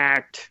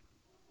act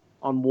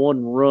on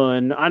one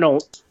run. I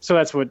don't. So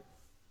that's what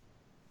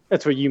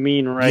you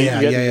mean, right?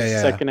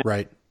 Yeah. Second act.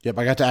 Right. Yep.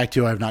 I got to Act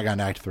 2. I have not gotten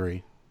to Act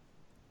 3.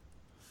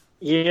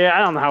 Yeah, I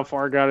don't know how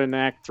far I got in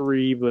Act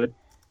 3, but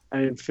I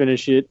didn't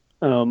finish it.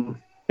 The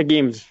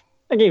game's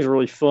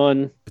really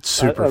fun. It's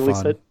super fun.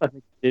 Least I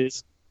think it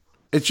is.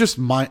 It's just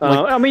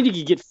I mean, you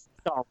could get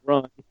a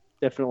run,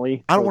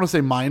 definitely. I don't want to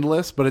say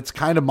mindless, but it's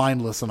kind of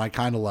mindless, and I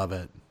kind of love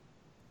it.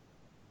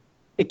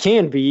 It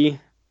can be.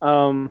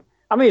 I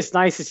mean, it's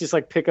nice. It's just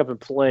like pick up and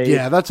play.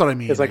 Yeah, that's what I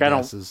mean. It's like I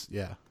don't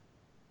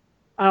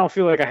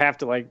feel like I have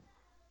to I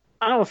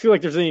don't feel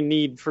like there's any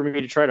need for me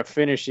to try to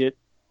finish it,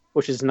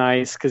 which is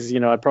nice because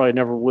I probably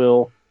never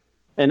will.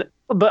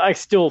 But I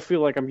still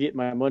feel like I'm getting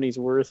my money's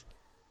worth.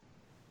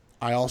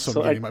 I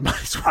also am getting my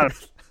money's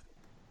worth.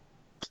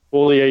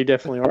 Well, yeah, you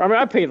definitely are. I mean,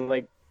 I paid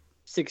like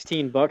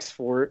 $16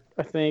 for it.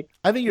 I think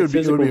it would be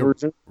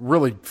a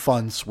really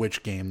fun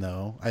Switch game,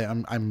 though.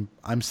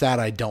 I'm sad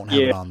I don't have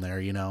it on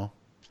there. Yeah,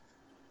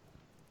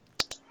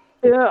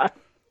 I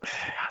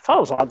thought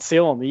it was on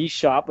sale on the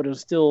eShop, but it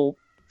was still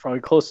probably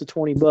close to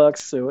 $20,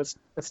 so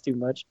that's too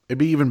much. It'd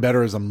be even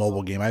better as a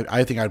mobile game.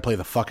 I think I'd play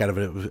the fuck out of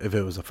it if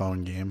it was a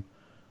phone game.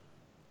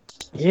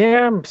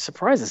 Yeah, I'm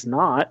surprised it's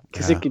not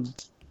because it could.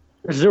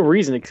 There's no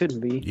reason it couldn't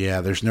be.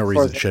 Yeah, there's no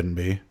reason it shouldn't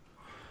be.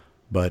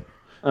 But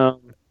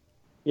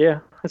yeah,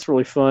 it's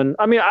really fun.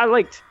 I mean, I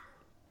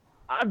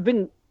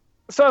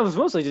was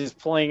mostly just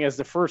playing as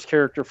the first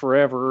character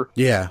forever.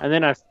 Yeah. And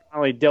then I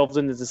finally delved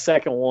into the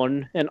second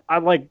one, and I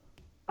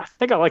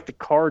think I like the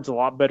cards a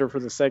lot better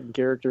for the second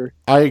character.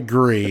 I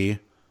agree.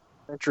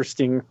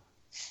 Interesting.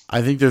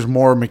 I think there's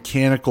more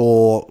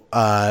mechanical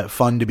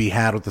fun to be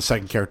had with the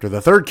second character.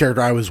 The third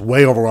character, I was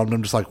way overwhelmed.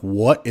 I'm just like,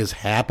 what is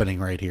happening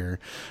right here?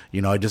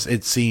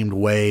 It seemed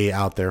way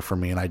out there for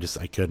me, and I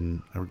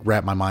couldn't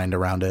wrap my mind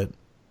around it.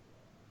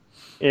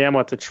 Yeah, I'm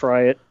about to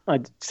try it. I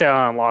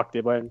unlocked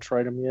it, but I haven't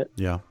tried them yet.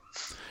 Yeah.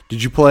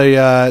 Did you play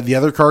the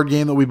other card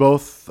game that we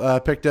both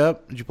picked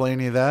up? Did you play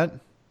any of that?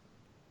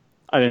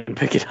 I didn't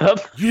pick it up.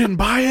 You didn't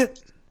buy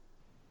it?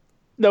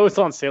 No, it's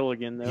on sale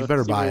again, though. You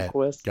better buy it.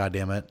 God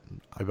damn it.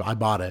 I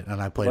bought it,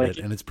 and I played it,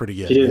 and it's pretty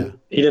good.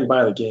 He didn't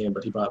buy the game,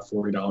 but he bought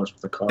 $40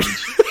 worth of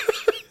cards.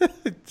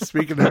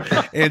 Speaking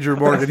of Andrew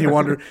Morgan,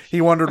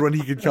 he wondered when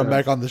he could come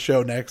back on the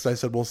show next. I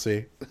said, we'll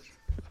see.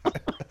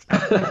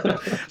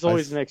 It's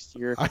always next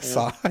year. I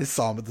saw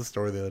him at the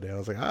store the other day. I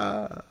was like,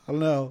 I don't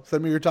know.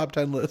 Send me your top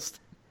 10 list.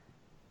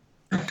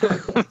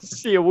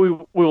 See, we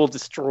will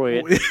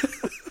destroy it.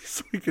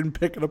 So we can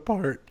pick it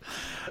apart.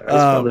 He's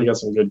probably got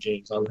some good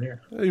games on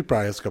there. He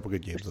probably has a couple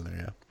good games on there,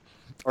 yeah.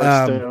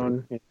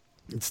 Hearthstone.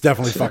 It's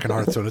definitely fucking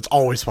Hearthstone. It's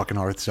always fucking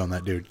Hearthstone,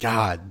 that dude.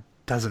 God,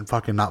 doesn't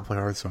fucking not play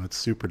Hearthstone. It's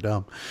super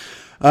dumb.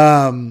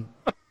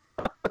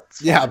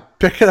 Yeah,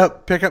 pick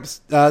up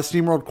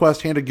SteamWorld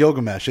Quest Hand of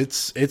Gilgamesh.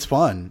 It's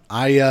fun.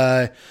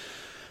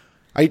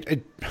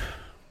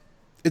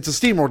 It's a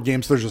SteamWorld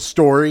game, so there's a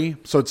story,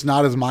 so it's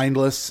not as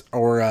mindless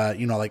or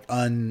like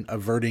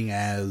unaverting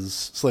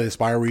as Slay the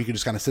Spire, where you can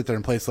just kind of sit there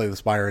and play Slay the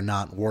Spire and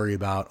not worry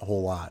about a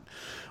whole lot.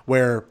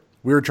 Where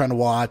we were trying to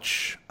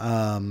watch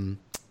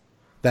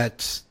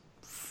that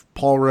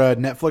Paul Rudd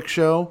Netflix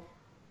show.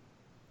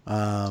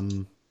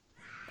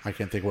 I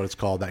can't think what it's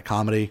called. That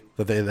comedy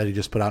that he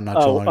just put out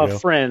not too long ago.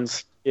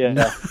 Friends. Yeah,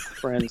 no,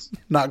 Friends.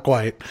 Not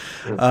quite.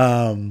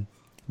 But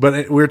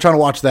we were trying to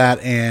watch that,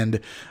 and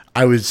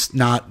I was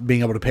not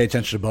being able to pay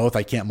attention to both.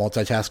 I can't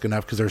multitask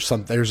enough because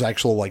there's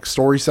actual like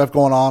story stuff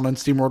going on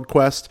SteamWorld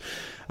Quest.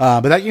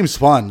 But that game's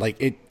fun.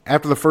 Like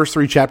after the first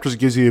 3 chapters, it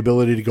gives you the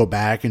ability to go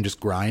back and just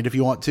grind if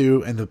you want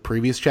to. And the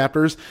previous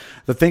chapters,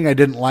 the thing I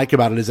didn't like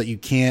about it is that you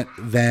can't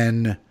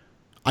then.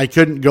 I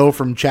couldn't go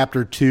from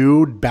chapter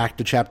 2 back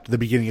to the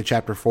beginning of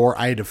chapter 4.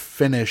 I had to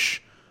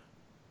finish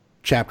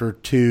chapter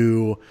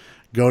 2,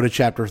 go to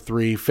chapter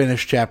 3,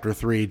 finish chapter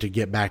 3 to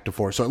get back to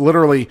 4. So it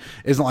literally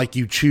isn't like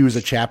you choose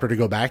a chapter to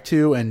go back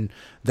to and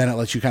then it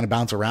lets you kind of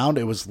bounce around.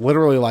 It was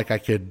literally like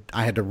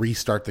I had to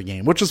restart the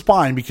game, which is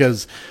fine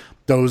because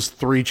those first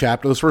 3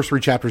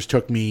 chapters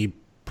took me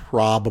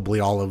probably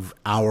all of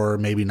hour,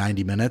 maybe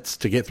 90 minutes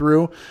to get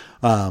through.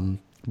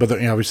 But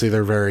obviously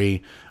they're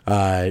very,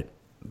 hey,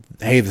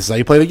 this is how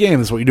you play the game.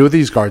 This is what you do with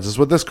these cards. This is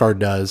what this card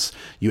does.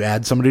 You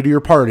add somebody to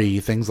your party,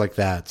 things like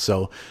that.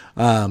 So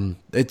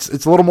it's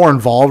a little more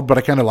involved, but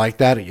I kind of like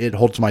that. It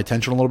holds my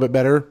attention a little bit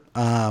better.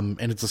 And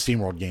it's a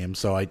SteamWorld game,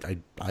 so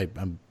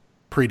I'm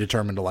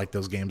predetermined to like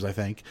those games, I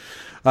think.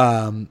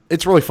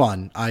 It's really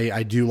fun.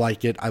 I do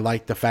like it. I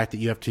like the fact that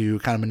you have to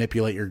kind of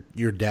manipulate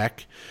your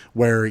deck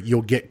where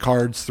you'll get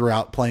cards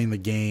throughout playing the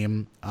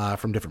game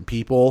from different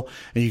people,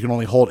 and you can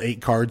only hold 8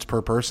 cards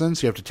per person,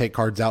 so you have to take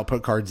cards out,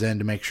 put cards in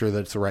to make sure that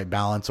it's the right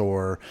balance.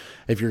 Or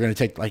if you're going to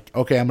take, like,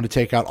 okay, I'm going to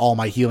take out all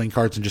my healing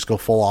cards and just go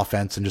full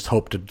offense and just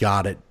hope to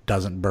God it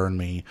doesn't burn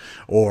me.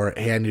 Or,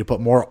 hey, I need to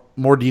put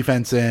more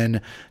defense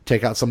in,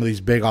 take out some of these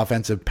big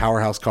offensive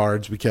powerhouse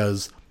cards,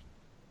 because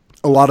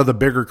a lot of the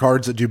bigger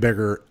cards that do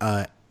bigger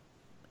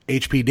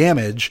HP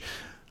damage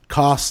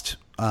cost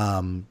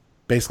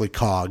basically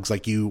cogs.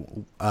 Like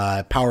you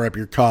power up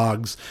your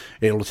cogs,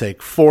 it'll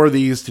take 4 of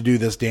these to do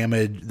this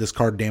damage, this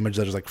card damage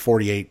that is like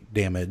 48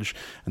 damage,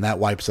 and that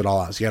wipes it all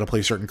out. So you got to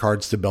play certain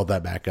cards to build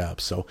that back up.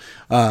 So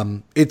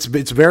it's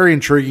very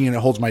intriguing, and it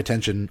holds my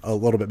attention a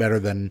little bit better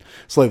than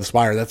Slay the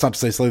Spire. That's not to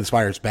say Slay the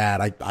Spire is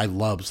bad. I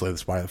love Slay the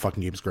Spire. The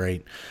fucking game's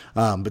great.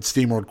 But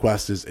SteamWorld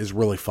Quest is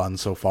really fun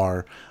so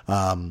far.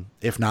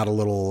 If not a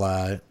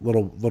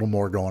little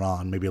more going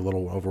on, maybe a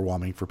little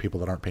overwhelming for people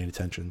that aren't paying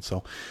attention.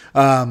 So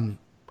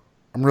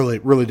I'm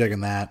really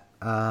digging that.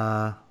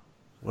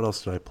 What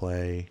else did I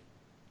play?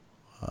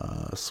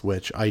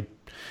 Switch. I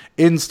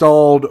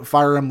installed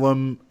Fire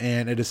Emblem,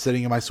 and it is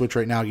sitting in my Switch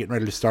right now, getting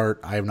ready to start.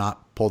 I have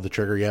not pulled the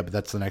trigger yet, but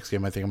that's the next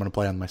game I think I'm going to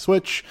play on my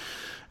Switch,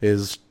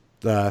 is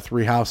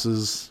Three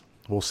Houses.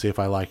 We'll see if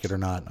I like it or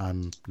not.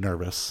 I'm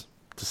nervous,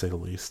 to say the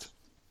least.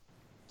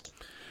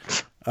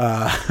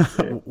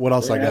 What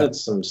else I got?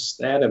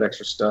 Added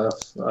extra stuff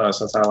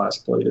since I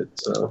last played it,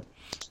 so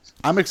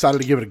I'm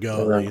excited to give it a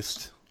go. At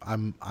least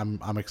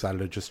I'm excited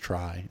to just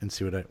try and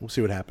see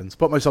what happens.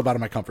 Put myself out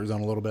of my comfort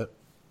zone a little bit.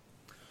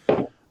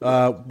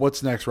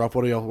 What's next, Ruff?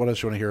 What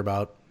else you want to hear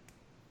about?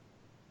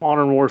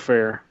 Modern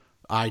Warfare.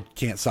 I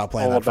can't stop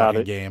playing that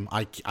fucking game.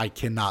 I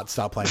cannot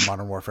stop playing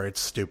Modern Warfare.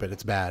 It's stupid.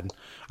 It's bad.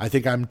 I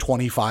think I'm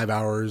 25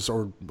 hours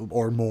or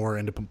more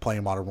into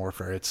playing Modern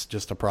Warfare. It's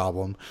just a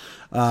problem.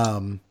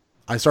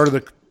 I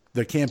started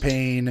the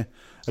campaign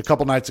a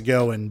couple nights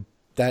ago, and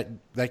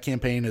that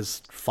campaign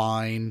is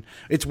fine.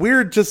 It's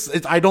weird.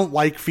 I don't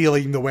like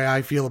feeling the way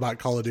I feel about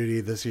Call of Duty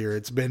this year.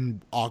 It's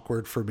been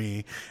awkward for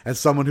me as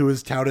someone who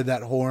has touted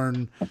that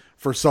horn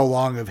for so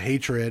long of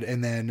hatred,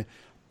 and then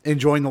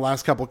enjoying the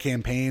last couple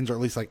campaigns, or at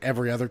least like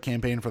every other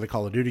campaign for the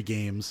Call of Duty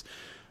games.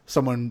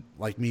 Someone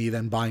like me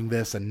then buying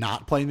this and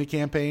not playing the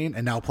campaign,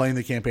 and now playing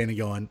the campaign and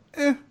going,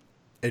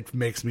 it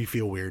makes me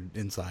feel weird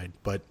inside.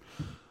 But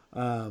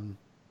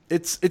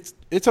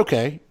it's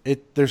okay.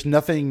 There's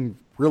nothing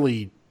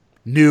really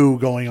new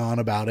going on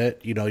about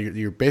it. You know,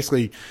 you're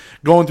basically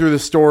going through the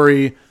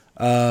story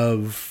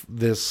of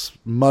this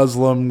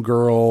Muslim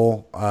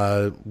girl,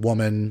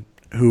 woman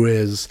who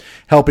is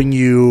helping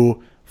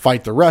you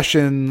fight the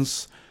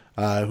Russians,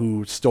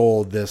 who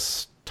stole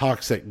this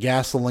toxic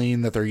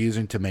gasoline that they're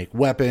using to make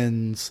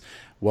weapons.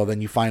 Well,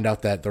 then you find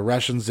out that the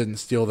Russians didn't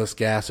steal this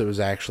gas. It was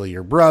actually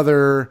your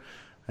brother.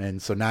 And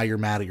so now you're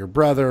mad at your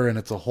brother, and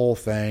it's a whole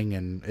thing.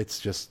 And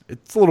it's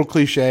a little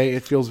cliche.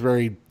 It feels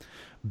very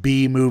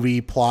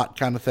B-movie plot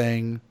kind of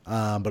thing.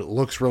 But it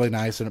looks really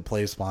nice and it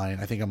plays fine.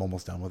 I think I'm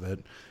almost done with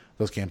it.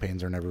 Those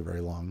campaigns are never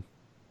very long.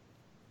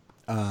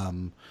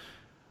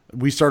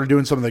 We started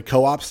doing some of the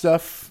co-op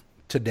stuff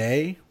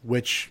today,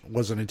 which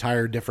was an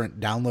entire different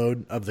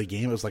download of the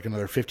game. It was like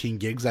another 15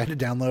 gigs I had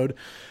to download.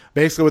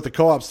 Basically what the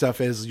co-op stuff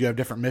is, you have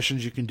different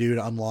missions you can do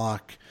to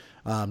unlock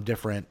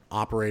different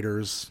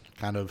operators,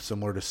 kind of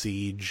similar to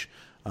Siege.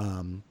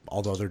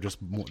 Although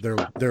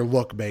they're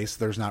look based.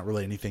 There's not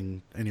really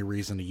any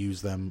reason to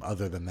use them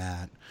other than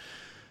that.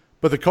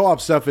 But the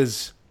co-op stuff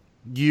is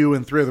you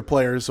and 3 other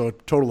players, so a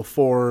total of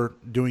 4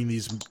 doing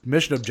these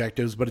mission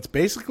objectives, but it's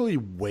basically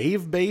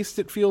wave based,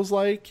 it feels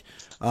like.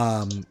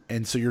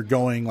 And so you're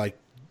going like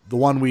the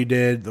one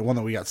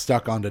that we got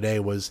stuck on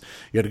today was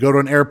you had to go to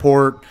an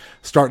airport,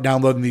 start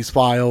downloading these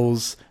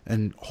files,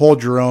 and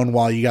hold your own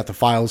while you got the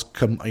files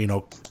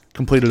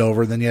completed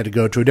over. Then you had to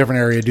go to a different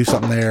area, do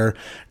something there,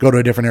 go to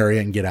a different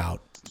area, and get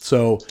out.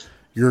 So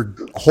your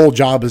whole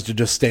job is to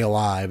just stay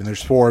alive. And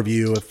there's 4 of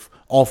you. If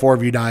all 4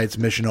 of you die, it's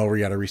mission over.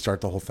 You got to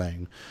restart the whole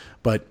thing.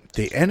 But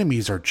the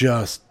enemies are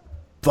just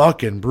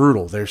fucking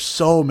brutal. There's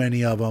so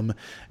many of them,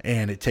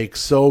 and it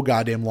takes so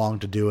goddamn long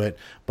to do it.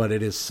 But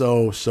it is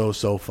so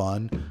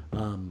fun.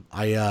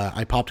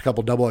 I popped a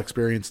couple double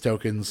experience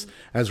tokens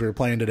as we were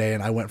playing today,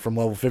 and I went from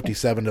level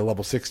 57 to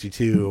level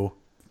 62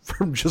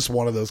 from just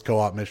one of those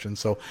co-op missions.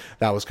 So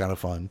that was kind of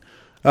fun.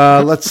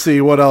 Let's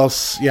see what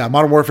else. Yeah,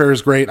 Modern Warfare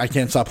is great. I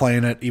can't stop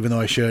playing it, even though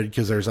I should,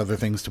 because there's other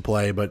things to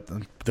play. But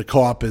the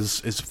co-op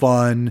is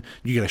fun.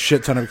 You get a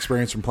shit ton of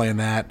experience from playing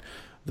that.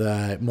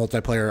 The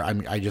multiplayer,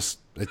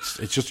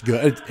 it's just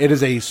good. It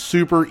is a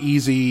super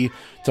easy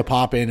to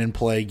pop in and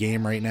play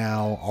game right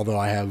now. Although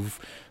I have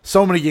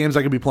so many games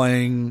I could be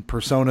playing.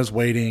 Persona's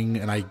waiting,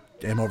 and I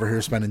am over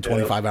here spending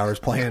 25 hours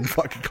playing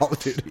fucking Call of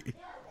Duty.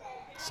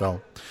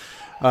 So,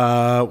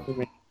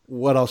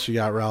 what else you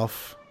got,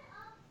 Ralph?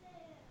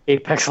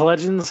 Apex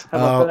Legends. How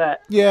about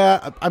that?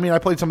 Yeah, I mean, I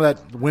played some of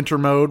that winter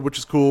mode, which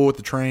is cool with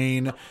the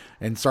train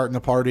and starting the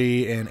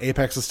party. And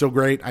Apex is still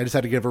great. I just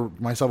had to give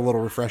myself a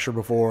little refresher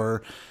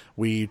before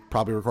we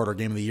probably record our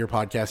Game of the Year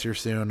podcast here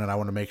soon. And I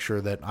want to make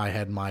sure that I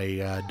had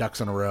my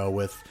ducks in a row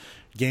with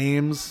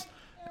games.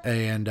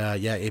 And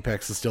yeah,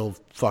 Apex is still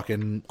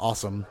fucking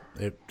awesome.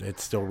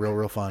 It's still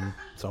real fun.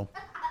 So,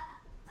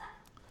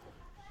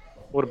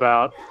 what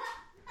about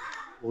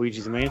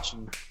Luigi's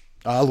Mansion?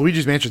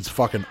 Luigi's Mansion's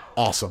fucking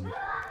awesome.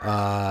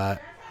 I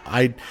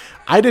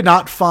did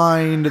not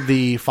find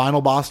the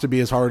final boss to be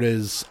as hard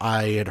as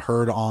I had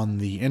heard on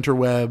the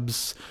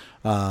interwebs.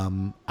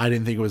 I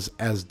didn't think it was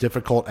as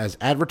difficult as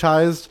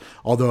advertised,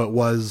 although it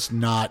was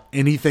not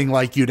anything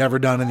like you'd ever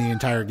done in the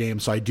entire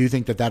game. So I do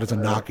think that is a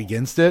knock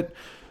against it,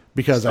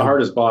 because it's the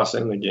hardest boss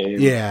in the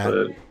game.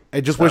 Yeah, I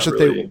just wish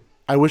that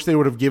I wish they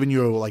would have given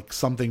you like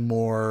something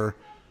more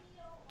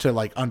to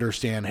like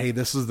understand, hey,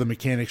 this is the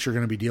mechanics you're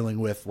going to be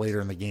dealing with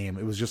later in the game.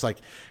 It was just like,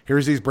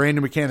 here's these brand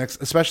new mechanics,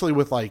 especially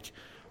with like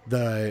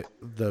the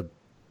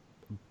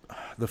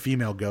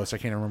female ghost. I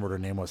can't remember what her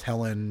name was,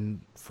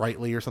 Helen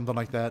Frightley or something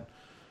like that.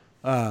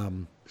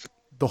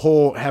 The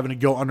whole having to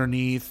go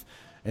underneath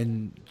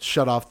and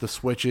shut off the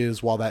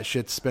switches while that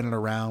shit's spinning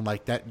around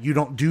like that. You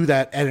don't do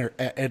that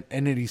at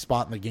any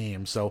spot in the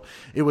game. So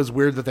it was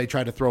weird that they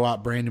tried to throw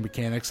out brand new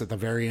mechanics at the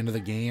very end of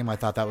the game. I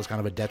thought that was kind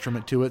of a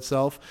detriment to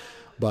itself,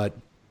 but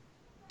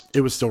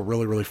it was still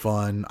really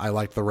fun. I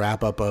liked the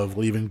wrap up of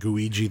leaving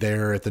Guigi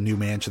there at the new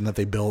mansion that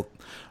they built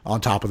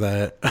on top of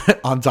the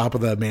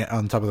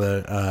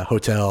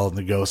hotel, and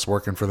the ghosts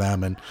working for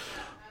them. And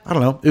I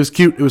don't know, it was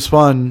cute. It was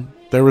fun.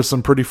 There was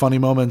some pretty funny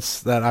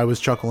moments that I was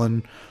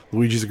chuckling.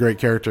 Luigi's a great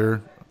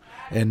character,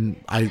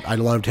 and I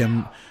loved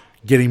him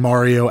getting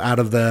Mario out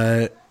of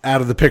the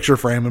picture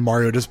frame, and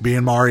Mario just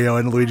being Mario,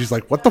 and Luigi's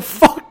like, "What the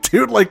fuck,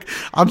 dude? Like,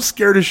 I'm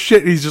scared as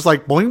shit." And he's just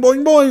like boing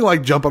boing boing,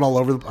 like jumping all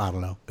over. I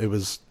don't know. It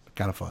was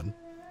kind of fun.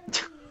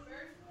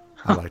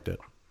 I liked it.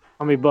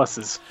 How many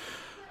buses?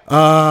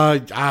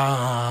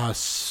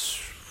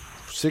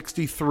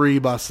 63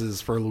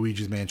 buses for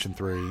Luigi's Mansion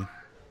 3.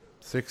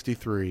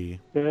 63.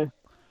 Okay.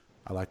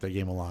 I like that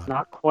game a lot.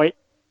 Not quite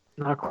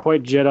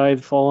Jedi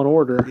the Fallen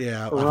Order.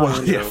 Yeah,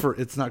 well, yeah,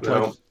 it's not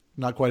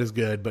quite as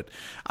good, but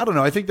I don't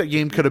know. I think that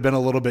game could have been a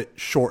little bit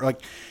short.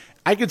 Like,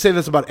 I could say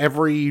this about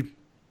every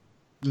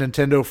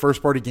Nintendo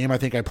first party game I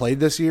think I played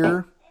this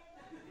year.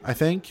 I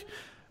think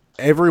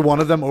every one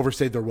of them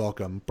overstayed their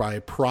welcome by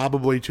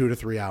probably 2 to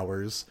 3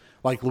 hours.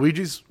 Like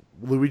Luigi's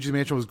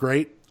Mansion was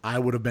great. I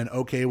would have been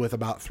okay with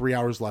about 3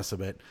 hours less of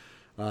it.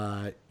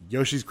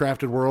 Yoshi's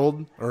Crafted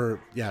World,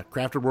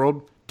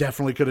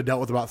 definitely could have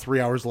dealt with about 3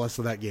 hours less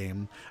of that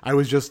game. I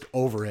was just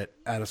over it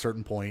at a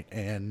certain point,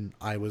 and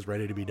I was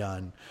ready to be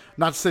done.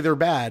 Not to say they're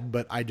bad,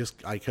 but I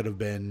could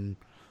have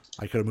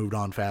moved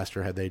on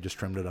faster had they just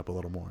trimmed it up a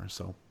little more.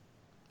 So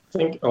I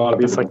think a lot of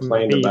people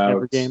complained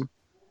about game.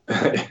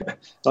 A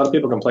lot of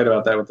people complained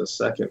about that with the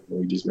second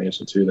Luigi's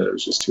Mansion 2, that it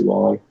was just too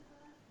long.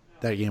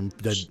 That game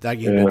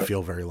did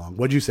feel very long.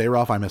 What'd you say,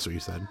 Ralph? I missed what you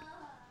said.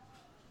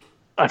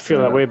 I feel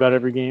that way about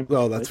every game.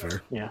 Oh, that's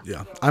fair.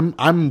 Yeah.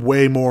 I'm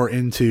way more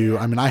into.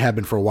 I mean, I have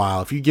been for a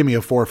while. If you give me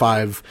a 4 or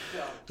 5,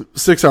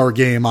 6 hour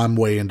game, I'm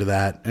way into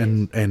that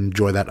and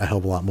enjoy that a hell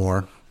of a lot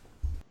more.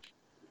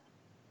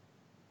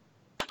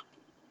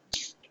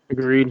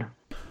 Agreed.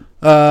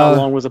 How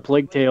long was A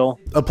Plague Tale?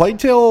 A Plague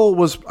Tale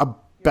was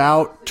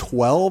about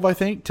 12, I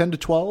think, 10 to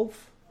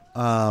 12.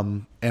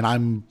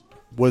 And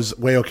was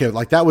way okay.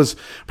 Like, that was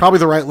probably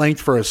the right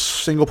length for a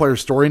single player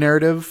story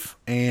narrative.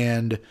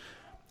 And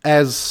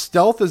as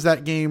stealth as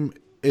that game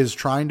is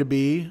trying to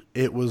be,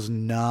 it was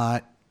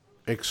not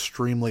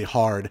extremely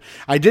hard.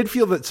 I did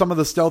feel that some of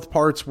the stealth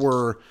parts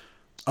were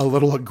a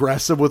little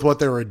aggressive with what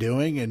they were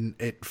doing, and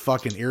it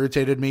fucking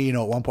irritated me. You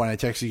know, at one point I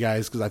texted you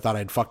guys because I thought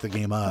I'd fucked the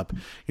game up.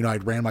 You know,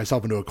 I'd ran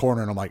myself into a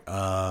corner, and I'm like,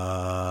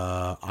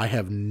 I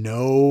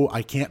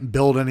can't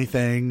build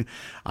anything.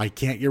 I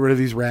can't get rid of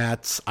these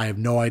rats. I have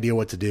no idea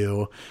what to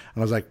do. And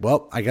I was like,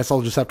 well, I guess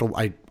I'll just have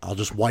to, I'll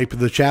just wipe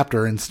the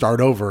chapter and start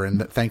over.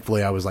 And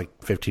thankfully I was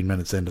like 15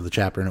 minutes into the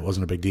chapter and it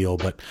wasn't a big deal,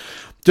 but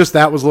just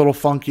that was a little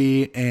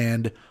funky.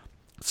 And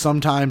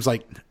sometimes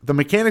like the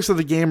mechanics of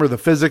the game or the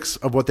physics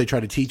of what they try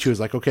to teach you is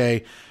like,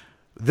 okay,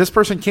 this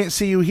person can't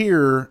see you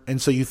here.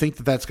 And so you think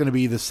that that's going to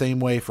be the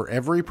same way for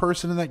every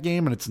person in that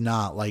game. And it's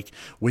not. Like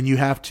when you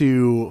have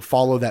to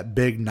follow that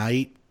big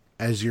knight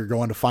as you're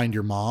going to find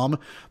your mom,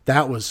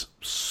 that was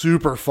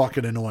super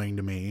fucking annoying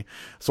to me.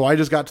 So I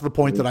just got to the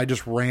point that I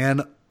just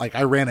ran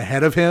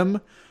ahead of him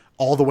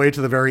all the way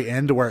to the very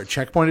end to where it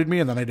checkpointed me,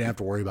 and then I didn't have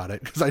to worry about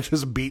it because I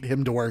just beat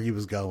him to where he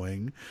was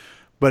going.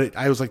 But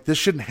I was like, this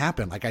shouldn't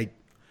happen. Like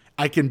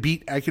I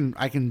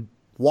can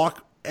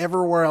walk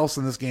everywhere else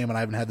in this game, and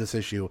I haven't had this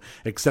issue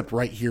except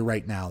right here,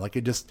 right now. Like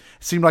it just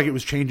seemed like it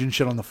was changing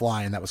shit on the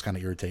fly, and that was kind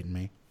of irritating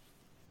me.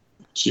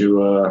 Did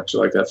you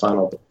like that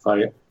final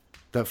fight?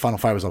 That final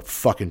fight was a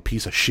fucking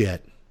piece of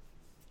shit.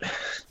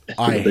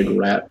 A big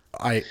rat.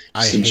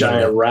 It's a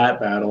giant rat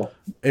battle.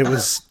 It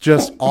was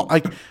just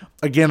like,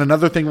 again,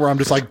 another thing where I'm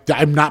just like,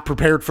 I'm not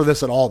prepared for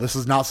this at all. This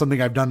is not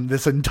something I've done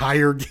this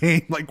entire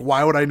game. Like,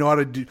 why would I know how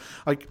to do?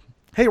 Like,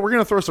 hey, we're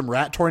gonna throw some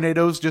rat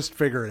tornadoes. Just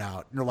figure it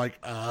out. And you're like,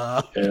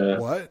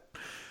 what?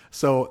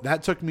 So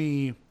that took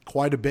me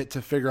quite a bit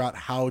to figure out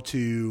how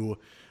to.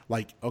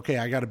 Like, okay,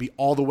 I got to be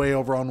all the way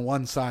over on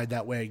one side.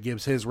 That way it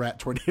gives his rat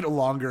tornado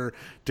longer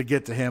to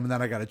get to him. And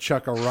then I got to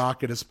chuck a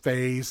rock at his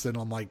face. And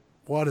I'm like,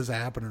 what is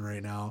happening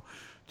right now?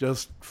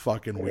 Just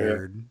fucking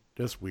weird.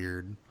 Just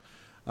weird.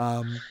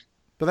 But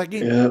that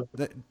game,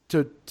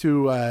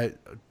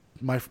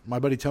 my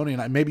buddy Tony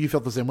and I, maybe you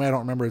felt the same way. I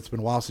don't remember. It's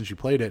been a while since you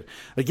played it.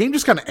 The game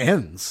just kind of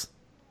ends.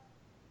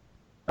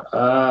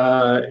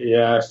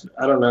 Yeah,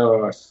 I don't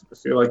know. I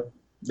feel like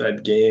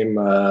that game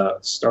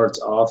starts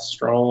off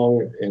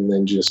strong and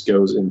then just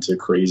goes into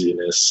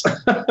craziness.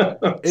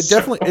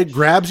 It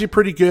grabs you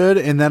pretty good,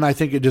 and then I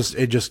think it just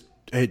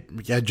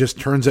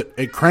turns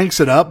it cranks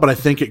it up, but I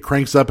think it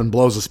cranks up and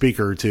blows a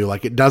speaker or two.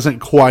 Like it doesn't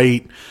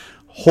quite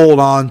hold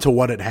on to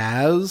what it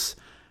has,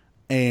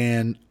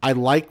 and I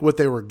like what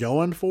they were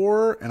going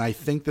for, and I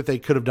think that they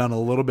could have done a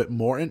little bit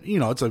more. And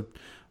it's a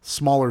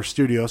smaller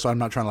studio, so I'm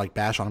not trying to like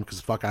bash on them because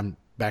fuck, I'm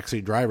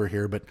backseat driver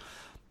here, but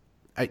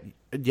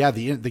the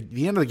end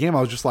of the game,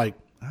 I was just like,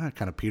 it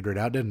kind of petered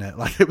out, didn't it?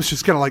 Like, it was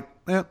just kind of like,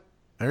 there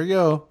you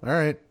go. All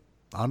right.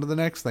 On to the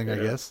next thing, I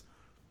guess.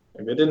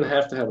 It didn't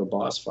have to have a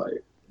boss fight.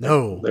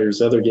 No.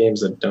 There's other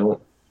games that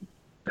don't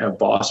have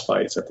boss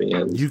fights at the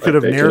end. You could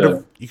have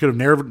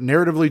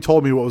narratively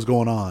told me what was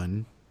going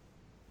on.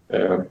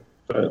 Yeah,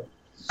 but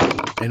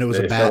and it was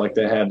felt like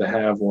they had to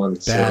have one.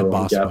 Bad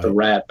boss got fight. The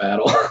rat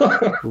battle.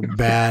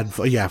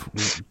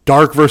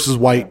 Dark versus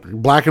white,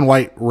 black and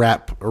white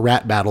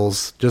rat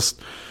battles. Just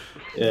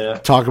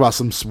talk about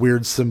some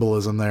weird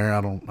symbolism there.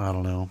 I don't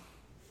know.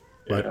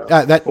 But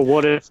But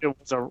what if it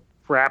was a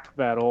rap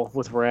battle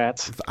with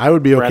rats? I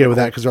would be okay with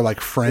that because they're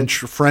like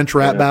French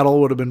rat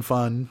battle would have been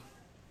fun.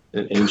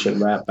 An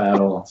ancient rap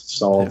battle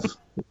solve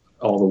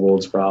all the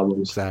world's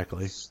problems.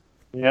 Exactly.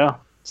 Yeah,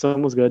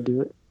 someone's got to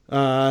do it.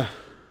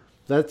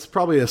 That's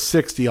probably a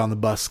 60 on the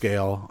bus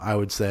scale, I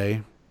would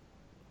say.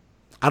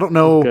 I don't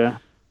know. Okay.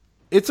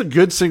 It's a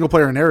good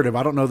single-player narrative.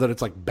 I don't know that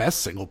it's like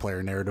best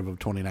single-player narrative of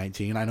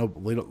 2019. I know a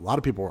lot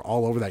of people were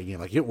all over that game.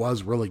 Like, it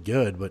was really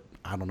good, but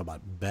I don't know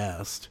about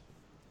best.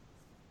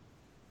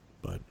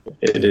 But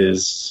it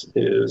is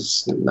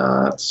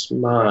not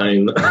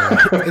mine.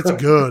 It's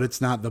good. It's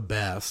not the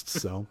best.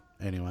 So,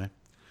 anyway.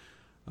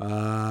 Did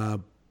I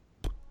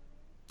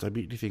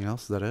beat anything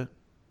else? Is that it?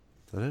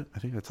 I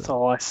think that's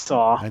all I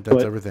saw. I think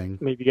that's everything.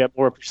 Maybe you got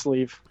more up your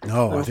sleeve.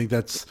 No, I think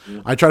that's.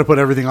 I try to put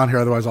everything on here,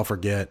 otherwise I'll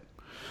forget.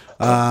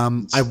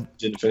 I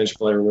didn't finish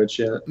Blair Witch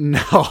yet.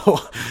 No,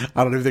 I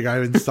don't even think I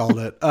installed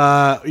it.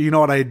 You know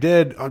what I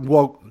did?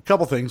 Well, a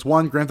couple things.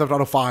 One, Grand Theft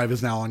Auto 5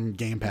 is now on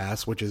Game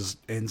Pass, which is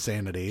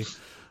insanity,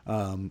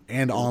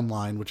 and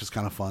online, which is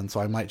kind of fun. So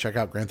I might check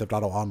out Grand Theft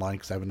Auto Online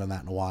because I haven't done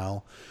that in a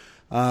while.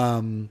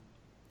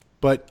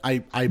 But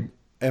I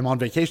am on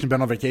vacation.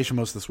 Been on vacation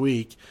most of this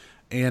week,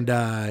 and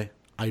I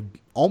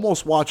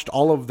almost watched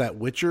all of that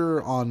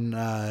Witcher on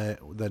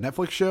the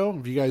Netflix show.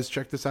 Have you guys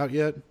checked this out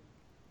yet?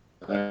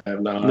 I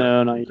have not.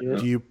 No, not yet.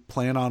 Do you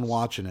plan on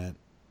watching it?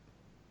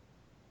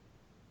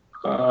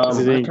 Is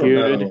it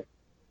good?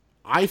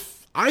 I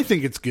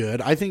think it's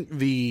good. I think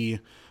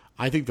the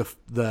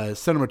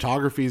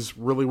cinematography is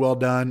really well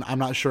done. I'm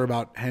not sure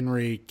about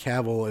Henry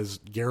Cavill as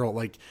Geralt.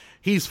 Like,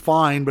 he's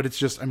fine, but it's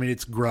just,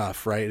 it's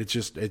gruff, right? It's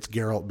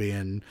Geralt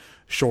being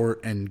short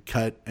and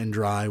cut and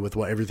dry with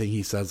everything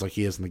he says, like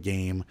he is in the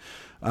game.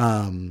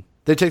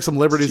 They take some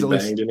liberties. Has he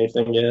banged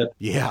anything yet?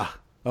 Yeah.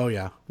 Oh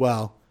yeah.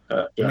 Well,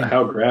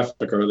 how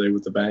graphic are they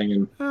with the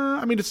banging?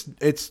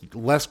 It's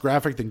less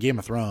graphic than Game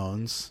of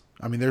Thrones.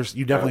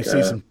 You definitely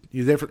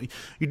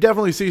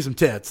see some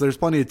tits. There's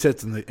plenty of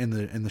tits in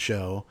the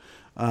show.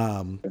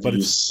 Have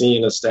you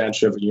seen a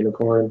statue of a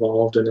unicorn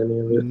involved in any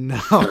of it?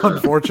 No,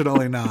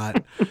 unfortunately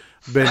not.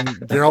 Been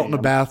Geralt in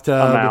a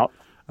bathtub.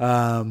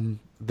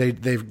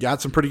 They've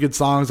got some pretty good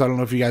songs. I don't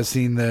know if you guys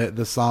seen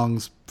the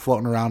songs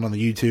floating around on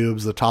the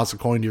YouTubes. The Toss a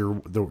Coin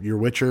to your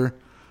Witcher.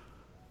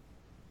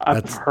 I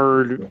haven't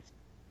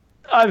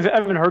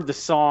heard the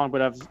song,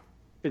 but I've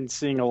been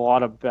seeing a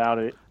lot about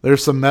it.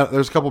 There's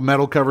a couple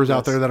metal covers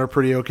out there that are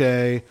pretty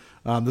okay.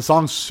 The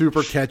song's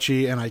super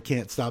catchy, and I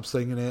can't stop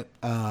singing it.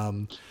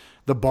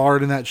 The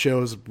bard in that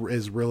show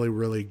is really,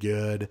 really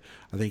good.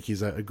 I think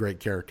he's a great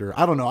character.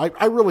 I don't know.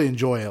 I really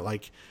enjoy it.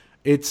 Like,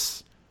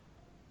 it's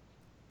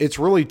it's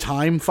really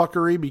time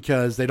fuckery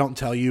because they don't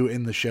tell you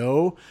in the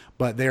show,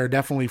 but they are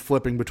definitely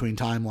flipping between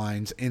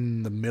timelines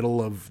in the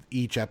middle of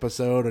each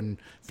episode and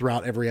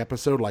throughout every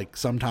episode. Like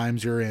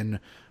sometimes you're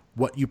in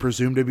what you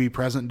presume to be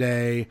present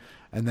day,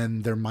 and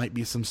then there might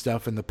be some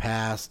stuff in the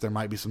past, there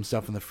might be some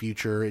stuff in the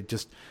future. It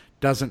just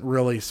doesn't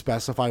really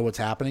specify what's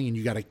happening, and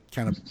you got to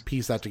kind of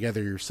piece that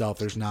together yourself.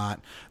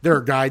 There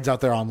are guides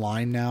out there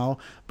online now,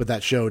 but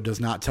that show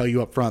does not tell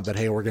you up front that,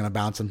 hey, we're going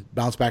to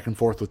bounce back and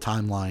forth with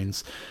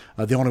timelines.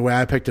 The only way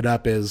I picked it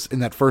up is in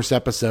that first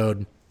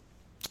episode,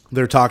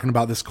 they're talking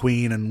about this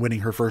queen and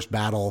winning her first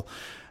battle.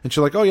 And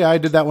she's like, oh yeah, I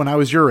did that when I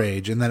was your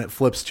age. And then it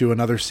flips to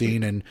another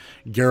scene and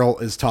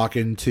Geralt is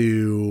talking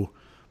to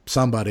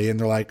somebody and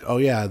they're like, oh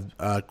yeah,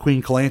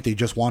 Queen Calanthe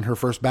just won her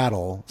first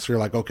battle. So you're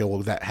like, okay, well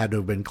that had to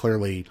have been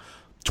clearly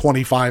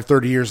 25,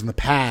 30 years in the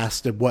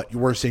past of what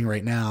we're seeing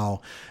right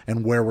now.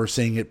 And where we're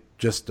seeing it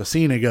just a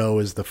scene ago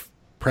is the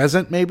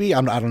present maybe.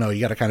 I don't know.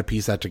 You got to kind of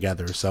piece that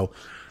together. So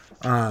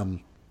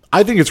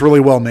I think it's really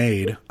well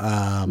made.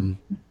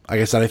 Like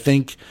I said, I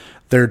think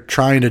they're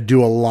trying to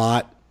do a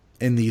lot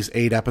in these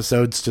 8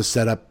 episodes to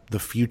set up the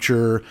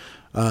future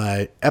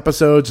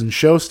episodes and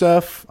show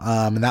stuff.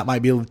 And that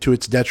might be to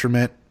its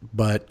detriment,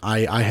 but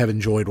I have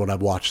enjoyed what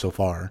I've watched so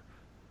far.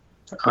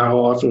 How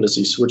often does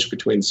he switch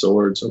between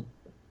swords?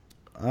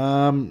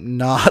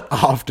 Not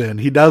often.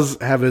 He does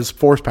have his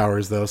force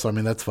powers though, so I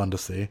mean that's fun to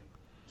see.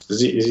 Is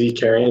he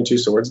carrying 2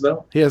 swords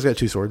though? He has got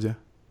 2 swords, yeah.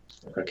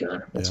 Okay,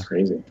 that's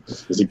crazy.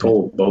 Does he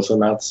pull both of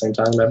them out at the same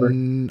time ever?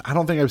 I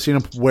don't think I've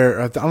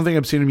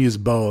seen him use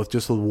both,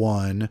 just with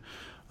one.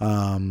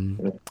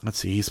 Let's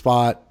see. He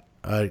spot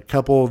a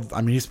couple.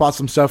 I mean, he spots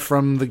some stuff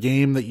from the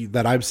game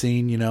that I've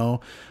seen. You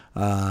know,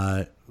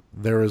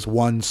 there is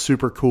one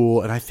super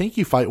cool, and I think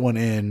you fight one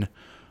in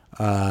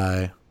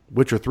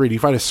Witcher 3. Do you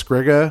fight a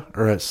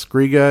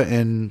Skriga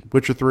in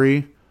Witcher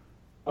 3?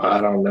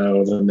 I don't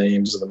know the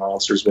names of the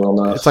monsters well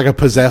enough. It's like a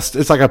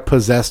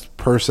possessed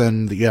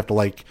person that you have to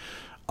like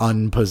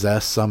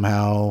unpossess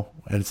somehow,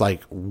 and it's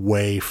like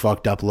way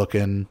fucked up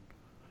looking.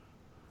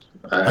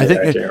 I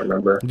can't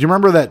remember. Do you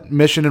remember that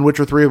mission in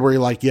Witcher 3 where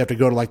you have to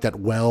go to like that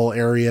well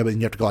area, but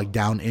you have to go like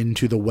down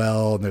into the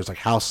well, and there's like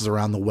houses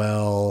around the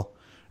well,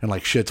 and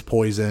like shit's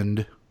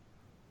poisoned?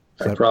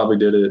 I probably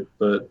did it,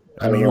 but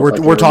I mean,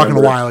 we're talking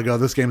a while ago.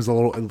 This game's a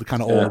little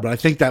kind of old, but I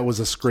think that was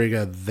a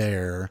Skriga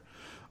there.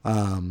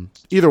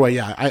 Either way,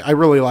 yeah, I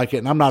really like it,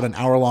 and I'm not an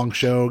hour-long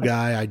show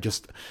guy.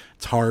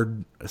 It's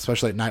hard,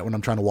 especially at night when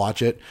I'm trying to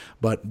watch it.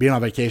 But being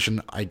on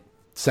vacation, I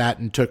sat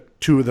and took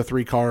 2 of the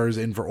 3 cars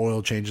in for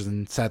oil changes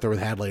and sat there with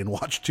Hadley and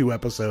watched 2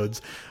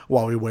 episodes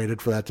while we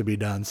waited for that to be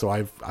done. So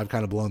I've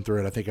kind of blown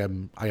through it. I think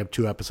I have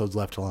 2 episodes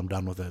left till I'm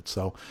done with it.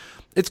 So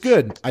it's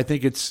good. I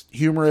think it's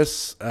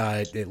humorous.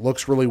 It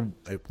looks really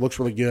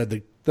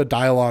good. The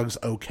dialogue's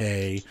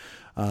okay.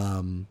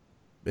 I've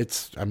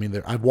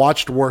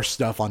watched worse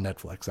stuff on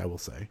Netflix, I will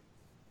say.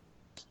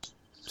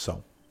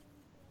 So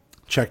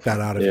check that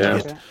out if you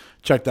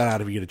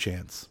get a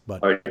chance.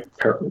 But like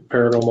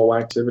Paranormal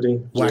Activity.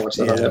 Did you watch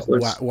that on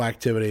Netflix?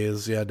 Whacktivity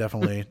is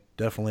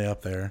definitely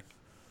up there.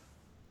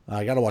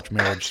 I got to watch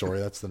Marriage Story.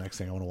 That's the next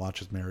thing I want to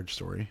watch is Marriage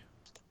Story.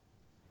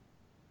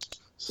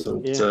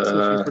 So it's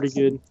pretty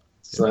good.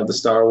 So that the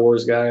Star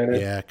Wars guy in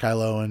it? Yeah,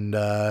 Kylo and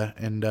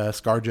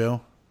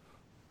ScarJo.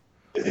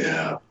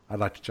 Yeah, I'd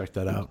like to check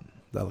that out.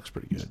 That looks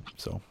pretty good.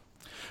 So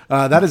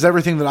that is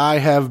everything that I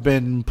have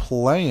been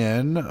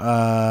playing.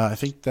 I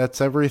think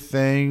that's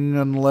everything,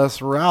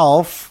 unless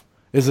Ralph,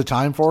 is it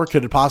time for?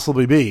 Could it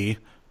possibly be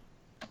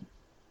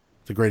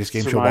the greatest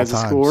game show of all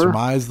time?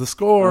 Surmise the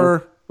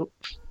score.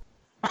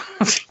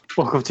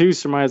 Welcome to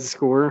Surmise the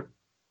Score,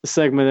 the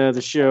segment of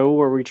the show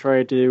where we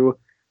try to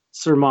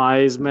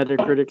surmise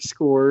Metacritic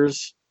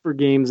scores for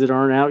games that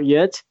aren't out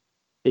yet,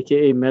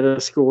 aka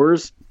meta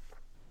scores.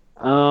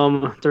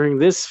 During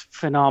this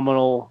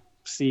phenomenal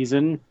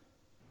season,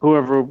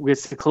 whoever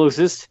gets the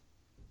closest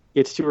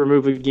gets to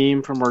remove a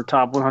game from our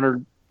top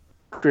 100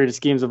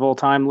 greatest games of all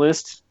time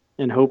list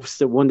in hopes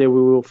that one day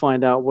we will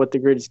find out what the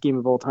greatest game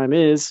of all time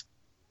is.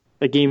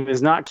 The game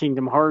is not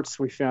Kingdom Hearts,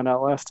 we found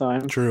out last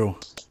time. True.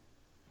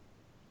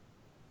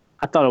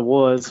 I thought it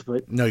was,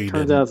 but no, you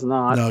turns didn't. out it's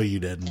not. No, you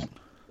didn't.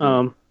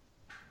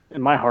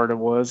 In my heart it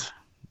was.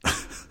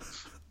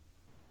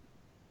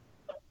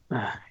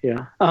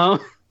 Yeah.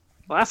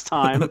 Last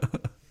time,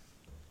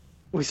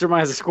 we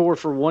surmised a score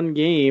for one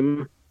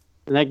game,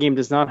 and that game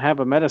does not have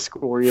a meta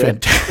score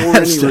yet. Fantastic. Or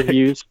any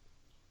reviews.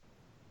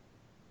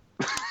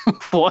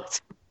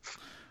 What?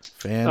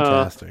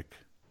 Fantastic.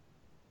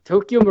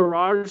 Tokyo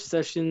Mirage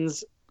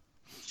Sessions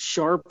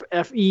Sharp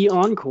FE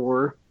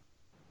Encore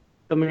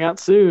coming out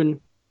soon.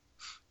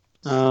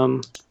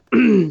 No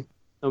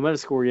meta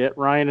score yet.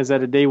 Ryan, is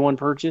that a day one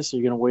purchase? Or are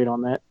you going to wait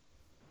on that?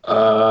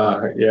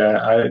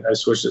 Yeah, I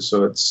switched it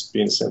so it's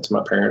being sent to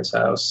my parents'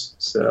 house.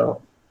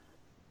 So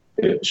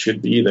it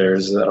should be there.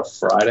 Is that a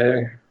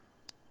Friday?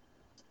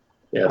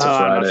 Yeah, it's a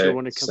Friday, sure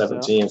when it comes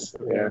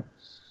 17th. Out. Yeah.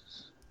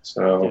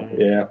 So,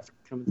 yeah.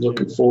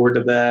 Looking forward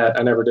to that.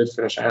 I never did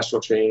finish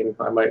Astral Chain.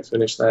 I might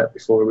finish that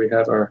before we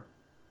have our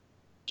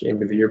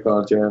Game of the Year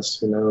podcast.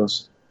 Who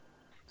knows?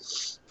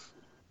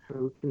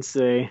 Who can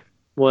say?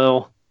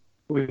 Well,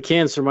 we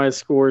can surmise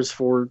scores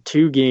for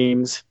 2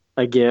 games,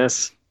 I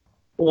guess.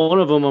 One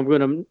of them I'm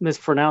going to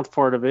mispronounce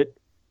part of it,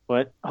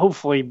 but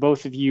hopefully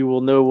both of you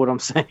will know what I'm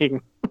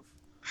saying.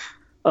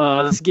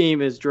 This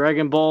game is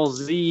Dragon Ball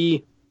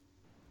Z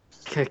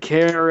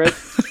Kakarot.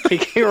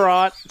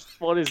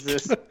 What is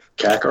this?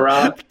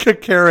 Kakarot?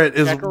 Kakarot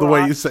is the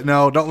way you say.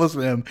 No, don't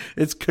listen to him.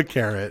 It's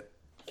Kakarot.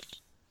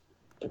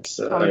 It's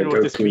I don't know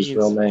what this Goku's means.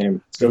 real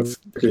name.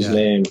 Goku's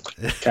name.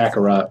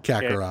 Kakarot.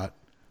 Kakarot.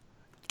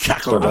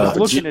 I was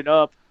looking it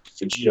up.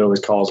 Vegeta always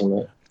calls him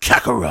it.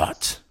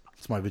 Kakarot.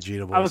 It's my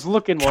Vegeta voice. I was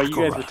looking while you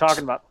guys were Kakarot.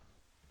 talking about.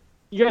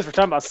 You guys were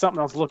talking about something.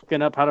 I was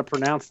looking up how to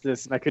pronounce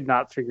this, and I could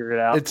not figure it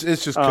out. It's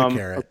just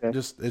Kakarot. Okay.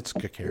 It's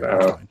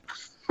Kakarot.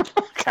 It's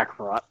fine.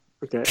 Kakarot.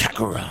 Okay.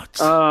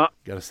 Kakarot.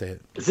 Gotta say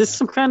it. Is this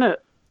some kind of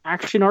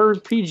action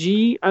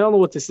RPG? I don't know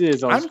what this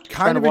is. I was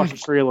trying to watch a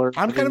trailer.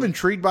 I'm kind of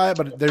intrigued by it,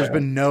 but there's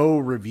been no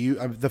review.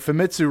 The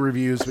Famitsu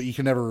reviews, but you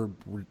can never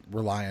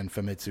rely on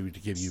Famitsu to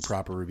give you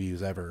proper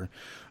reviews ever.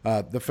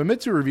 The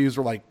Famitsu reviews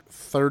were like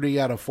 30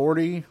 out of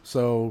 40,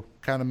 so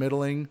kind of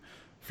middling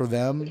for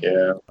them.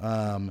 Yeah.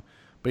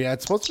 But yeah,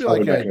 it's supposed to be Probably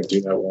like not going to do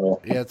that well.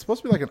 yeah, it's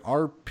supposed to be like an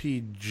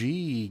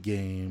RPG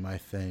game, I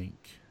think,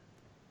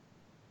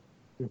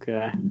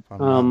 Okay. if I'm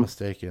not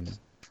mistaken.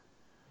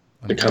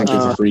 It comes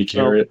with a free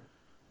carrot.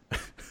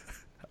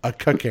 A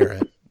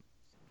Kakarot.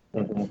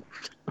 Mhm.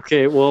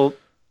 Okay. Well,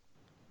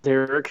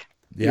 Derek.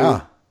 Yeah.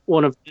 You're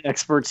one of the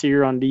experts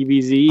here on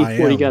DBZ. I What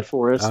do you am. got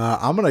for us?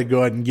 I'm gonna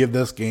go ahead and give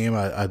this game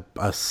the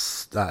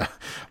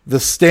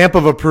stamp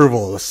of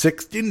approval,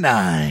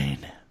 69.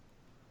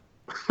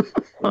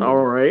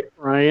 All right,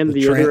 Ryan,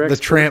 the other The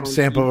expert tramp on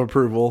stamp of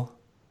approval.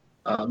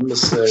 I'm going to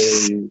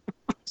say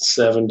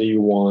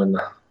 71.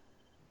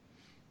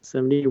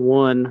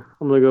 71.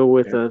 I'm gonna go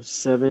with a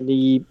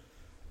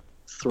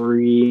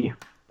 73.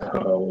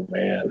 Oh,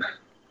 man.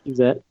 Is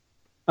that?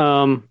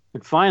 And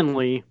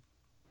finally,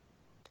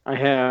 I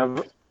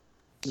have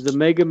the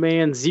Mega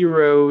Man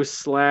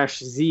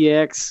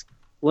Zero/ZX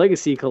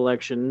Legacy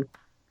Collection,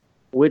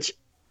 which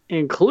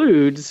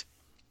includes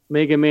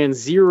Mega Man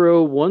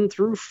Zero 1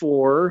 through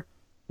 4,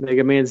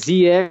 Mega Man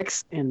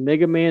ZX, and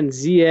Mega Man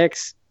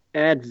ZX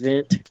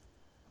Advent.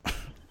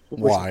 Which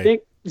Why? I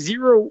think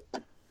Zero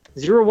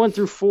 1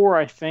 through 4,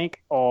 I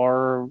think,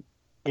 are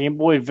Game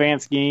Boy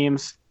Advance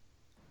games,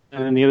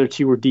 and then the other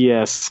 2 were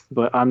DS,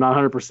 but I'm not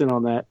 100%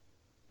 on that.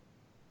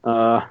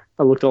 I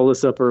looked all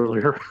this up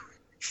earlier.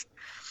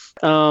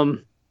 I've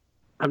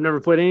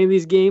never played any of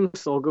these games,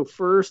 so I'll go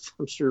first.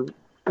 I'm sure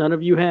none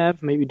of you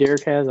have. Maybe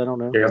Derek has. I don't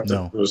know. You have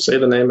to say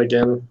the name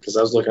again, because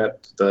I was looking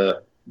at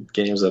the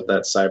games that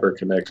Cyber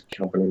Connect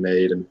company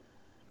made, and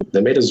they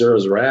made a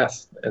Zoro's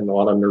Wrath and a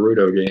lot of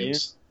Naruto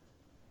games.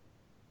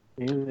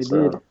 Yeah, they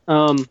did.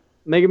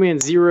 Mega Man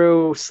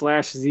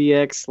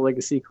Zero/ZX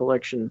Legacy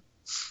Collection.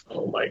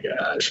 Oh my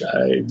gosh,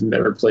 I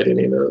never played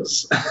any of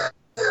those.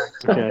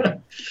 Okay,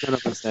 none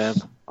of us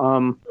have.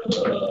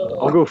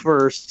 I'll go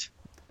first.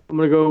 I'm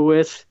gonna go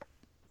with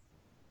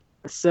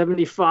a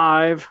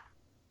 75.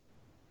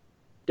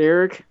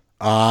 Derek,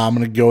 I'm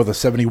gonna go with a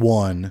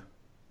 71.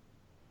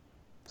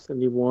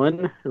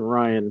 71, and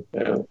Ryan.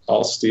 Yeah,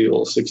 I'll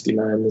steal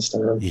 69 this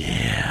time.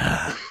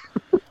 Yeah.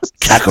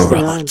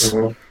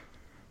 Kakarot.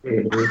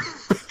 Mhm.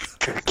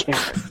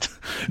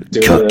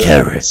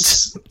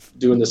 Kakarot.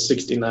 Doing the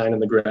 69 in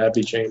the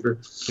gravity chamber.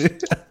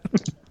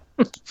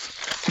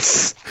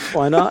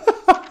 Why not?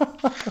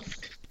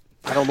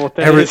 I don't know what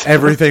that is.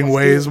 Everything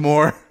weighs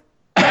more.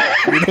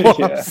 You know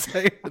what I'm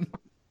saying?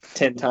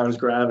 10 times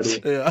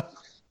gravity. Yeah.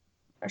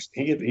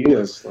 Actually, he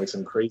does like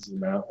some crazy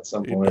amount at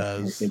some He point.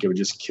 does. I think it would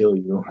just kill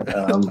you.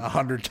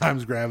 100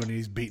 times gravity.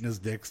 He's beating his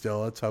dick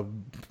still. That's how.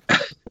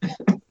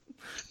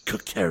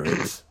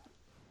 Kakarot.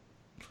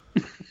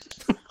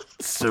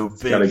 So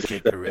big Gotta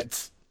get that.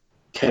 Kakarot.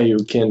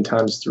 Kaioken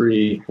times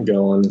 3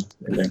 going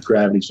in that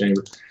gravity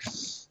chamber.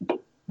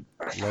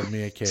 Love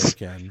me a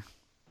Kaioken.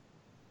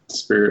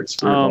 Spirit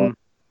ball.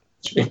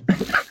 It'd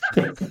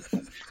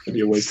be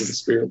a waste of the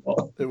spirit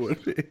ball. It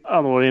would be. I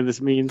don't know what any of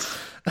this means.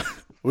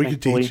 We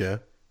could Thankfully. teach you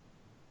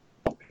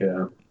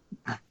Yeah.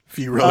 if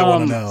you really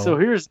want to know. So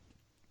here's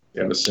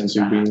You have a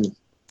sensu bean.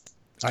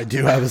 I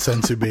do have a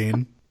sensu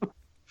bean.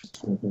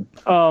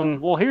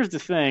 well, here's the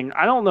thing.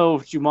 I don't know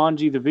if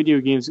Jumanji the video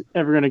game's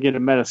ever going to get a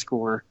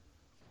Metascore.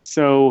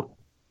 So,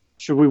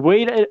 should we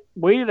wait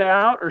it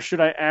out, or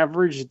should I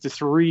average the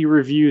 3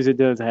 reviews it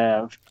does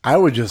have? I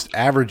would just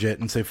average it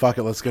and say, fuck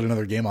it, let's get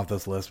another game off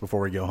this list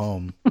before we go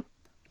home.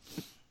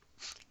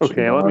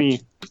 Okay, let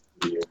me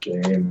Video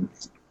game.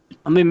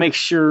 make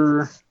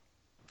sure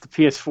the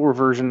PS4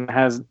 version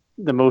has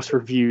the most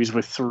reviews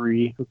with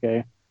 3.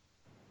 Okay.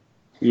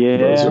 Those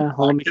Yeah.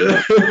 are Let me,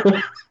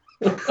 good.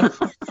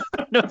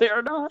 no, they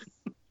are not.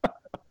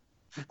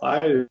 I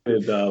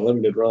did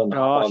limited run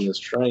Gosh. on this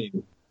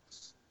train.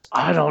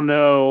 I don't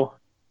know.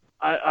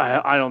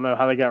 I don't know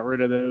how they got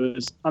rid of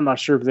those. I'm not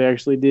sure if they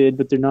actually did,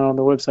 but they're not on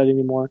the website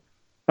anymore.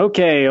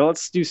 Okay,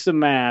 let's do some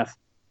math.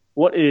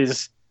 What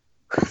is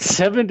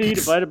 70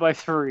 divided by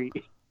 3.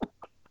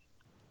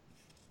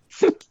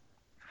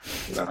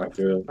 Not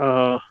good.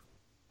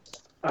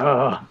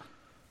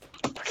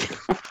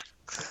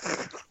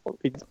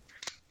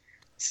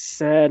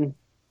 Sad.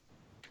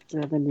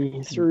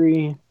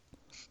 73.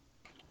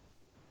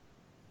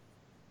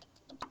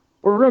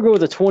 We're gonna go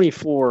with a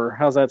 24.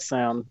 How's that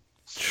sound?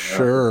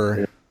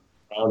 Sure.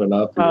 Rounding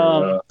up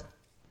here,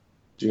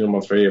 doing them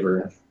a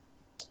favor.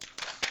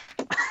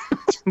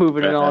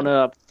 Moving it on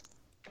up.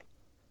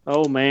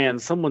 Oh man,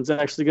 someone's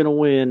actually gonna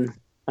win.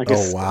 I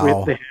guess Oh,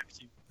 wow. they have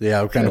to.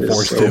 Yeah, I'm kind of That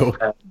is forced so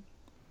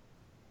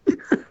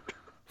to.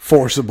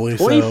 Forcibly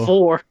so.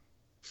 24.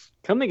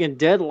 Coming in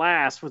dead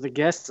last with a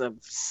guess of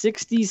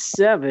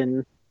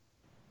 67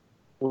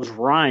 was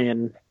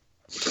Ryan.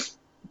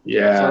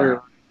 Yeah. Sorry.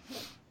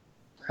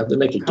 How'd they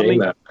make a game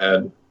that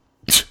bad?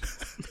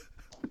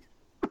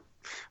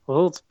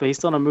 Well, it's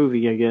based on a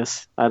movie, I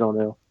guess. I don't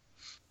know.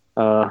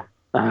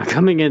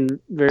 Coming in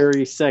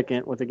very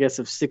second with a guess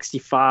of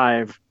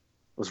 65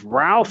 was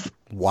Ralph.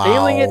 Wow.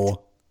 Failing it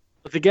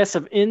with a guess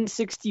of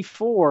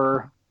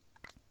N64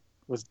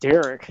 was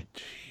Derek.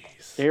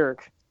 Jeez.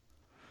 Derek,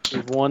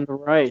 you've won the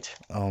right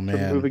Oh, to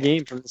man. remove a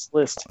game from this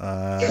list.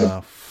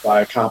 Buy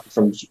a copy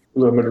from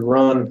Limited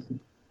Run.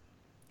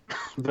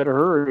 Better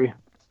hurry.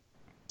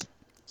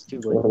 It's too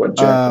I wonder late. what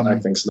Jack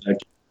Black thinks of that.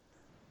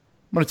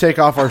 I'm going to take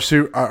off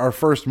our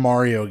first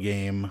Mario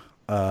game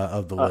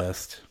of the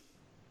list.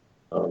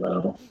 Oh,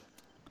 no.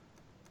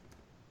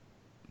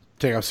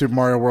 Take off Super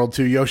Mario World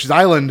 2 Yoshi's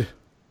Island.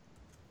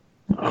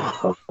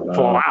 Oh,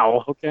 no.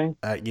 Wow. Okay.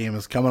 That game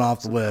is coming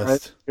off the list.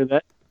 Right. Hear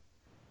that?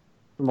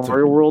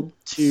 Mario World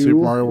 2. Super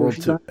Mario World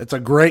Yoshi's 2. Island? It's a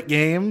great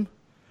game,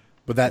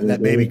 but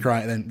that baby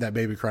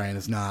crying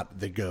is not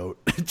the GOAT.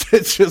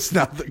 It's just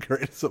not the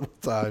greatest of all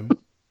time.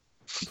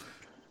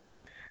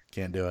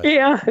 Can't do it.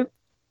 Yeah.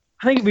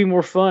 I think it'd be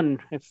more fun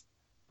if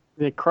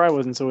the cry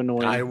wasn't so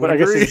annoying. I would but I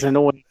guess agree. it's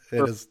annoying.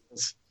 It is.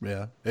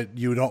 Yeah.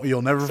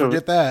 You'll never So-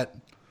 forget that.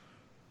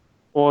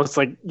 Well, it's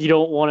like you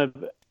don't want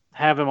to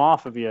have him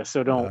off of you,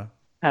 so don't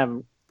have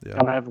him. Yeah.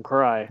 Don't have him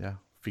cry. Yeah.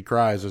 If he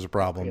cries, there's a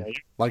problem. Yeah.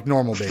 Like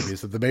normal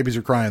babies. If the babies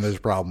are crying, there's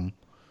a problem.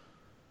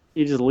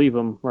 You just leave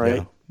him, right?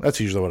 Yeah. That's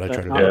usually what I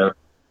try to do. Yeah.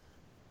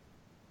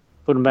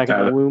 Put him back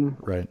in the womb.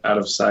 Right. Out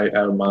of sight,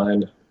 out of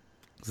mind.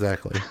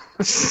 Exactly.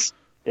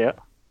 Yeah.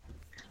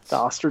 The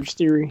ostrich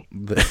theory.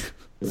 It's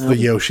the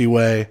Yoshi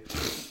way.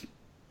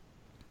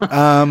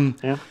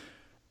 Yeah.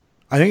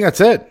 I think that's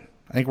it.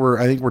 I think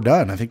we're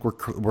done. I think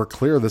we're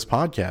clear of this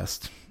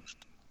podcast.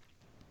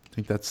 I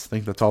think that's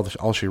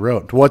all she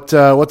wrote. What's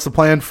the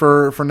plan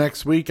for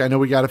next week? I know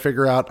we got to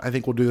figure out. I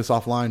think we'll do this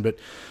offline, but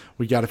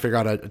we got to figure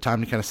out a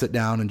time to kind of sit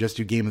down and just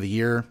do game of the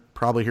year.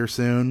 Probably here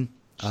soon.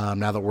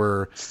 Now that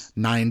we're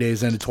 9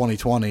 days into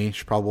 2020,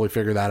 should probably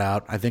figure that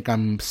out. I think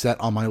I'm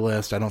set on my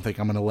list. I don't think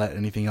I'm going to let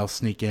anything else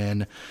sneak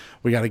in.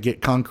 We got to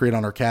get concrete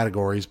on our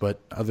categories, but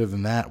other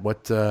than that,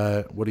 what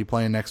are you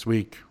playing next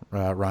week,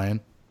 Ryan?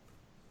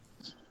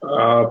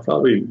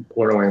 Probably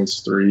Borderlands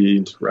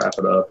 3 to wrap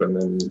it up, and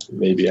then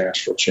maybe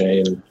Astral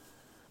Chain.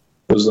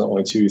 Those are the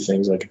only two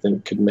things I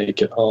think could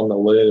make it on the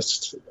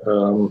list.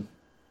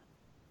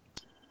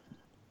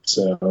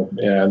 So,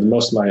 yeah,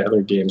 most of my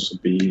other games will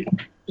be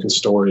in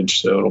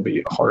storage, so it'll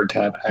be hard to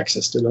have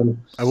access to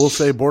them. I will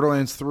say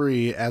Borderlands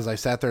 3, as I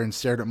sat there and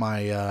stared at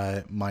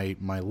my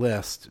my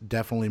list,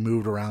 definitely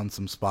moved around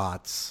some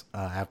spots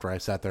after I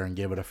sat there and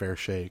gave it a fair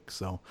shake.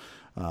 So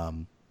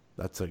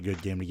that's a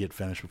good game to get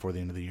finished before the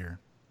end of the year.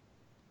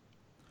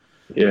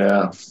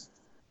 Yeah.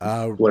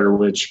 Blair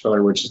Witch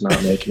is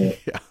not making it.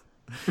 Yeah.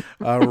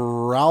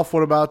 Ralph,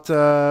 what about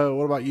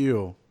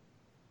you?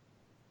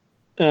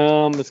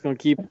 It's going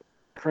to keep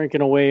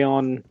cranking away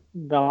on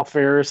Val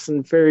Ferris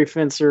and Fairy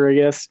Fencer, I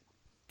guess.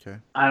 Okay.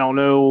 I don't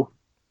know.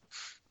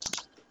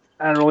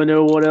 I don't really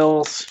know what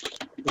else.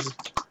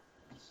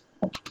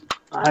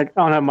 I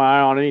don't have my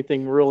eye on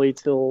anything really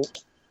till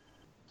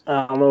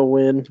I don't know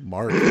when.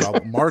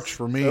 March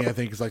for me, I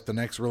think, is like the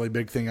next really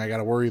big thing I got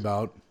to worry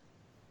about.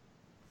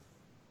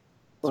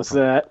 What's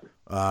that?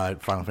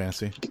 Final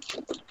Fantasy.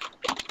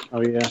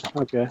 Oh yeah.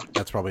 Okay.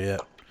 That's probably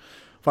it.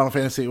 Final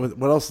Fantasy.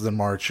 What else is in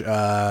March?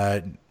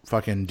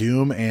 Fucking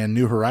Doom and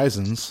New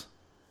Horizons.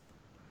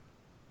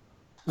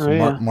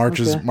 So March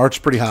is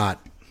pretty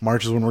hot.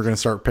 March is when we're going to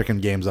start picking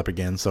games up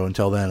again. So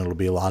until then, it'll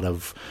be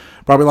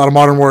probably a lot of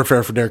Modern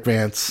Warfare for Derek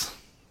Vance.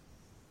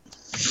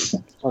 A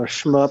lot of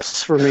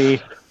shmups for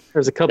me.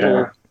 There's a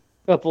couple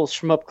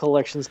shmup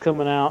collections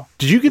coming out.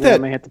 Did you get that? that? I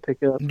may have to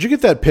pick up. Did you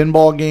get that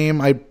pinball game?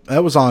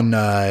 That was on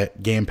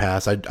Game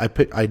Pass. I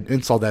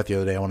installed that the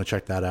other day. I want to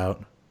check that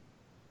out.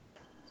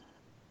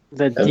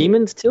 The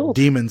Demon's Tilt?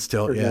 Demon's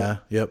Tilt, yeah.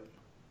 Yep.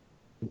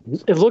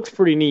 It looks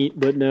pretty neat,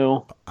 but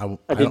no.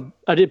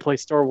 I did play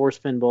Star Wars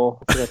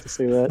pinball. I forgot to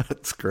say that.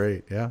 That's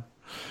great, yeah.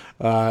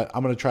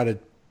 I'm gonna try to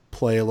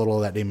play a little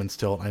of that Demon's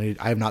Tilt. I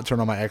have not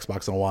turned on my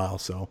Xbox in a while,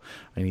 so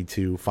I need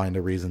to find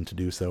a reason to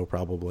do so.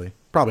 Probably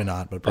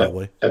not, but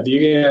probably. Have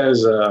you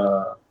guys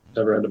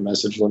ever had a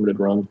Message Limited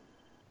Run?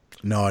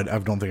 No, I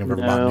don't think I've ever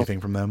bought anything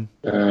from them.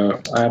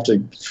 I have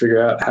to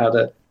figure out how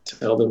to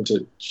tell them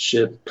to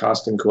ship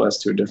Costume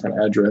Quest to a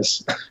different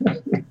address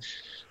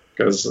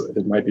because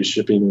it might be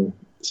shipping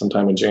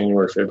sometime in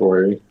January,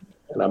 February,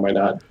 and I might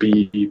not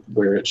be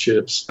where it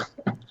ships.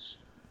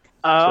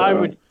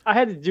 I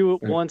had to do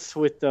it once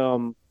with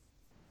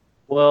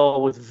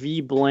with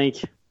V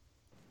Blank,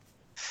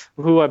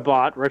 who I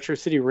bought Retro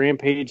City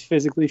Rampage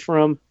physically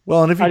from.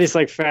 Well, and if you, I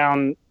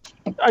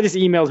just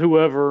emailed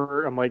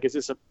whoever. I'm like, is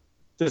this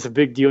a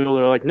big deal?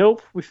 They're like,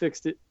 nope, we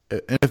fixed it.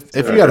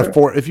 if you got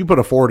if you put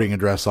a forwarding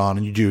address on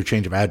and you do a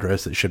change of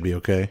address, it should be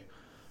okay.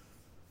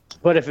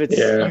 But if it's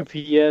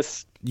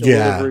UPS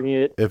delivering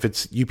it, if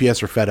it's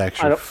UPS or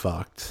FedEx, you're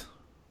fucked.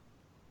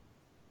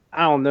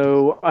 I don't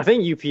know. I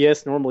think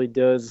UPS normally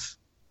does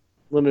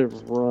limited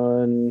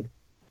run.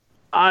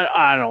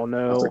 I don't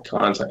know.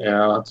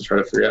 I'll have to try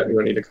to figure out who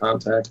I need to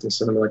contact and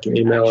send them like an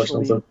email or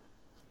something.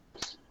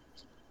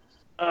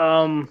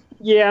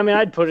 Yeah, I mean,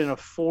 I'd put in a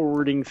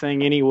forwarding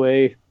thing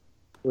anyway,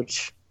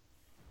 which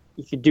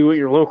you could do at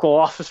your local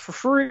office for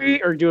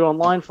free or do it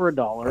online for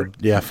 $1.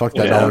 Yeah, fuck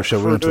that dollar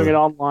show. We're doing it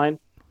online.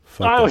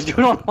 I always do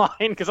it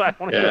online because I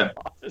want to go to the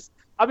office.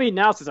 I mean,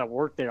 now since I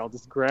work there, I'll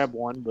just grab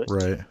one. But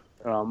right.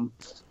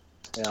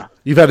 Yeah.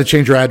 You've had to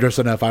change your address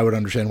enough. I would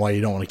understand why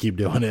you don't want to keep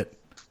doing it.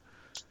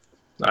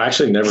 I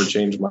actually never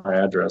changed my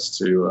address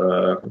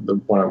to the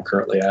one I'm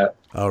currently at.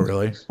 Oh,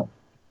 really?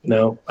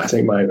 No, I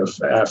think my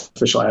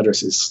official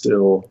address is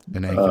still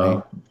in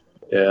Ankeny.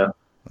 Yeah.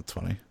 That's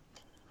funny.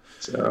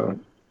 So.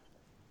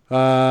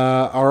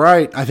 All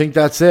right. I think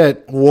that's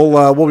it.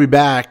 We'll be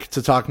back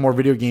to talk more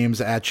video games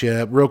at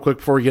you. Real quick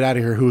before we get out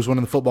of here, who's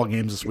winning the football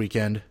games this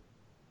weekend?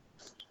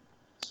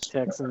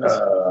 Texans.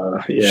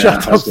 Yeah.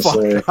 Shut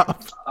the fuck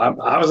up.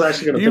 I was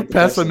actually going to. You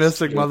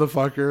pessimistic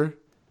motherfucker.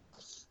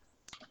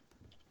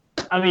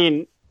 I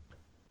mean,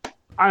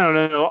 I don't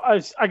know. I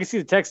can see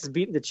the Texans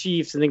beating the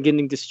Chiefs and then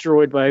getting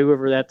destroyed by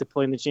whoever they have to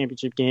play in the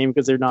championship game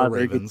because they're not a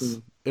very good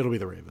team. It'll be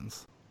the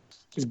Ravens.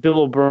 Because Bill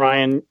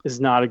O'Brien is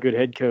not a good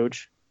head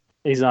coach.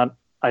 He's not.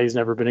 He's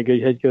never been a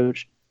good head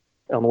coach.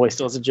 I don't know why he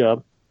still has a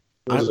job.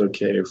 It was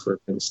okay for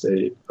Penn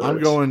State. I'm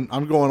going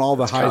all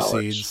the high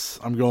seeds.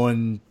 I'm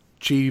going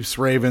Chiefs,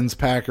 Ravens,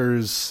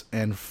 Packers,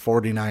 and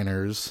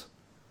 49ers.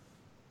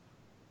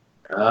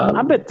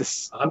 I bet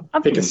this.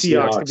 I'm picking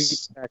Seahawks to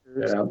beat the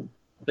Packers. Yeah, I'm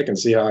picking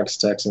Seahawks,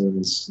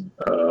 Texans,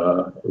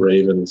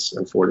 Ravens,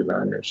 and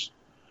 49ers.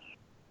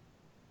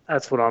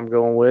 That's what I'm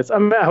going with. I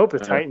mean, I hope the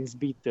Titans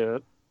beat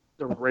the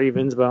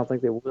Ravens, but I don't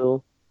think they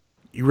will.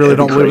 You really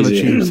don't believe in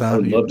the Chiefs, huh?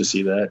 I'd love to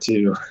see that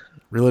too.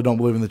 Really don't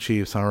believe in the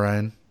Chiefs, huh,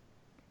 Ryan?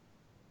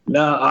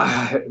 No,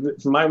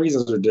 my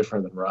reasons are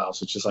different than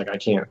Ralph's. It's just like I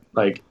can't.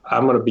 Like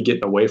I'm going to be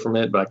getting away from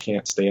it, but I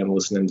can't stand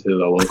listening to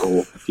the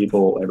local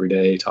people every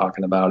day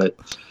talking about it.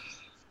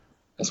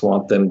 I just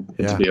want them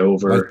to be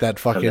over. Like that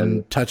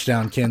fucking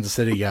touchdown Kansas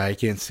City guy. I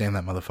can't stand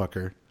that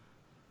motherfucker.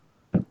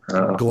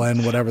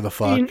 Glenn, whatever the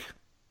fuck.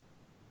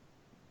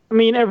 I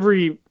mean,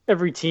 every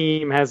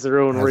team has their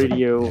own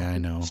radio. Yeah, I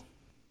know.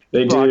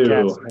 They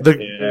do.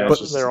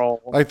 They're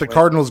all like the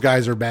Cardinals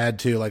guys are bad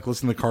too. Like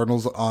listen to the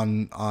Cardinals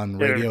on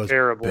radio is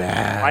terrible.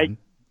 Bad. Mike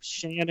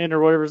Shannon or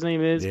whatever his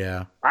name is.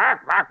 Yeah.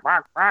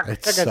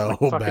 It's so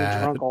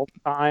bad. Drunk all the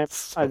time.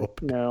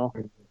 No.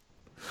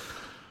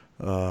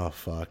 Oh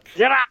fuck.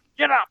 Get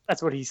up.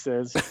 That's what he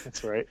says.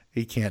 That's right.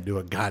 He can't do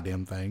a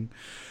goddamn thing.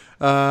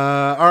 All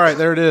right,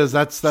 there it is.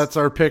 That's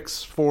our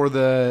picks for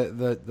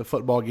the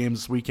football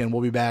games this weekend.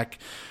 We'll be back,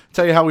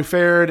 tell you how we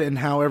fared and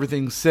how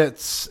everything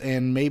sits,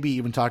 and maybe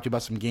even talk to you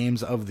about some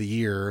games of the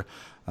year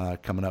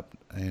coming up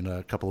in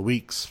a couple of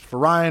weeks. For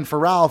Ryan, for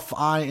Ralph,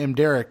 I am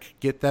Derek.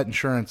 Get that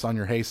insurance on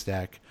your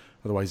haystack,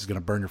 otherwise he's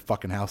going to burn your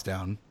fucking house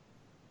down.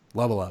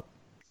 Level up.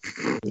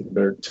 You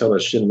better tell the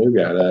Shinmu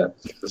guy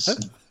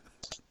that.